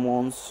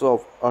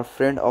लेमोन्सोफ, a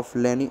friend of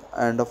Lenny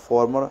and a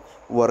former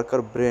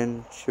worker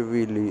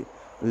Branchville,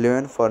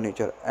 Levin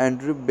Furniture.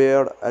 Andrew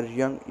Baird as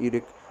young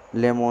Eric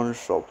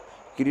Lemonshop.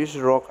 Chris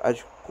Rock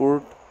as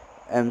Kurt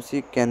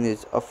MC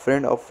Kennedy, a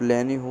friend of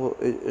Lenny who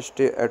is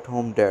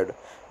stay-at-home dad.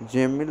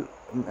 Jamil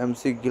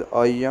MC Gill,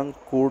 a young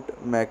Kurt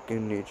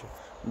McInnes.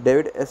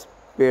 David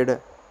Spade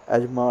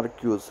as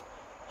Marcus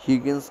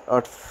Higgins,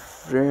 a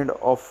friend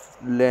of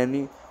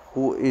Lenny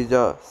who is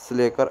a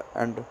slacker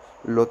and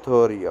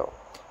Lothario.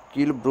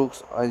 Keel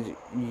Brooks as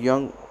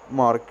young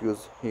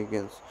Marcus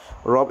Higgins.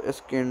 Rob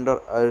Skender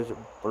as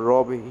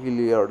Rob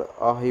Hilliard,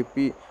 a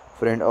hippie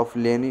friend of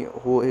Lenny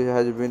who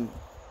has been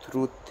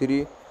through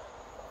 3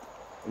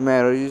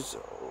 marriages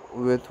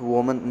with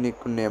women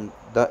nicknamed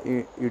the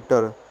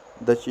Eater,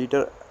 the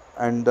Cheater,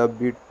 and the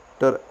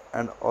Beater,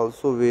 and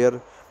also wear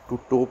to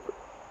top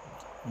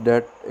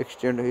that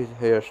extend his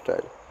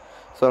hairstyle.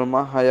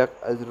 Salma Hayek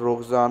as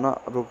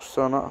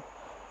Roxana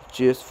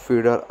Chase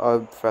Feeder, a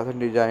fashion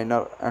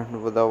designer and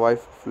the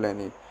wife of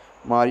Lenny.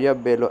 Maria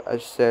Bello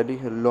as Sally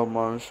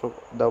Lomansov,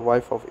 the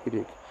wife of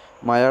Eric.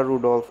 Maya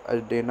Rudolph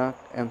as Dana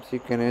MC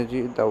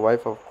Kennedy, the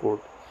wife of Kurt.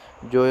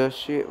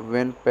 Joyce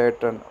Van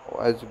Patten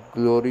as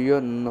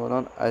Gloria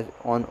Nolan as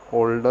an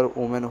older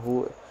woman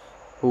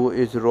who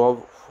is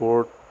Rob's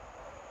fourth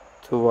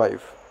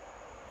wife.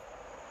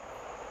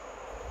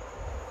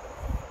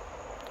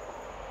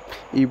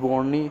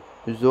 Ebony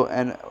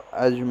Zoan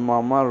as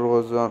Mama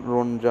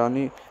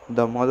Ronjani,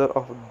 the mother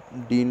of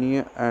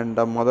Dini and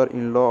the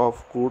mother-in-law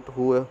of Kurt,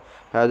 who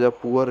has a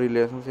poor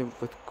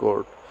relationship with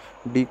Kurt.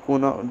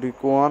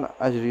 Dequan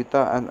as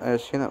Rita, an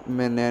Asian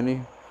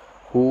Menani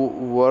who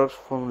works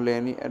for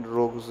Lenny and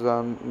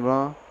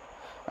Roxana,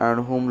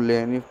 and whom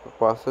Lenny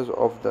passes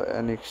off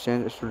an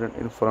exchange student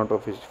in front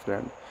of his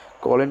friend.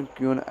 Colin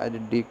Kuhn as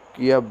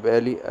Dickia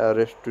Bailey, a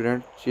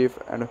restaurant chef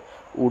and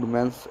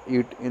woodman's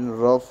eat in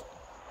Rough,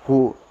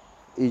 who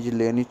is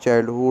Lenny's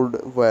childhood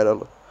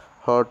viral.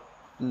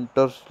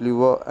 Hunter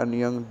Sliver and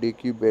young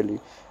Dickie Bailey.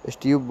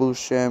 Steve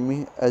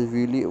Buscemi as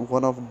Willie,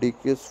 one of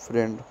Dickie's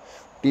friends.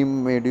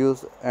 Tim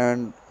Meadows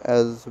and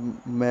as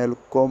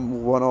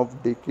Malcolm, one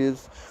of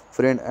Dickie's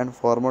friend and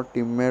former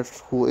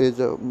teammates, who is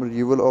a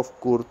rival of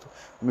Kurt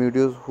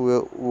Meadows,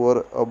 who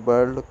wore a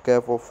bald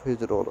cap of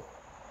his role.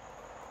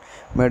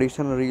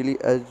 Madison Reilly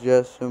as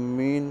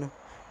Jasmine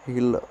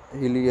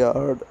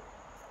Hilliard,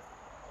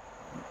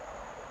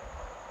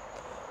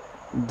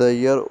 the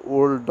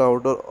year-old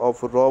daughter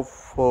of Rob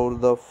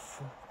for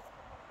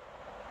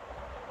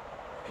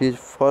his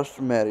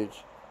first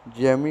marriage.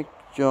 Jamie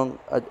Chung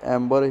as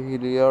Amber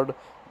Hilliard,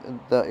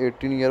 the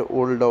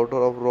 18-year-old daughter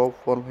of Rob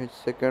from his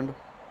second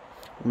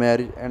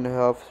marriage and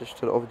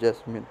half-sister of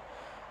Jasmine.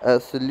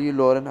 Ashley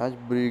Lauren as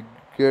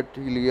Bridget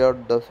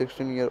Hilliard, the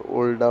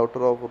 16-year-old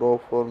daughter of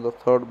Rob from the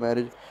third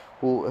marriage,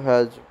 who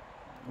has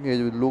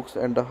his looks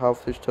and the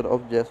half-sister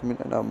of Jasmine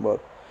and Amber.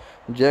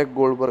 Jack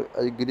Goldberg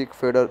as Greek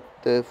Feder,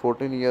 the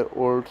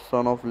 14-year-old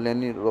son of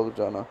Lenny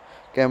Roxana.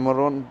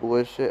 Cameron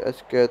Boyce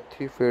as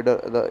Kathy Feder,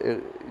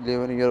 the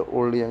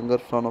 11-year-old younger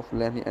son of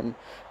Lenny and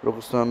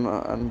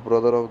Roxana and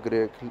brother of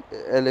Greg.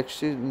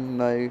 Alexis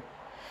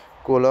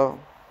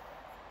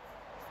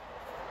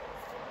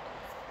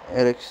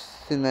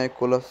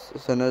Nicholas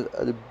Sanchez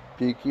as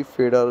Becky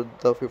Feder,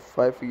 the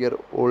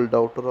 5-year-old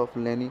daughter of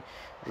Lenny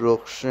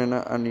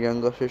Roxana and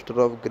younger sister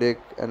of Greg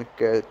and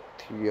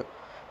Kathy.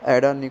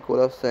 Ada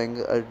Nicholas sang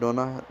as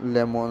Donna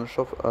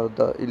Lemonshoff,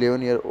 the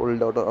 11-year-old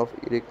daughter of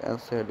Eric and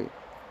Sally.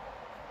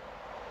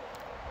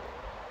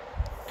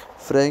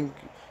 Frank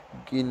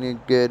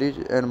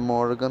Gingerich and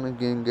Morgan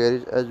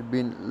Gingerich as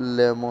Ben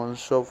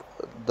Lemonshoff,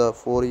 the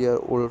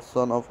 4-year-old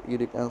son of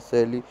Eric and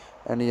Sally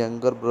and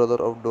younger brother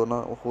of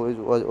Donna, who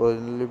was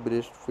originally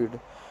breastfed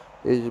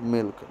his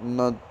milk.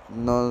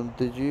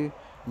 Nadji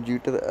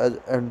Jeter as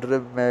Andre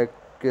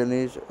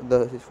McKennish,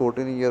 the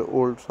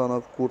 14-year-old son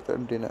of Kurt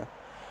and Dina.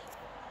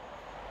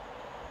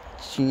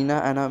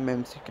 Sheena Anna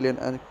Memsikian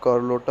and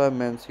Carlota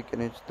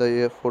Memsikinich,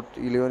 the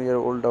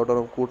 11-year-old daughter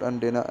of Kurt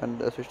and Dana and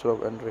the sister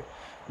of Andre.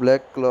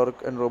 Black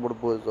Clark and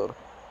Robert Bozer.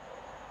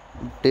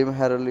 Tim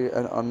Harley,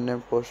 an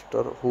unnamed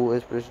pastor who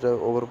is president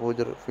over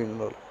Bozer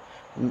funeral.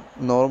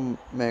 Norm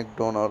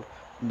MacDonald,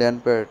 Dan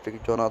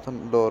Patrick,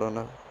 Jonathan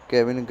Doran,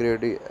 Kevin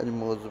Grady and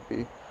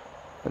Mosby.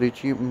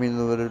 Richie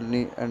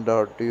Minervini and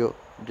Tardio.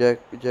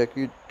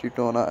 Jackie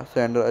Titona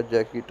Sandler as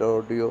Jackie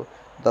Tardio,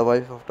 the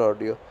wife of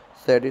Tardio.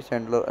 Sadie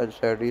Sandler as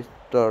Sadie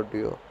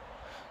Tardio.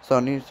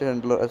 Sonny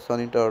Sandler as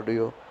Sonny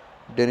Tardio.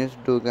 Dennis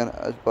Dugan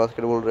as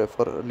basketball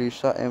referee.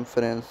 Lisa M.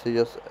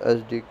 Francis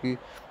as Dickie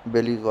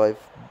Bailey's wife.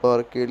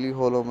 Barkley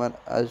Holloman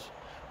as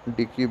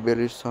Dickie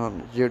Bailey's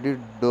son. J.D.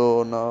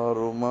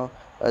 Donnarumma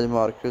as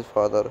Marcus'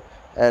 father.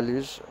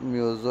 Alice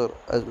Muser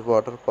as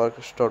water park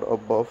stud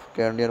above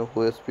Canadian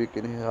who speak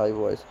in his high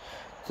voice.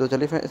 तो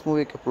चलिए फिर इस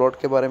movie के plot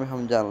के बारे में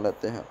हम जान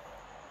लेते हैं।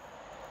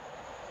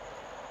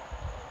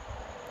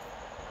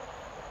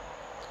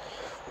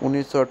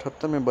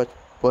 1978 में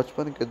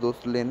बचपन के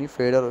दोस्त लेनी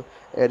fader,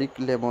 Eric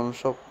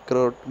लेमनसॉफ,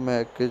 Kurt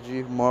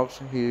मैकेजी, marks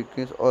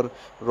Higgins और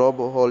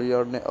रॉब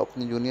हॉलियर्ड ने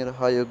अपनी जूनियर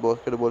हाई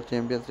बास्केटबॉल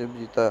चैंपियनशिप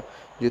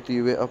जीती।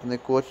 वे अपने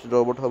कोच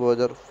रॉबर्ट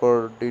हबर्जर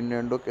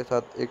फर्डिनेंडो के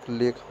साथ एक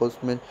लेक हाउस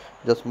में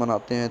जश्न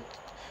मनाते हैं।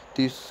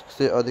 30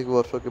 से अधिक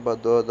वर्षों के बाद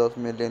 2010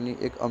 में लेनी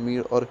एक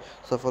अमीर और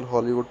सफल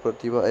हॉलीवुड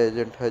प्रतिभा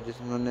एजेंट है,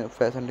 जिन्होंने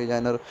फैशन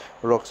डिजाइनर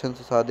रॉक्सन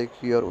से शादी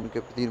की और उनके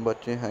 3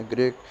 बच्चे हैं,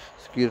 ग्रेग,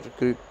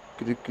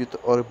 क्रिकित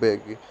और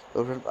बैगी।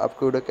 तो फ्रेंड्स,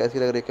 आपको वीडियो कैसी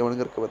लग रही है कमेंट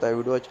करके बताएं।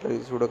 वीडियो अच्छा लगे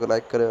इस वीडियो को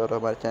लाइक करें और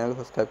हमारे चैनल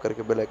को सब्सक्राइब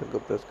करके बेल आइकन को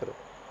प्रेस करें।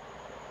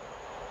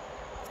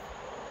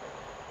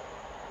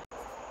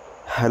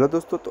 हेलो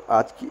दोस्तों, तो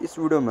आज की इस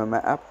वीडियो में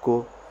मैं आपको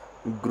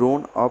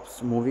ग्रोन अप्स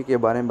मूवी के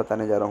बारे में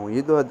बताने जा रहा हूँ।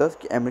 ये 2010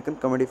 की अमेरिकन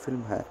कॉमेडी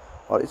फिल्म है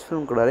और इस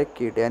फिल्म को डायरेक्ट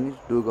की डेनिस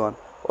डुगन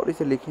और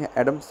इसे लिखे हैं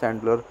एडम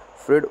सैंडलर,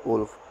 फ्रेड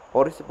वुल्फ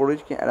और इसे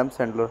प्रोड्यूस किए एडम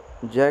सैंडलर,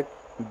 जैक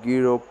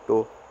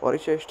गिरोप्टो और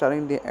इसे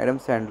स्टारिंग दिए Adam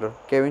Sandler,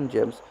 Kevin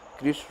James,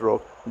 Chris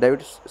rock,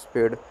 David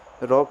spade,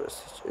 Rob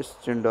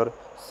स्टिंडर,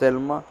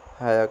 Selma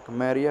hack,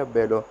 मैरिया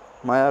बेलो,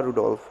 माया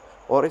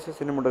रुडोल्फ और इसे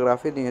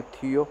सिनेमाटोग्राफी दी है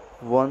थियो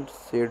वन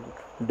सेड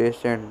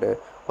डेसेंट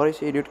और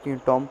इसे एडिट किए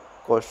टॉम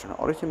कॉस्टन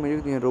और इसे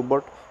म्यूजिक दिए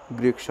रॉबर्ट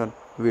ग्रिक्सन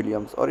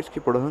विलियम्स और इसकी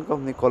production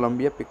company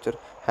Colombia picture,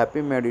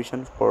 happy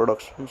medicine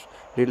productions,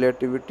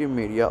 relativity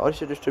media और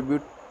इसे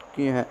डिस्ट्रीब्यूट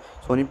किए हैं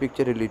सोनी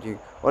पिक्चर रिलीजिंग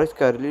और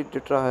इसका रिलीज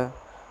डेट रहा है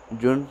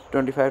जून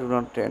 25,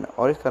 2010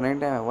 और इसका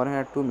रनिंग टाइम है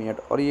 102 मिनट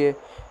और ये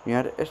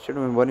यूनाइटेड स्टेट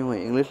में बनी हुई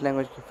इंग्लिश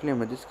लैंग्वेज की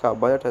फिल्म है जिसका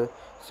बजट है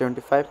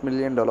 $75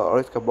 मिलियन और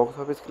इसका बॉक्स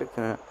ऑफिस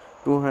कलेक्शन है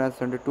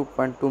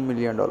 $272.2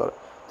 मिलियन।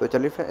 तो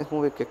चलिए फिर इस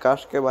मूवी के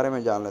कास्ट के बारे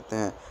में जान लेते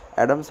हैं।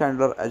 एडम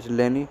सैंडलर एज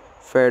लेनी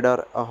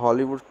फेडर, अ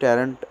Hollywood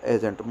talent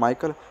agent,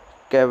 Michael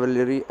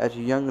cavalry as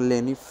young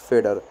लेनी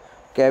fader,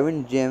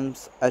 Kevin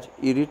James as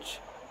इरिच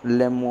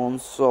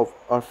लेमोन्सॉफ,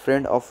 a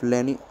friend of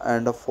Lenny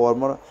and a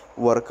former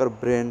worker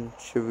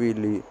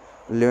Branchville,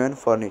 Levin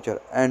Furniture,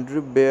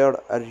 Andrew Baird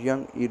as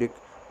young Eric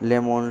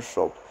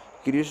Lemonshop,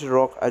 Chris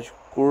Rock as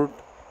Kurt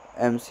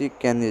MC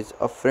Kennedy,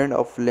 a friend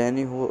of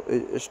Lenny who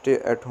is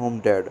stay-at-home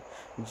dad,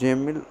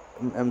 Jamil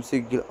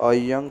MC Gill, a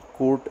young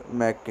Kurt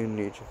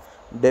McInnes,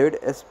 David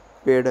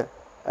Spade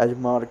as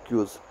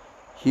Marcus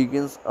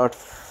Higgins, a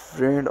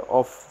friend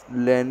of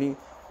Lenny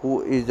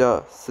who is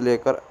a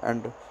slacker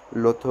and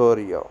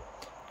Lothario,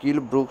 Keel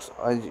Brooks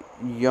as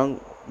young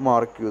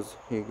Marcus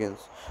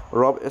Higgins,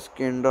 Rob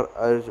Skender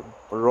as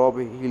Rob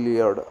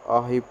Hilliard,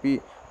 a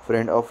hippie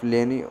friend of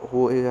Lenny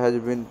who has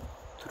been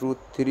through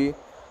 3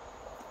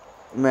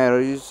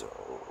 marriages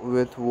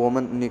with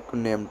women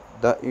nicknamed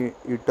the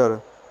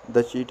Eater,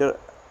 the Cheater,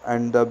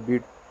 and the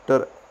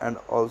Beater, and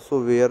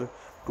also wear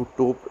to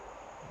top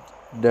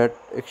that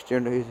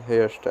extend his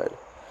hairstyle.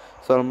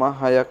 Salma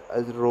Hayek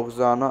as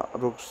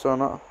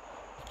Roxana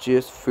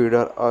Chase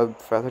Feeder, a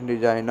fashion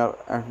designer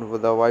and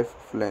the wife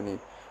of Lenny.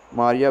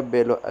 Maria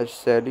Bello as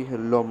Sally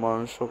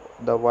Lomansov,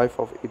 the wife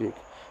of Eric.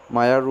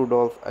 Maya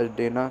Rudolph as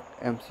Dana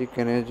MC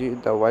Kennedy,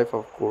 the wife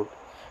of Kurt.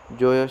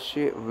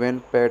 Joyashi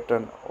Van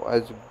Patten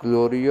as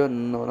Gloria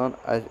Nolan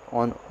as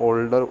an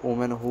older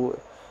woman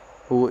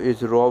who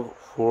is Rob's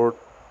fourth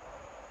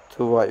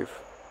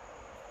wife.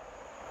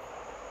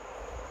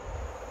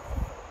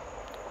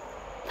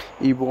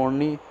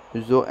 Ebony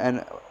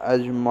Joanne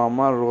as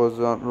Mama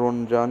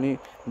Ronjani,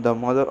 the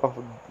mother of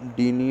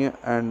Deanie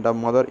and the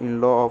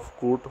mother-in-law of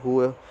Kurt,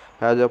 who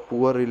has a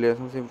poor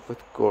relationship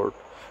with Kurt.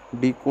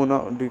 Deacon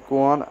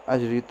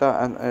as Rita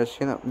and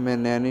Asian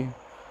Menani,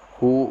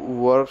 who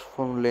works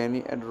for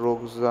Lenny and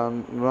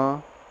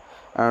Roxana,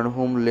 and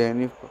whom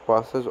Lenny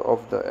passes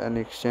off an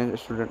exchange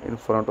student in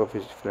front of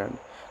his friend.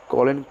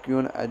 Colin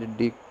Kuhn as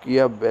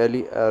Dickia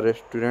Bailey, a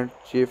restaurant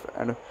chef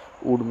and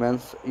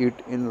woodman's eat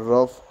in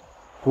Rough,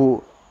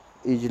 who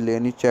is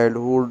Lenny's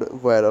childhood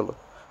viral,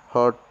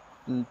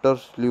 Hunter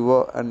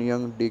Sliver and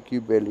young Dickie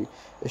Bailey.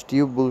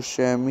 Steve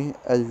Buscemi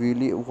as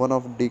Willie, one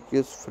of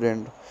Dickie's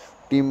friends.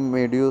 Tim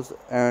Meadows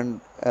and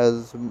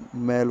as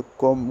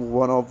Malcolm,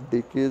 one of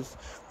Dickie's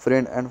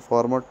friend and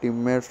former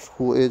teammates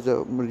who is a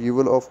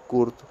rival of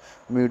Kurt.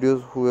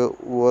 Meadows who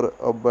wore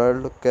a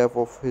bald cap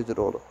of his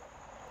role.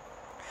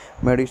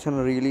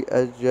 Madison Reilly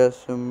as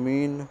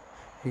Jasmine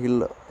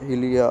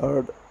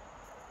Hilliard,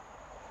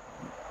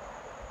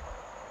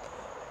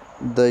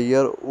 the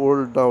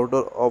year-old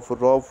daughter of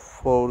Rob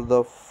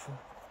for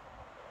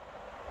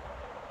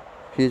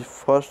his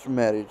first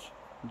marriage.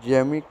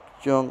 Jamie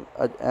Chung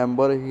as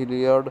Amber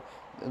Hilliard,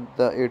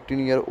 the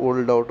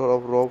 18-year-old daughter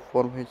of Rob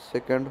from his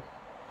second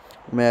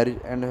marriage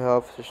and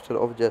half-sister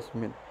of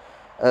Jasmine.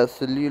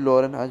 Ashley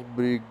Lauren as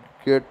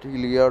Bridget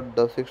Hilliard,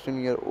 the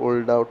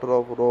 16-year-old daughter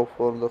of Rob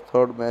from the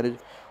third marriage,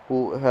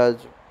 who has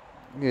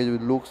his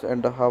looks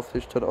and the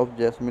half-sister of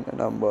Jasmine and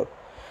Amber.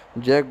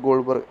 Jack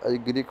Goldberg as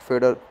Greek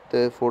Feder,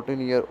 the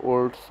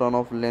 14-year-old son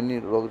of Lenny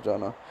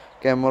Roxana.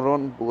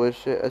 Cameron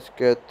Boyce as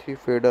Kathy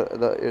Feder,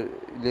 the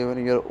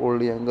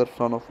 11-year-old younger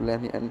son of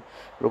Lenny and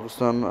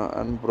Roxana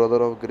and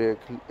brother of Greg.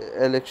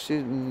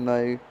 Alexis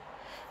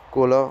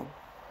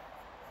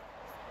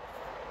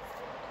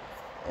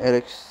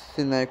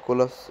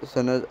Nicolas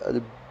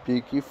as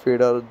Dickie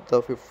Feder,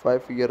 the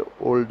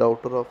 5-year-old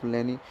daughter of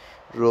Lenny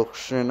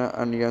Roxana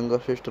and younger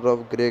sister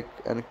of Greg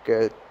and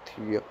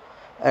Kathia.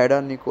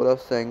 Ada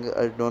Nicholas sang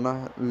as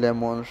Donna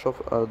Lemonsoff,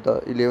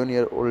 the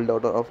 11-year-old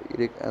daughter of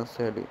Eric and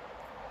Sally.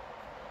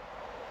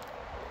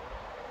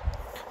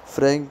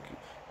 Frank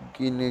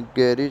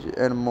Gingerich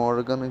and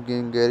Morgan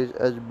Gingerich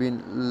as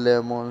been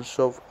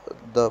Lemonsoff,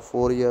 the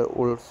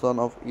 4-year-old son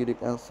of Eric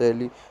and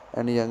Sally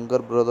and younger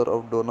brother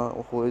of Donna,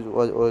 who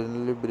was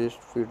originally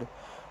breastfed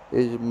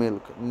his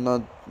milk.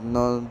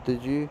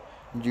 Nadji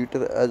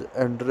Jeter as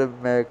Andre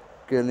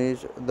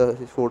McKinnis, the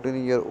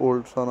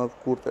 14-year-old son of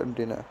Kurt and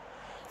Dina.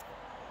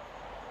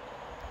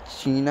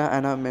 Sheena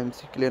Anna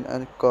Memsikian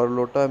and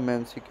Carlota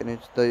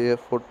Memsikinich, the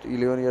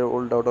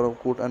 11-year-old daughter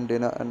of Kurt and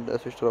Dana and the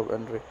sister of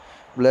Andre.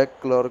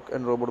 Black Clark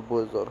and Robert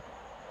Bowser.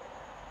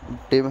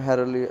 Tim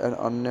Harley, an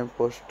unnamed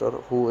pastor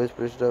who is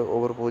president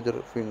over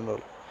Bowser funeral.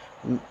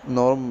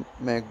 Norm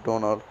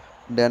MacDonald,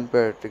 Dan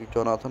Patrick,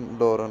 Jonathan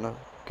Doran,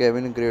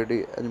 Kevin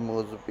Grady and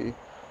Mosby.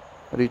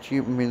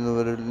 Richie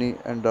Milne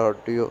and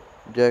Tardio,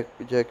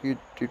 Jackie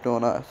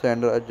Titona,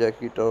 Sandra and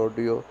Jackie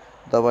Tardio,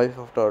 the wife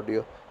of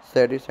Tardio,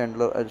 Sadie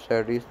Sandler and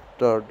Sadie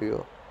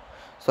Tardio,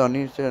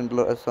 Sonny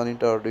Sandler as Sonny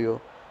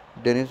Tardio,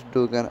 Dennis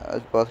Dugan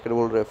as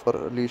basketball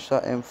referee,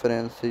 Lisa M.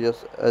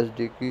 Francis as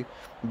Dickie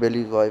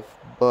Bailey's wife,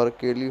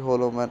 Berkeley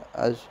Holloman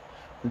as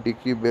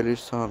Dickie Bailey's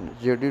son,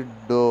 J.D.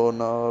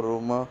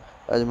 Donnarumma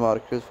as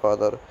Marcus'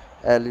 father,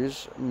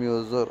 Alice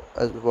Muser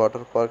as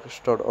water park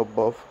star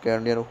above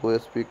Canadian who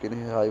speak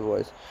in high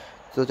voice.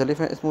 तो चलिए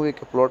फिर इस movie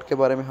के plot के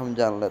बारे में हम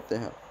जान लेते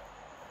हैं.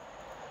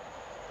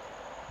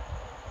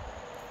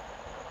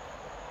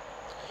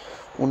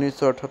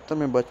 1978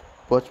 में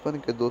बचपन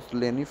के दोस्त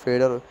लेनी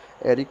फेडर,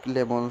 एरिक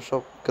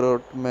लेमनसॉफ,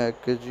 कर्ट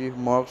मैकेजी,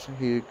 मार्क्स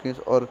हिकिंस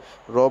और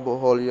रॉब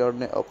हॉलियार्ड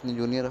ने अपनी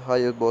जूनियर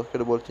हाई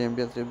बास्केटबॉल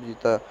चैंपियनशिप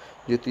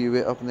जीती.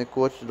 वे अपने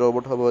कोच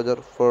रॉबर्ट हबर्जर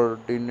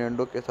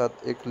फर्डिनेंडो के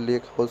साथ एक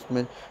लेक हाउस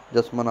में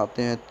जश्न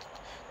मनाते हैं.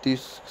 30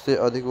 से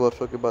अधिक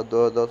वर्षों के बाद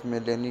 2010 में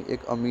लेनी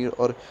एक अमीर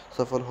और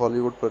सफल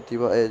हॉलीवुड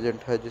प्रतिभा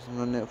एजेंट है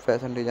जिन्होंने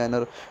फैशन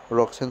डिजाइनर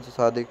रॉक्सन से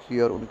शादी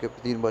की और उनके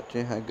 3 बच्चे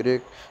हैं,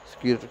 ग्रेग,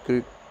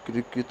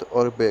 क्रिकित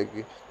और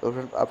बैगी. तो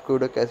फ्रेंड्स, आपको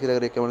वीडियो कैसी लग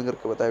रही है कमेंट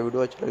करके बताएं.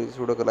 वीडियो अच्छी लगी इस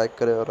वीडियो को लाइक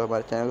करें और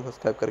हमारे चैनल को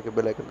सब्सक्राइब करके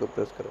बेल आइकन को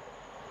प्रेस करें.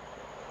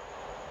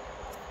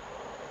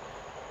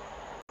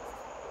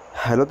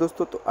 हेलो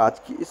दोस्तों, तो आज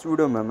की इस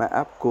वीडियो में मैं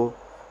आपको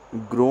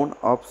ग्रोन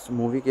अप्स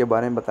मूवी के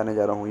बारे में बताने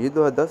जा रहा हूँ. ये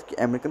 2010 की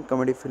अमेरिकन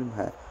कॉमेडी फिल्म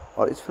है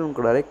और इस फिल्म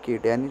को डायरेक्ट की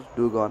डेनिस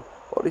डुगन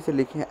और इसे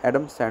लिखे हैं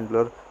एडम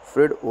सैंडलर,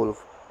 फ्रेड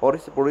वुल्फ और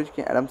इसे प्रोड्यूस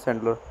किए एडम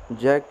सैंडलर,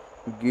 जैक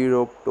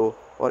गिरोप्टो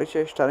और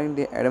इसे स्टारिंग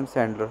दिए Adam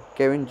Sandler,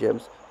 Kevin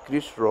James,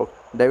 Chris rock,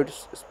 David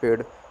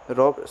spade,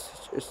 Rob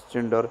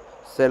स्टिंडर,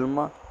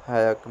 Selma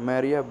hack,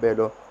 मैरिया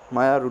बेलो,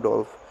 माया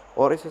रुडोल्फ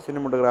और इसे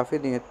सिनेमाटोग्राफी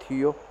दी है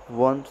थियो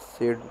वन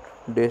सेड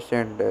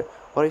डेसेंडे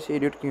और इसे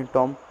एडिट किए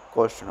टॉम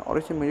कॉस्टन और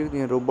इसे म्यूजिक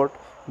दिए रॉबर्ट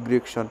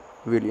ग्रिक्सन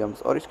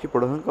विलियम्स और इसकी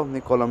production company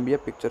Colombia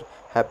picture,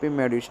 happy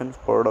medicine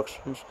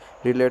productions,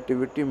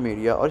 relativity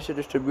media और इसे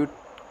डिस्ट्रीब्यूट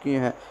किए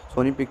हैं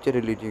सोनी पिक्चर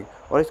रिलीजिंग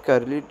और इसका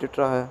रिलीज डेट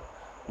रहा है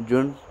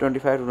जून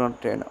 25,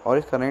 2010 और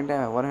इसका रनिंग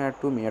टाइम है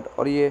 102 मिनट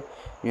और ये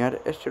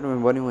यूनाइटेड स्टेट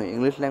में बनी हुई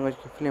इंग्लिश लैंग्वेज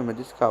की फिल्म है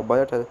जिसका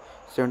बजट है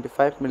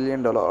 $75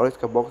 मिलियन और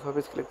इसका बॉक्स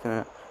ऑफिस कलेक्शन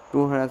है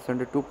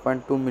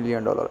 $272.2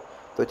 मिलियन.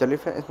 तो चलिए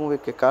फिर इस मूवी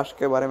के कास्ट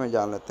के बारे में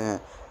जान लेते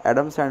हैं.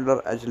 एडम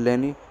सैंडलर एज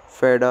लेनी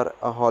फेडर,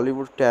 अ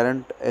Hollywood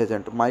talent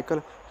agent.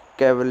 Michael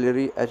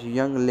cavalry as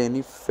young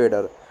लेनी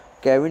fader.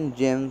 Kevin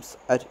James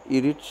as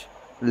इरिच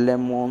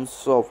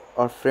Lemonsov,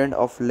 a friend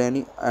of Lenny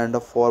and a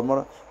former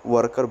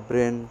worker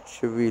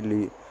Branchville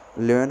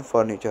Levin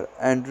Furniture.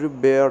 Andrew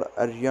Baird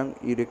as young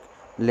Eric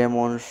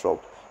Lemonsov.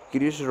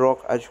 Chris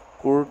Rock as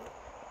Kurt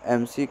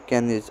MC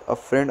Kennedy, a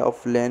friend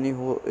of Lenny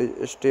who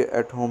is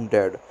stay-at-home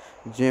dad.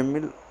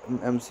 Jamil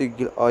MC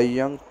Gill, a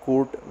young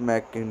Kurt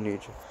McKinney.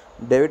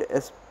 David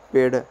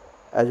Spade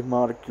as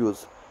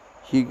Marcus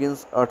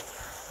Higgins, a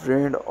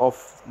friend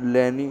of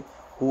Lenny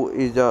who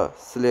is a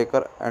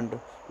slacker and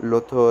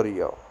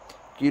Lotharia.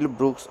 Kill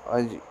Brooks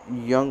as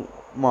young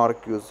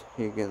Marcus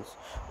Higgins.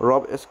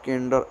 Rob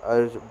Skender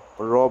as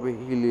Rob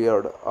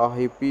Hilliard, a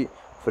hippie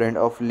friend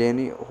of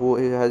Lenny who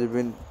has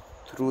been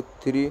through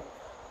 3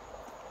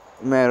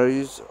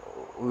 marriages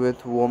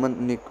with women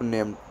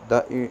nicknamed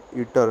the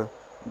Eater,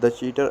 the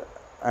Cheater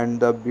and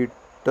the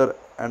Beater,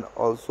 and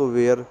also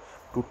wear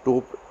to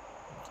top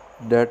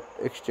that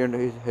extend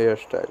his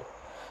hairstyle.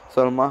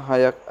 Salma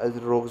Hayek as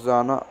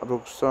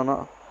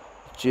Roxana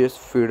Chase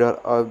Feeder,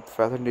 a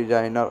fashion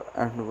designer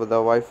and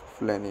the wife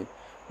of Lenny.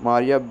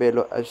 Maria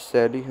Bello as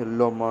Sally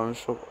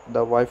Lomansov,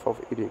 the wife of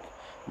Eric.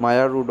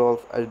 Maya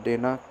Rudolph as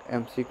Dana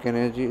MC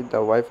Kennedy,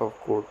 the wife of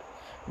Kurt.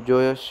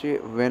 Joyce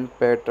Van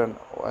Patten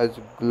as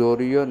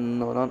Gloria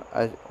Nolan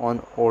as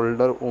an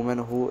older woman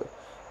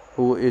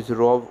who is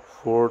Rob's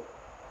fourth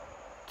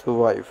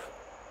wife.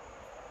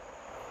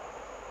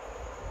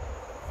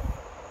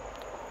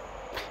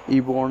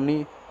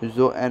 Ebony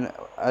Joanne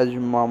as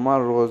Mama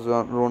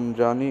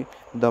Ronjani,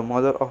 the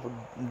mother of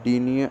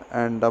Deanie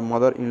and the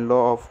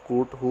mother-in-law of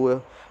Kurt,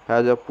 who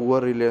has a poor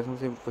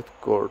relationship with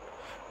Kurt.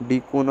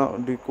 Deacon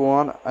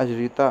as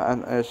Rita,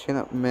 an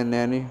Asian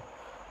nanny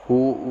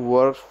who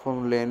works for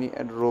Lenny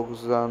and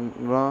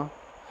Roxana,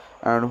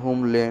 and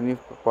whom Lenny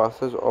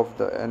passes off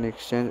an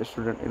exchange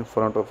student in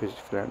front of his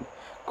friend.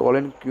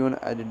 Colin Kuhn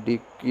as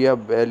Dickia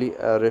Bailey,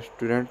 a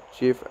restaurant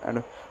chef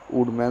and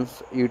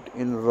woodman's eat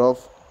in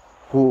Rough,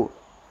 who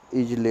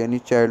is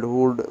Lenny's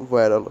childhood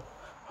viral.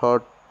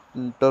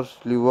 Hunter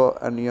Sliver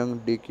and young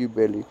Dickie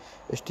Bailey.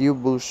 Steve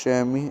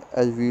Buscemi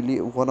as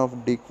Willie, one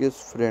of Dickie's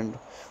friends.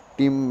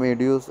 Tim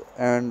Meadows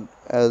and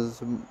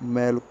as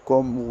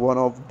Malcolm, one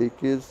of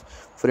Dickie's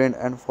friend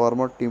and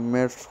former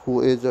teammates,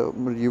 who is a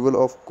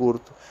rival of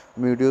Kurt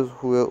Meadows,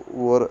 who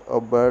wore a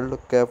bald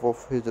cap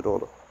of his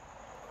role.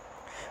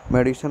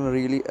 Madison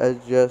really as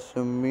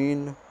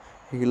Jasmine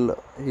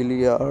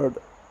Hilliard,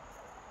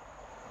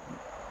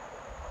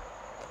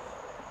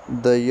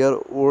 the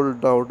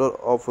year-old daughter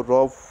of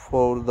Rob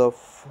for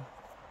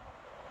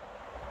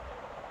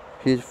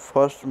his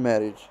first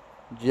marriage.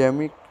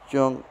 Jamie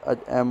Chung as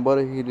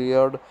Amber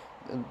Hilliard,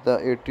 the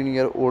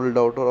 18-year-old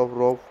daughter of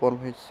Rob from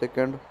his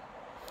second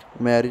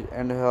marriage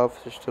and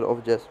half-sister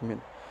of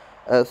Jasmine.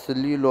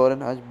 Ashley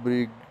Lauren as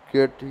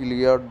Bridget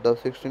Hilliard, the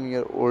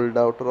 16-year-old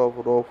daughter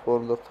of Rob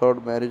from the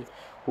third marriage,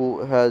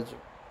 who has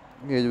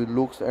his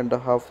looks and the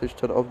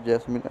half-sister of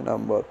Jasmine and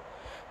Amber.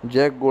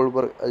 Jack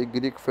Goldberg as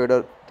Greek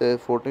Feder, the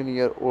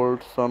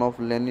 14-year-old son of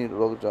Lenny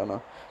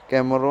Roxana.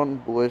 Cameron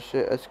Boyce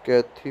as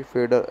Kathy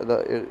Feder,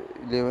 the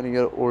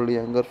 11-year-old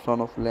younger son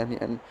of Lenny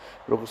and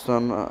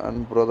Roxana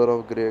and brother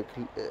of Greg.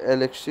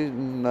 Alexis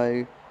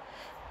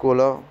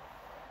Nicola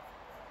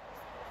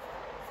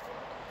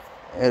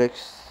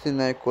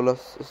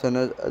Nicholas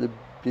Senez as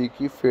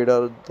Becky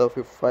Feder, the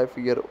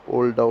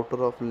 5-year-old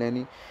daughter of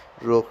Lenny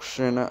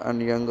Roxana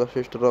and younger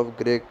sister of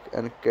Greg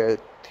and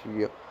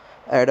Kathy.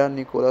 Ada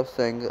Nicholas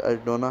sang as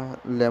Donna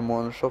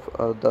Lemonsoff,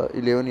 the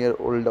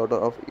 11-year-old daughter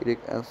of Eric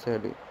and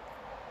Sally.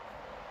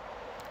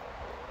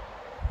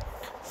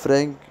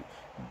 Frank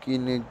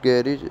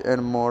Gingerich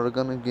and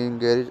Morgan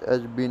Gingerich as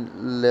Ben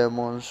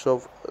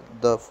Lemonsoff,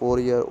 the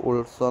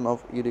 4-year-old son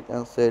of Eric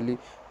and Sally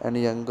and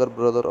younger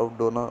brother of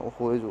Donna,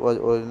 who was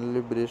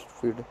originally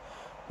breastfed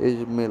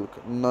his milk.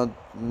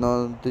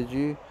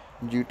 Nadji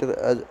Jeter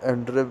as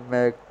Andre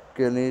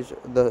McKennish,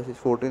 the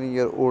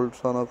 14-year-old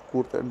son of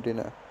Kurt and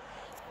Dina.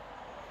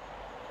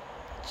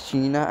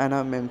 Sheena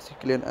Anna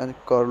Memsikian and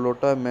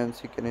Carlota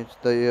Memsikian,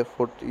 the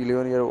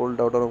 11-year-old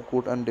daughter of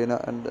Kurt and Dana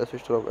and the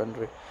sister of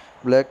Andre.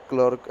 Black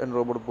Clark and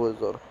Robert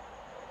Bozer.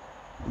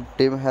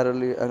 Tim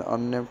Harley, an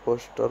unnamed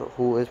pastor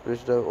who is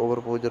president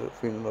over Bozer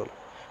funeral.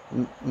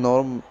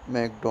 Norm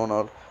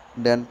MacDonald,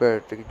 Dan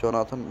Patrick,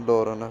 Jonathan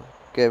Doran,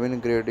 Kevin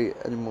Grady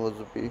and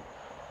Mosby.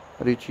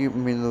 Richie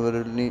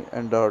Milne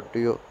and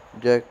Dardio.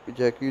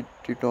 Jackie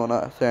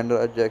Titona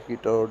Sandler as Jackie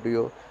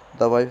Tardio,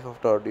 the wife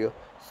of Tardio.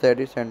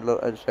 Sadie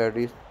Sandler as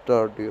Sadie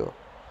Tardio.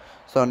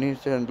 Sonny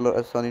Sandler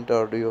as Sonny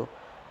Tardio.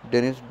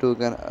 Dennis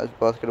Dugan as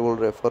basketball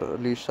referee.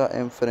 Lisa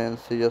M.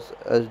 Francis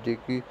as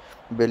Dickie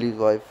Bailey's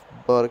wife.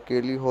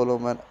 Barkley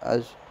Holloman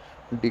as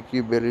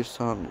Dickie Bailey's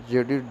son.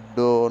 J.D.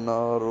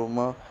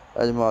 Donnarumma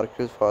as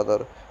Marcus'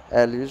 father.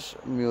 Alice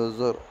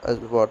Muser as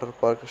water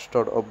park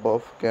stud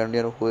above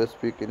Canadian who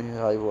speak in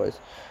high voice.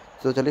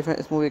 तो चलिए फिर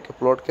इस movie के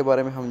plot के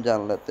बारे में हम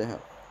जान लेते हैं।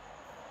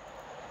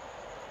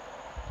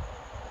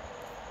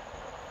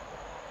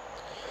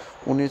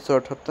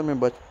 1978 में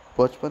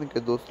बचपन के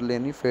दोस्त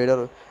लेनी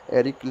फेडर,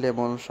 एरिक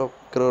लेमनसॉफ,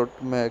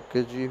 कर्ट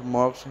मैकेजी,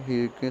 मार्क्स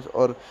हिकिंस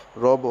और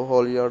रॉब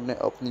हॉलियार्ड ने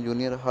अपनी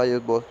जूनियर हाई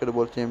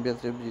बास्केटबॉल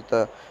चैंपियनशिप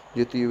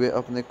जीती। वे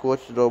अपने कोच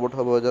रॉबर्ट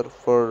हबर्जर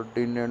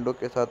फर्डिनेंडो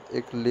के साथ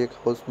एक लेक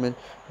हाउस में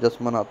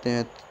जश्न मनाते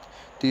हैं।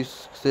 30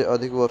 से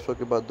अधिक वर्षों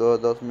के बाद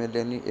 2010 में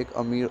लेनी एक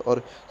अमीर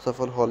और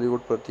सफल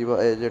हॉलीवुड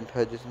प्रतिभा एजेंट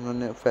है,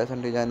 जिन्होंने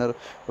फैशन डिजाइनर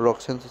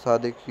रॉक्सन से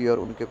शादी की और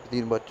उनके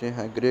 3 बच्चे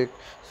हैं, ग्रेग,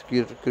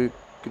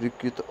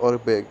 क्रिकित और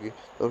बैगी।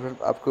 तो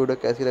फ्रेंड्स, आपको वीडियो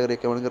कैसी लग रही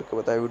है कमेंट करके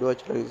बताएं। वीडियो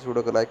अच्छा लगे इस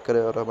वीडियो को लाइक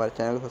करें और हमारे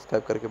चैनल को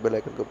सब्सक्राइब करके बेल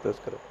आइकन को प्रेस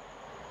करें।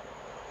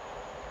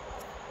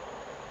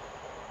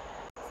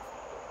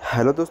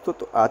 हेलो दोस्तों,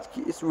 तो आज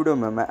की इस वीडियो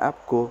में मैं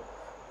आपको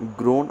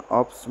ग्रोन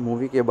अप्स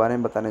मूवी के बारे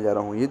में बताने जा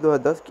रहा हूँ। ये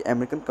 2010 की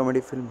अमेरिकन कॉमेडी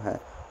फिल्म है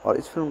और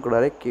इस फिल्म को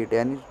डायरेक्ट की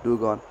डेनिस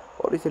डुगन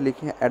और इसे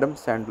लिखे हैं एडम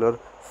सैंडलर,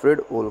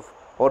 फ्रेड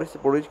वुल्फ और इसे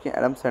प्रोड्यूस किए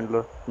एडम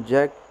सैंडलर,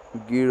 जैक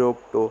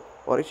गिरोप्टो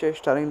और इसे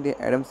स्टारिंग दिए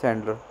Adam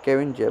Sandler,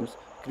 Kevin James,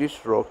 Chris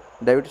rock,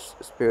 David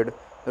spade,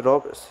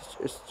 Rob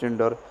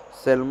स्टिंडर,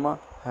 Selma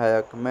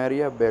hack,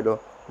 मैरिया बेलो,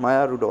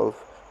 माया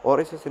रुडोल्फ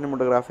और इसे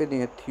सिनेमाटोग्राफी दी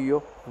है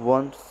थियो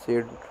वन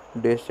सेड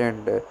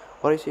डेसेंड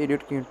और इसे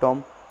एडिट किए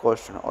टॉम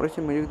कॉस्टन और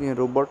इसे म्यूजिक दिए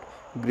रॉबर्ट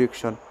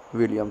ग्रिक्सन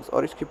विलियम्स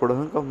और इसकी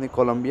production company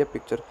Colombia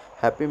picture,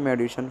 happy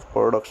medicine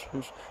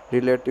productions,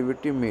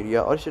 relativity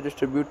media और इसे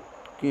डिस्ट्रीब्यूट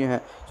किए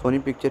हैं सोनी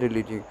पिक्चर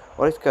रिलीजिंग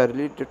और इसका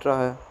रिलीज डेट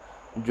रहा है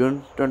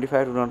जून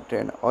 25,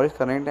 2010 और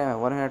इसका रनिंग टाइम है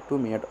 102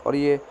 मिनट और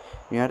ये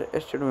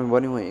यूनाइटेड स्टेट में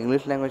बनी हुई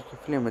इंग्लिश लैंग्वेज की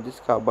फिल्म है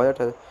जिसका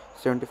बजट है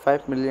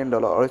 $75 मिलियन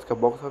और इसका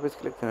बॉक्स ऑफिस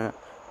कलेक्शन है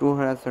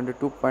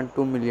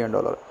 $272.2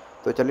 मिलियन।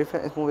 तो चलिए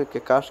फिर इस मूवी के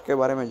कास्ट के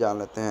बारे में जान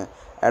लेते हैं।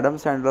 एडम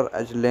सैंडलर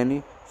एज लेनी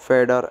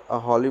fader, a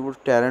Hollywood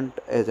talent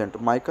agent.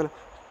 Michael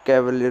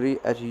Cavalieri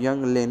as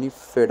young Lenny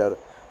Feder,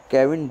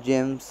 Kevin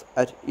James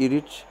as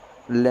Erich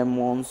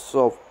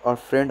Lemonsov, a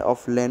friend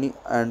of Lenny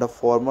and a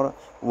former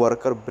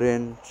worker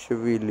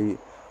Branchville,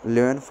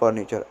 Levin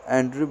Furniture,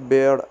 Andrew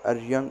Baird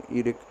as young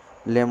Eric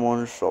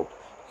Lemonsov,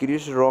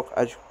 Chris Rock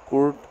as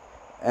Kurt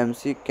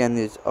MC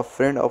Kennedy, a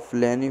friend of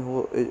Lenny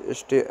who is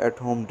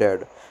stay-at-home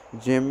dad,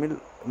 Jamil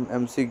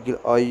MC Gill,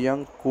 a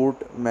young Kurt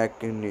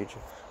McInnes,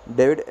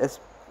 David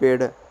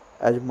Spade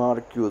as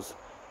Marcus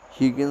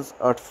Higgins,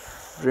 a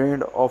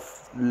friend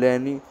of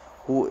Lenny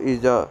who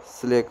is a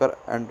slacker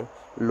and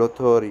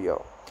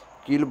Lotharia,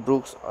 Kill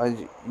Brooks as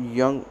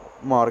young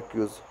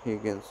Marcus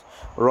Higgins,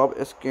 Rob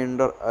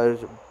Skender as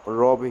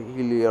Rob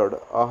Hilliard,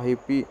 a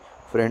hippie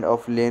friend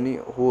of Lenny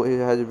who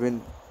has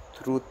been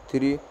through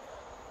three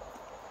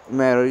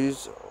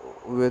marriages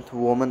with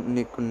women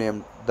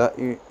nicknamed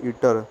the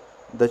Eater,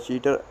 the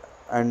Cheater,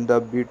 and the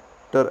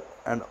Beater,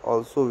 and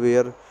also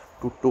wear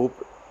to top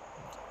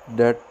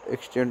that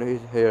extend his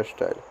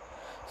hairstyle.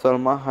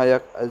 Salma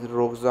Hayek as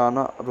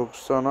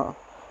Roxana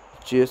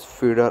Chase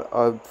Feeder,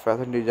 a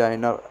fashion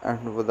designer and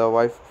the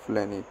wife of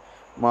Lenny.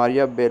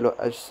 Maria Bello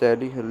as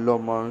Sally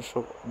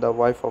Lomansov, the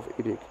wife of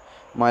Eric.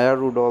 Maya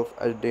Rudolph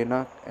as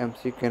Dana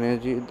MC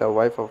Kennedy, the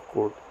wife of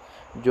Kurt.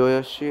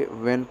 Joyce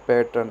Van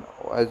Patten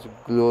as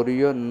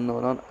Gloria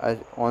Nolan as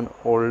an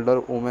older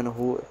woman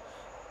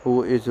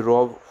who is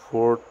Rob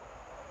fourth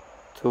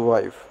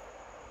wife.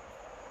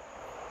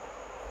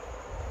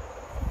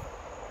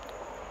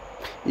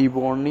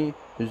 Ebony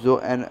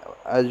Joanne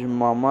as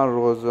Mama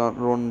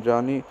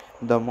Ronjani,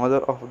 the mother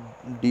of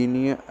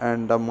Dini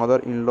and the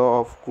mother-in-law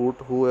of Kurt,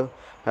 who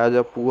has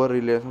a poor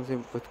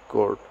relationship with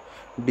Kurt.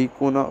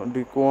 Deacon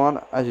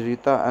as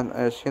Rita, an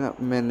Asian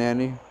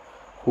nanny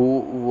who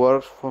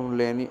works for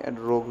Lenny and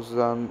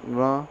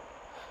Roxana,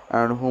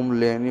 and whom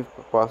Lenny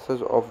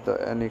passes off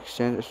an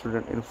exchange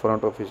student in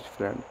front of his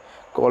friend.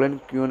 Colin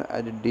Kuhn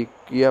as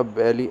Dickia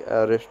Bailey,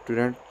 a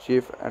restaurant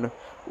chef and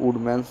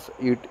woodman's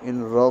eat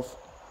in Rough,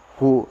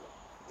 who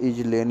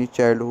is Lenny's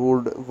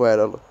childhood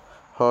viral.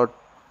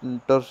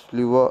 Hunter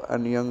Sliver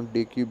and young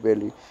Dickie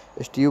Bailey.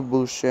 Steve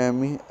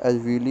Buscemi as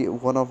Willie,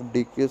 one of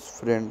Dickie's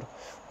friends.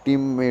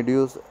 Tim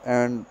Meadows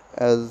and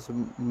as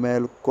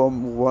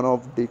Malcolm, one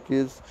of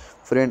Dickie's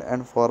friend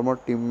and former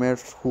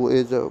teammates who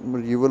is a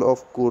rival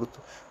of Kurt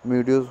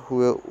Meadows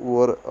who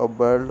wore a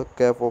bald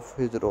cap of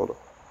his role.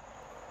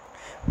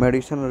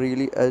 Madison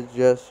Reilly as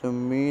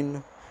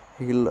Jasmine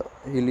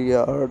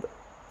Hilliard,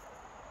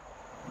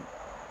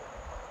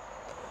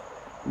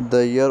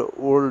 the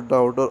year-old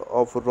daughter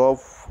of Rob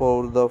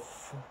for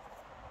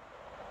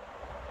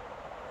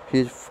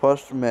his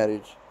first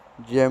marriage.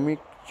 Jamie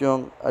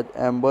Chung as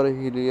Amber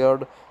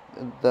Hilliard,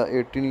 the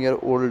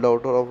 18-year-old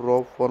daughter of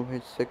Rob from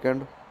his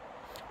second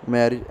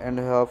marriage and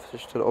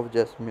half-sister of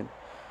Jasmine.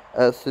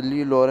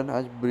 Ashley Lauren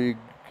as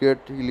Bridget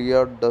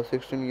Hilliard, the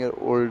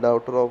 16-year-old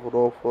daughter of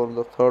Rob from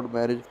the third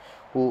marriage,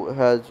 who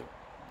has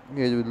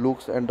his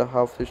looks and the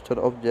half-sister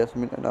of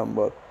Jasmine and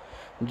Amber.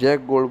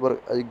 Jack Goldberg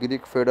as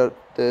Greek Feder,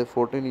 the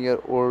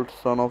 14-year-old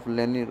son of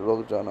Lenny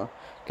Roxana.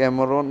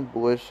 Cameron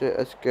Boyce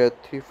as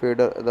Kathy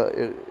Feder,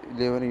 the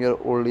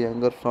 11-year-old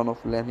younger son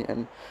of Lenny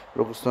and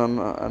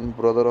Roxana and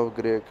brother of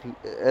Greg.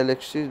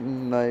 Alexis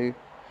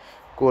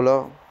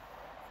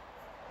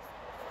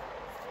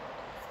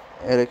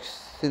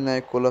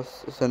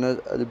Nicholas Sanchez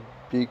as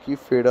Becky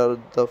Feder,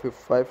 the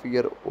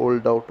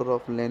 5-year-old daughter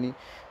of Lenny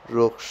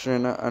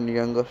Roxana and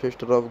younger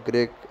sister of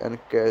Greg and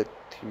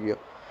Kathy.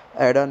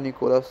 Ada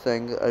Nicholas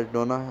sang as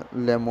Donna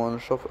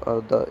Lemonsov,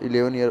 the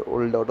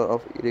 11-year-old daughter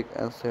of Eric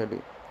and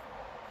Sally.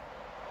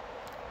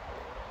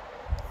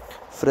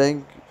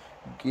 Frank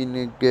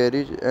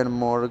Gingerich and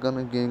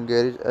Morgan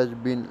Gingerich as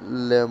Ben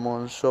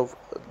Lemonsov,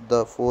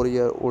 the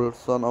 4-year-old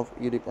son of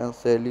Eric and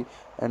Sally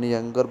and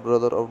younger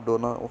brother of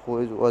Donna, who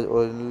was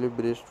originally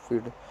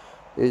breastfed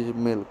his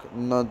milk.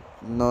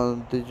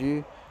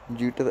 Nadji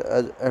Jeter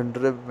as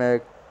Andre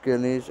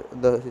McKennish,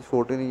 the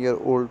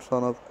 14-year-old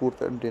son of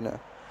Kurt and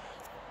Dina.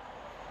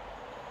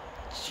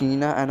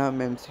 Sheena Anna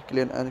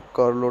Memsiklen and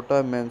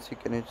Carlota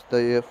Memsiklenich, the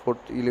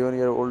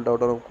 11-year-old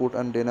daughter of Kurt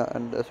and Dana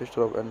and the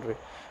sister of Andre.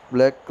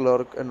 Black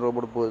Clark and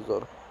Robert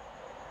Bozer.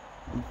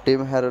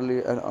 Tim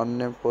Harley, an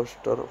unnamed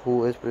pastor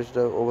who is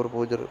president over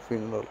Bozer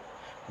funeral.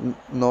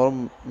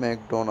 Norm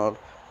MacDonald,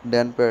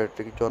 Dan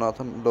Patrick,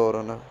 Jonathan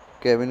Doran,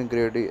 Kevin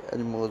Grady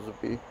and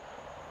Mosby,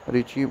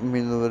 Richie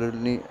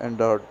Minervini and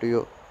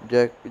Tardio,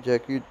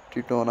 Jackie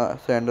Titona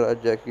Sandler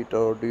as Jackie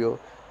Tardio,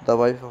 the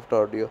wife of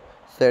Tardio,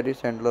 Sadie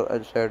Sandler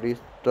as Sadie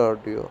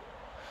Tardio,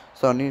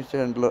 Sonny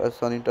Sandler as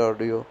Sonny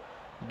Tardio,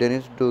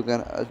 Dennis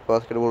Dugan as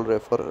basketball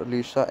referee,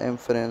 Lisa M.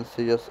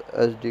 Francis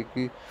as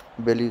Dickie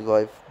Bailey's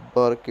wife,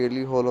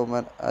 Barkley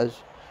Holloman as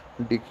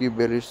Dickie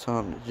Bailey's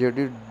son,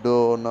 J.D.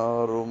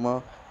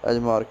 Donnarumma as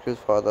Marcus'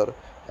 father,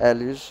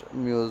 Alice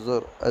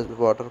Muser as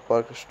water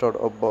park stud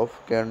above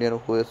Canadian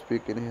who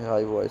speak in his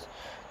high voice.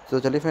 तो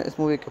चलिए फिर इस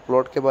movie के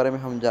plot के बारे में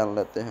हम जान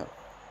लेते हैं।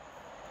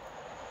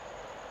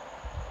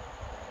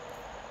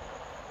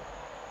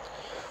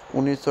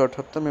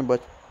 1978 में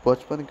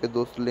बचपन के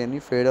दोस्त लेनी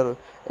fader,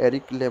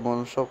 Eric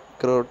लेमनसॉफ,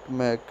 Kurt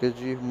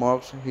मैकेजी,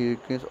 marks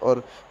Higgins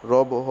और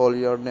रॉब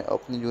हॉलियर्ड ने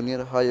अपनी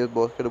जूनियर हाई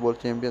बास्केटबॉल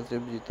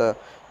चैंपियनशिप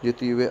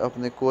जीती। वे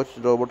अपने कोच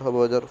रॉबर्ट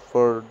हबर्जर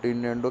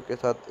फर्डिनेंडो के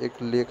साथ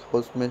एक लेक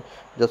हाउस में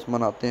जश्न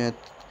मनाते हैं।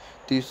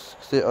 30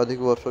 से अधिक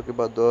वर्षों के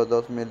बाद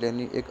 2010 में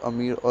लेनी एक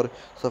अमीर और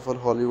सफल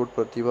हॉलीवुड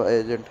प्रतिभा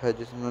एजेंट है,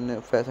 जिन्होंने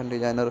फैशन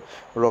डिजाइनर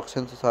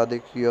रॉक्सन से शादी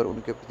की और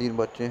उनके 3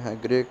 बच्चे हैं,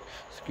 ग्रेग,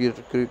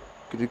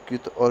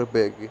 क्रिकित और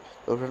बैगी।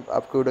 तो फ्रेंड्स,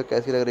 आपको वीडियो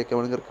कैसी लग रही है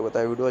कमेंट करके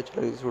बताएं। वीडियो अच्छी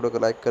लगी इस वीडियो को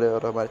लाइक करें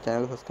और हमारे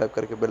चैनल को सब्सक्राइब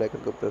करके बेल आइकन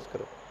को प्रेस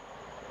करें।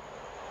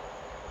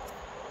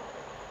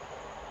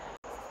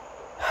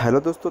 हेलो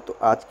दोस्तों, तो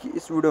आज की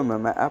इस वीडियो में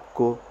मैं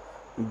आपको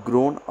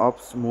ग्रोन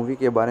अप्स मूवी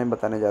के बारे में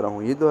बताने जा रहा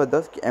हूँ। ये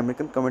 2010 की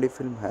अमेरिकन कॉमेडी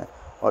फिल्म है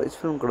और इस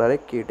फिल्म को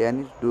डायरेक्ट की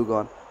डेनिस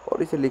डुगन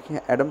और इसे लिखे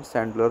हैं एडम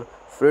सैंडलर,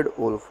 फ्रेड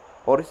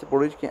वुल्फ और इसे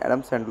प्रोड्यूस किए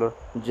एडम सैंडलर,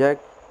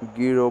 जैक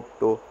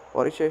गिरोप्टो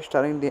और इसे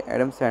स्टारिंग दिए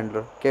Adam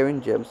Sandler, Kevin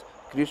James,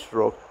 Chris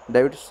rock,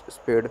 David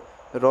spade,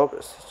 Rob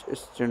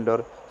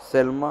स्टिंडर,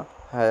 Selma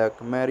hack,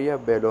 मैरिया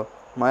बेलो,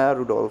 माया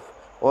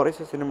रुडोल्फ और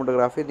इसे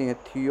सिनेमाटोग्राफी दी है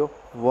थियो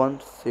वन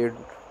सेड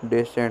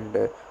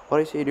डेसेंडे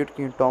और इसे एडिट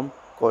किए टॉम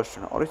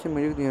कॉस्टन और इसे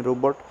म्यूजिक दिए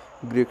रॉबर्ट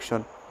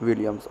ग्रिक्सन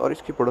विलियम्स और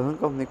इसकी production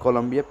company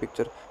Colombia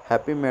picture,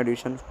 happy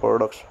medicine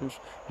productions,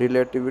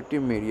 relativity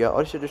media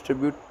और इसे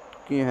डिस्ट्रीब्यूट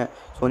किए हैं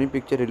सोनी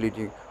पिक्चर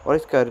रिलीजिंग और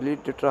इसका रिलीज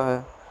डेट रहा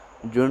है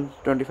जून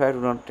 25,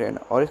 2010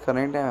 और इसका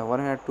रनिंग टाइम है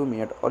 102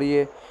 मिनट और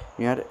ये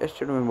यूनाइटेड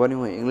स्टेट में बनी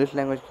हुई इंग्लिश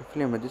लैंग्वेज की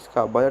फिल्म है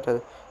जिसका बजट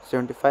है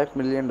 $75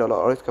 मिलियन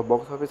और इसका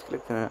बॉक्स ऑफिस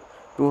कलेक्शन है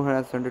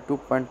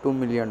 $272.2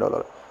 मिलियन।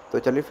 तो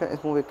चलिए फिर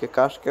इस मूवी के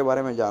कास्ट के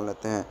बारे में जान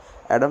लेते हैं।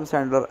 एडम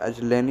सैंडलर एज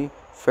लेनी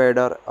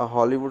फेडर, अ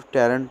Hollywood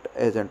talent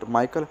agent,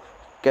 Michael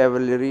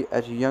cavalry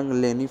as young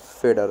लेनी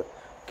fader,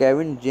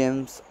 Kevin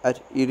James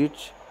as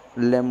इरिच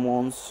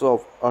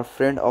Lemonsov, a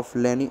friend of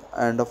Lenny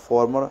and a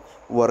former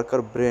worker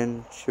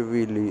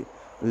Branchville,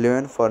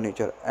 Levin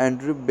Furniture,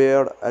 Andrew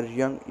Baird as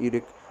young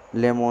Eric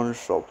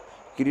Lemonsov,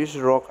 Chris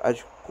Rock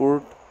as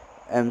Kurt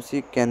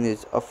MC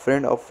Kennedy, a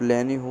friend of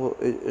Lenny who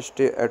is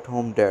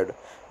stay-at-home dad,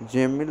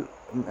 Jamil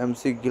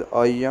MC Gill,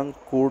 a young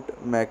Kurt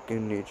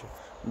McInnes,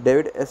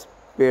 David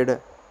Spade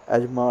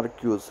as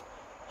Marcus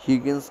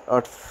Higgins,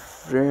 a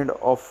friend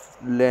of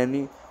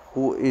Lenny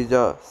who is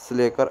a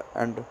slacker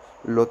and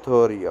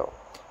Lothario.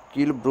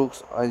 Keel Brooks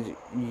as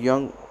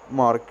young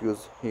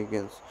Marcus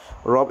Higgins,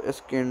 Rob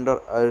Skinder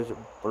as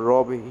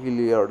Rob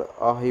Hilliard,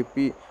 a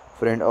hippie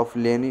friend of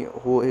Lenny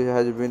who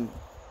has been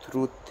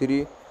through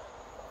 3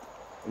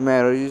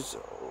 marriages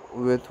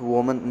with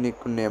women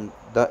nicknamed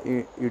the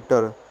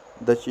Eater,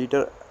 the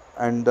Cheater,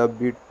 and the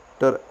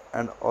Beater,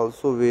 and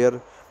also wear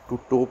to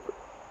top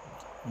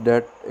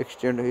that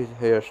extend his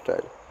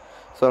hairstyle.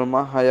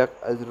 Salma Hayek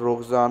as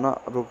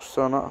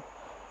Roxana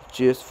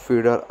Chase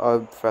Feeder, a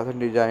fashion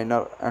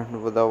designer and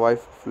the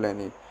wife of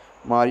Lenny.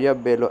 Maria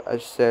Bello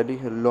as Sally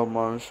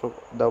Lomansov,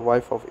 the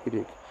wife of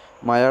Eric.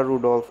 Maya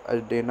Rudolph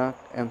as Dana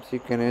MC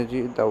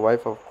Kennedy, the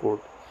wife of Kurt.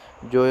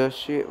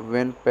 Joyce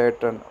Van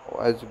Patten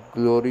as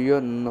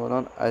Gloria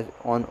Nolan as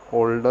an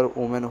older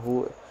woman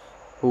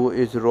who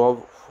is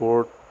Rob's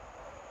fourth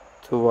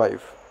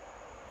wife.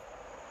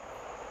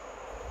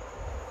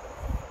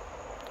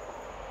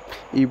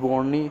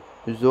 Ebony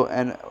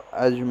Zoan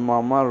as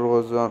Mama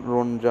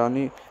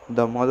Ronjani,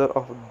 the mother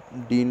of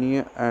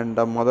Dini and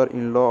the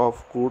mother-in-law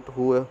of Kurt,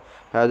 who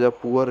has a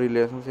poor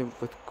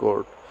relationship with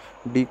Kurt.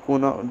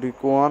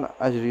 Dequan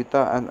as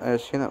Rita, an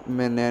Asian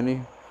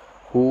Menani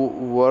who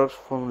works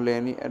for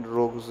Lenny and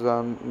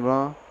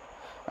Roxana,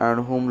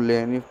 and whom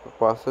Lenny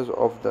passes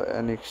off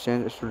an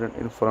exchange student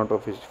in front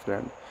of his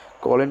friend.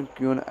 Colin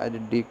Kuhn as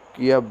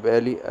Dickia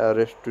Bailey, a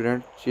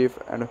restaurant chef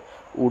and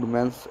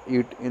woodman's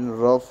eat in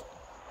Rough,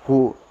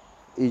 who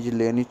is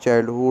Lenny's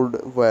childhood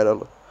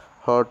viral.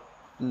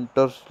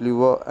 Hunter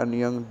Sliver and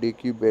young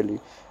Dickie Bailey.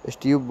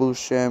 Steve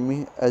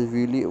Buscemi as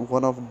Willie,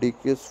 one of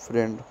Dickie's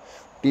friends.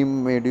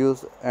 Tim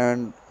Meadows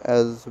and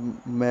as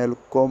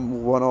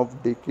Malcolm, one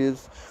of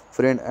Dickie's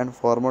friend and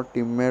former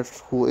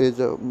teammates, who is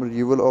a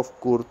rival of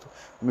Kurt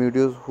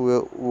Meadows,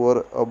 who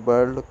wore a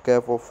bald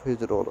cap of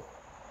his role.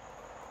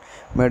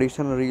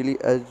 Madison Reilly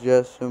as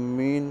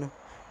Jasmine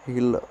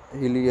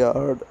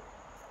Hilliard,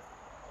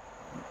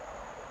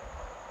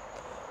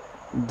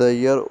 the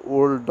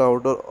year-old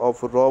daughter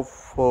of Rob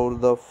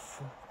for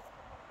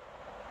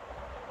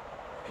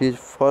his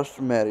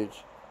first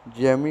marriage.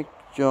 Jamie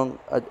Chung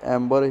as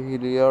Amber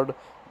Hilliard,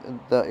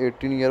 the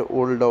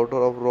 18-year-old daughter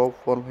of Rob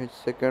from his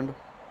second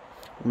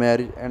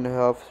marriage and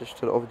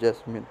half-sister of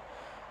Jasmine.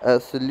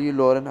 Ashley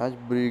Lauren as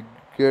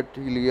Bridget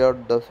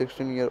Hilliard, the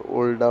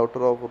 16-year-old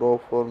daughter of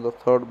Rob from the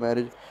third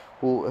marriage,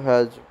 who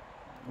has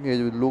his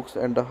looks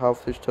and the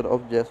half-sister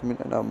of Jasmine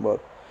and Amber.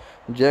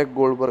 Jack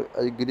Goldberg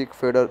as Greek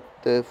Feder,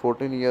 the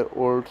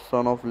 14-year-old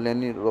son of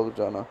Lenny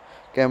Roxana.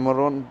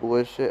 Cameron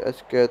Boyce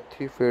as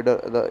Kathy Feder,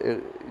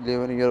 the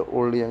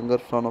 11-year-old younger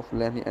son of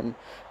Lenny and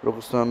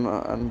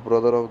Roxana and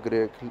brother of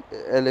Greg.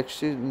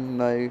 Alexis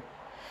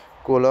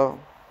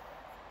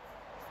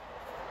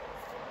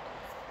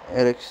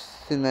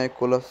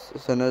Nicolas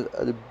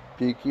as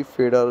Dicky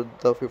Feder,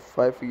 the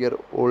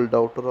 5-year-old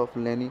daughter of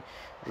Lenny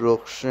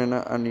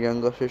Roxana and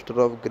younger sister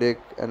of Greg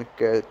and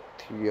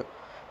Kathia.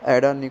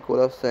 Ada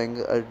Nicholas sang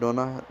as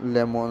Donna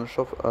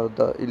Lemonsoff,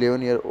 the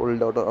 11-year-old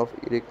daughter of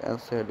Eric and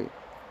Sally.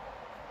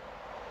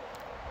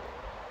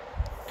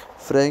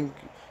 Frank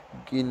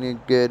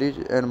Gingerich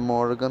and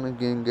Morgan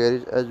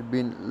Gingerich as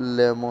been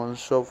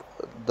Lemonsoff,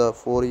 the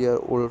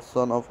 4-year-old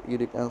son of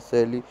Eric and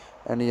Sally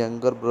and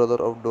younger brother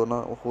of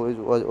Donna, who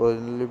was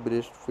originally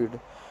breastfed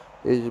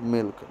his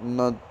milk.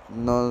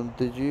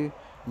 Nadji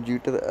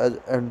Jeter as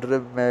Andre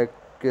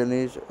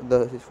McKinnis, the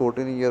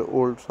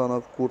 14-year-old son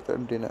of Kurt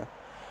and Tina.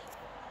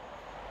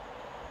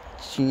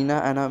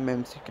 Sheena Anna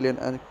Memsikian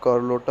and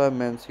Carlota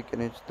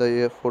Memsikinich,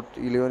 the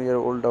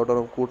 11-year-old daughter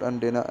of Kurt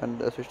and Dana and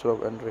the sister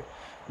of Andre.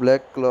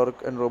 Black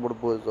Clark and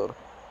Robert Bozer.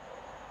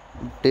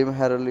 Tim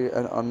Harley,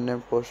 an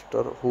unnamed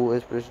pastor who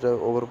is president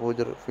over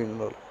Bozer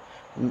funeral.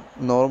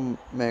 Norm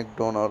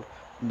MacDonald,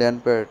 Dan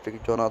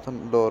Patrick,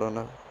 Jonathan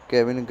Dorner,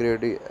 Kevin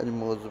Grady and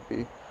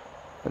Mosby.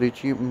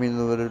 Richie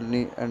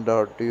Minervini and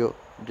Tardio,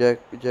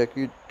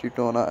 Jackie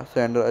Titona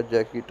Sandler as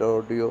Jackie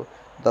Tardio,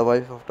 the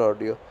wife of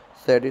Tardio,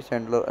 Sadie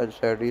Sandler as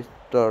Sadie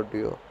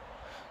Tardio,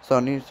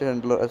 Sonny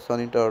Sandler as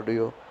Sonny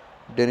Tardio,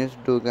 Dennis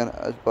Dugan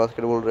as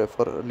basketball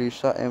referee,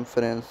 Lisa M.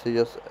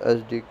 Francis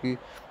as Dickie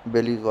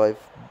Bailey's wife,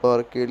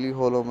 Barkley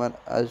Holloman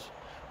as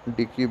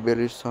Dickie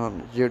Bailey's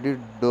son, J.D.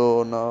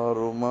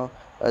 Donnarumma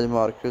as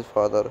Marcus'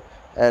 father,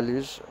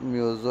 Alice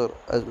Muser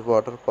as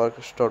water park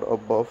stud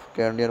above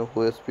Canadian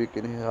who speak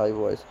in his high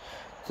voice.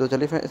 तो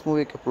चलिए फिर इस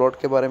movie के plot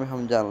के बारे में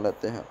हम जान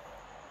लेते हैं।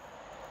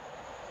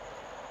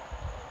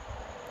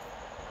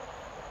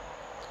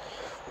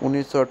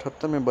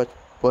 1978 में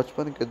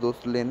बचपन के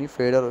दोस्त लेनी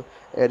फेडर,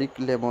 एरिक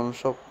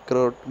लेमनसॉफ,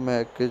 कर्ट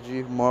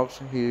मैकेजी, मार्क्स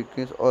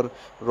हिकिंस और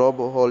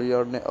रॉब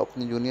हॉलियार्ड ने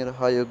अपनी जूनियर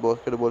हाई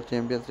बास्केटबॉल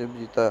चैंपियनशिप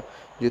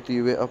जीती।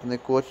 वे अपने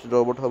कोच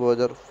रॉबर्ट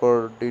हबर्जर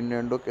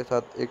फर्डिनेंडो के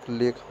साथ एक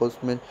लेक हाउस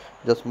में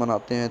जश्न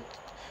मनाते हैं।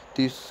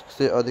 30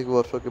 से अधिक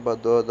वर्षों के बाद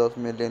 2010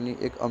 में लेनी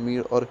एक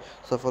अमीर और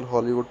सफल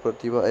हॉलीवुड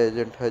प्रतिभा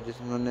एजेंट है,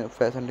 जिन्होंने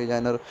फैशन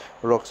डिजाइनर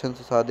रॉक्सन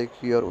से शादी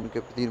की और उनके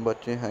 3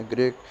 बच्चे हैं,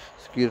 ग्रेग,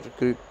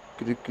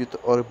 क्रिकित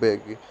और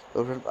बैगी।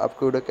 तो फ्रेंड्स,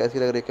 आपको वीडियो कैसी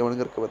लग रही है कमेंट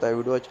करके बताएं।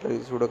 वीडियो अच्छा लगे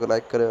इस वीडियो को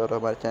लाइक करें और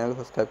हमारे चैनल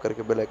को सब्सक्राइब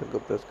करके बेल आइकन को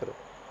प्रेस करें।